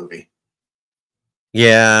Dune movie.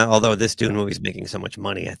 Yeah, although this Dune movie's making so much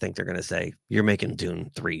money, I think they're going to say, you're making Dune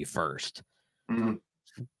 3 first. Mm-hmm.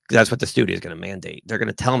 That's what the studio is going to mandate. They're going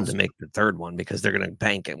to tell them to make the third one because they're going to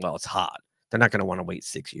bank it while it's hot. They're not going to want to wait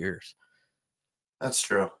 6 years. That's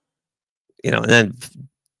true. And then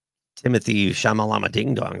Timothy Shamalama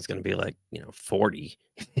Ding Dong is going to be like, 40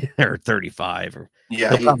 or 35. Or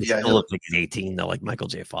yeah, he'll probably still look like he's 18, though, like Michael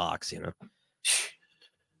J. Fox,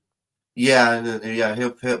 Yeah,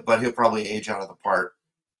 he'll probably age out of the part.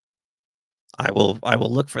 I will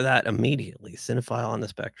look for that immediately. Cinephile on the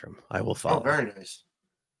Spectrum. I will follow. Oh, very nice.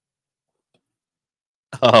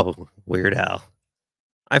 Oh, Weird Al.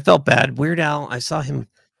 I felt bad. Weird Al, I saw him.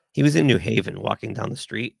 He was in New Haven walking down the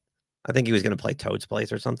street. I think he was going to play Toad's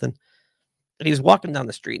Place or something. And he was walking down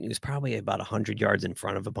the street and he was probably about 100 yards in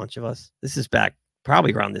front of a bunch of us. This is back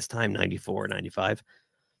probably around this time, 94, 95.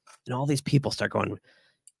 And all these people start going,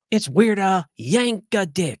 it's Weird Al, yank a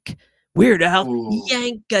dick. Weird Al,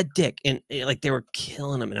 yank a dick. And like they were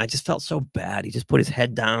killing him. And I just felt so bad. He just put his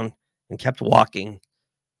head down and kept walking.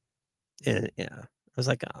 And yeah, I was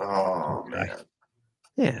like, oh man.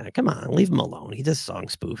 Yeah, come on, leave him alone. He does song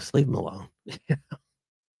spoofs. Leave him alone.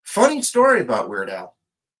 Funny story about Weird Al.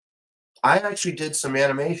 I actually did some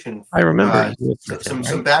animation. I remember you worked with him,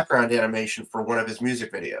 Some right? background animation for one of his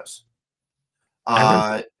music videos.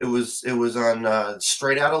 I remember. It was on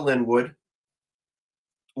Straight Outta Linwood,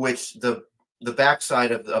 which the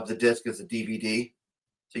backside of the disc is a DVD,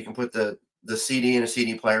 so you can put the CD in a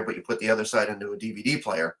CD player, but you put the other side into a DVD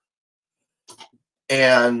player.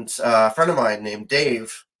 And a friend of mine named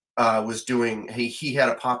Dave was doing. He had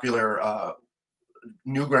a popular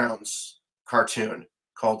Newgrounds cartoon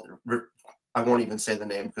called. I won't even say the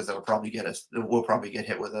name because that'll probably get us. We'll probably get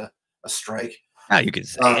hit with a strike. Ah, you can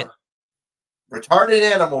say it. Retarded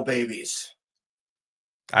Animal Babies.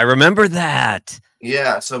 I remember that.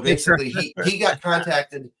 Yeah. So basically, he got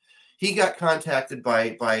contacted. He got contacted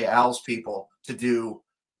by Al's people to do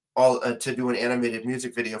an animated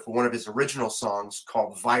music video for one of his original songs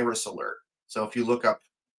called Virus Alert. So if you look up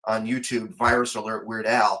on YouTube, Virus Alert, Weird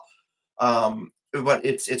Al, but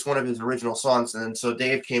it's one of his original songs. And then so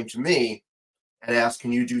Dave came to me and asked,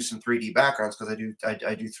 "Can you do some 3D backgrounds?" Because I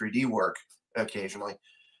do 3D work occasionally,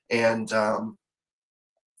 and so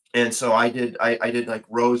I did like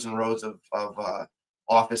rows and rows of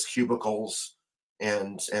office cubicles,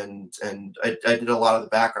 and I did a lot of the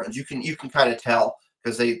backgrounds. You can kind of tell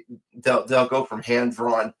because they'll go from hand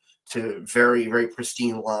drawn to very, very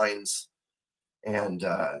pristine lines, and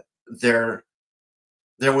there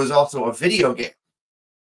was also a video game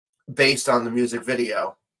based on the music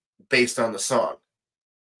video, based on the song.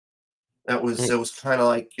 It was kind of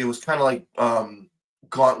like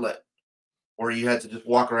Gauntlet, where you had to just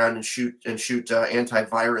walk around and shoot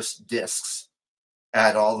antivirus discs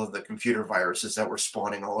at all of the computer viruses that were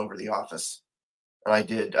spawning all over the office. And I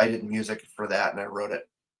did music for that, and I wrote it.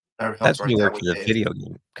 That's when you worked for the video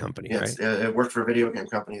game company, right? It worked for a video game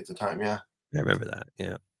company at the time. Yeah, I remember that.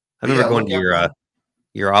 Yeah, I remember going to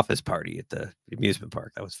your office party at the amusement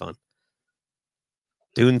park. That was fun.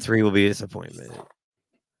 Dune 3 will be a disappointment.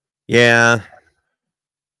 Yeah,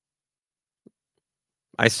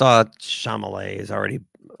 I saw Shyamalan is already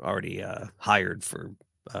hired for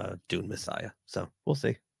Dune Messiah, so we'll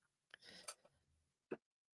see.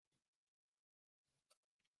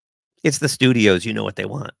 It's the studios, you know what they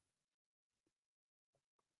want.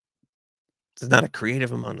 There's not a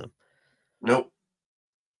creative among them. Nope.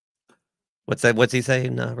 What's that? What's he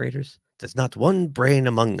saying, Raiders? There's not one brain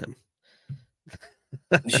among them.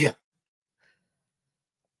 Yeah.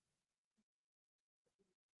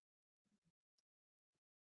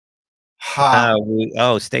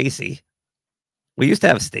 Stacy. We used to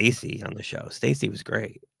have Stacy on the show. Stacy was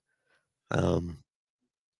great. But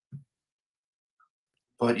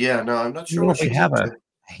yeah, no, I'm not sure what we have a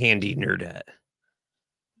handy nerdette.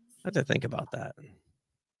 I have to think about that.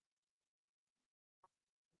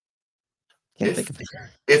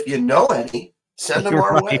 If you know any, send them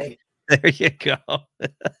our way. There you go.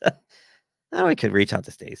 Now we could reach out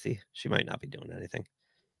to Stacy. She might not be doing anything.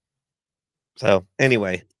 So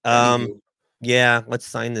anyway, yeah, let's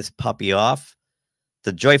sign this puppy off.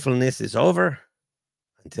 The joyfulness is over.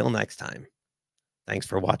 Until next time. Thanks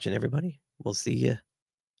for watching, everybody. We'll see you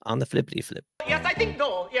on the flippity flip. Yes, I think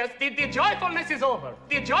no. Yes, the joyfulness is over.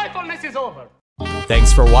 The joyfulness is over.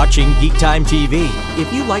 Thanks for watching GeekTime TV.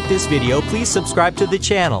 If you like this video, please subscribe to the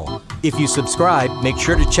channel. If you subscribe, make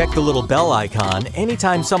sure to check the little bell icon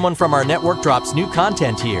anytime someone from our network drops new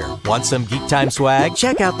content here. Want some GeekTime swag?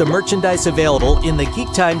 Check out the merchandise available in the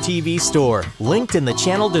GeekTime TV store, linked in the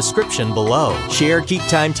channel description below. Share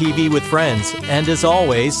GeekTime TV with friends, and as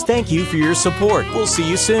always, thank you for your support. We'll see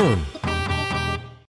you soon.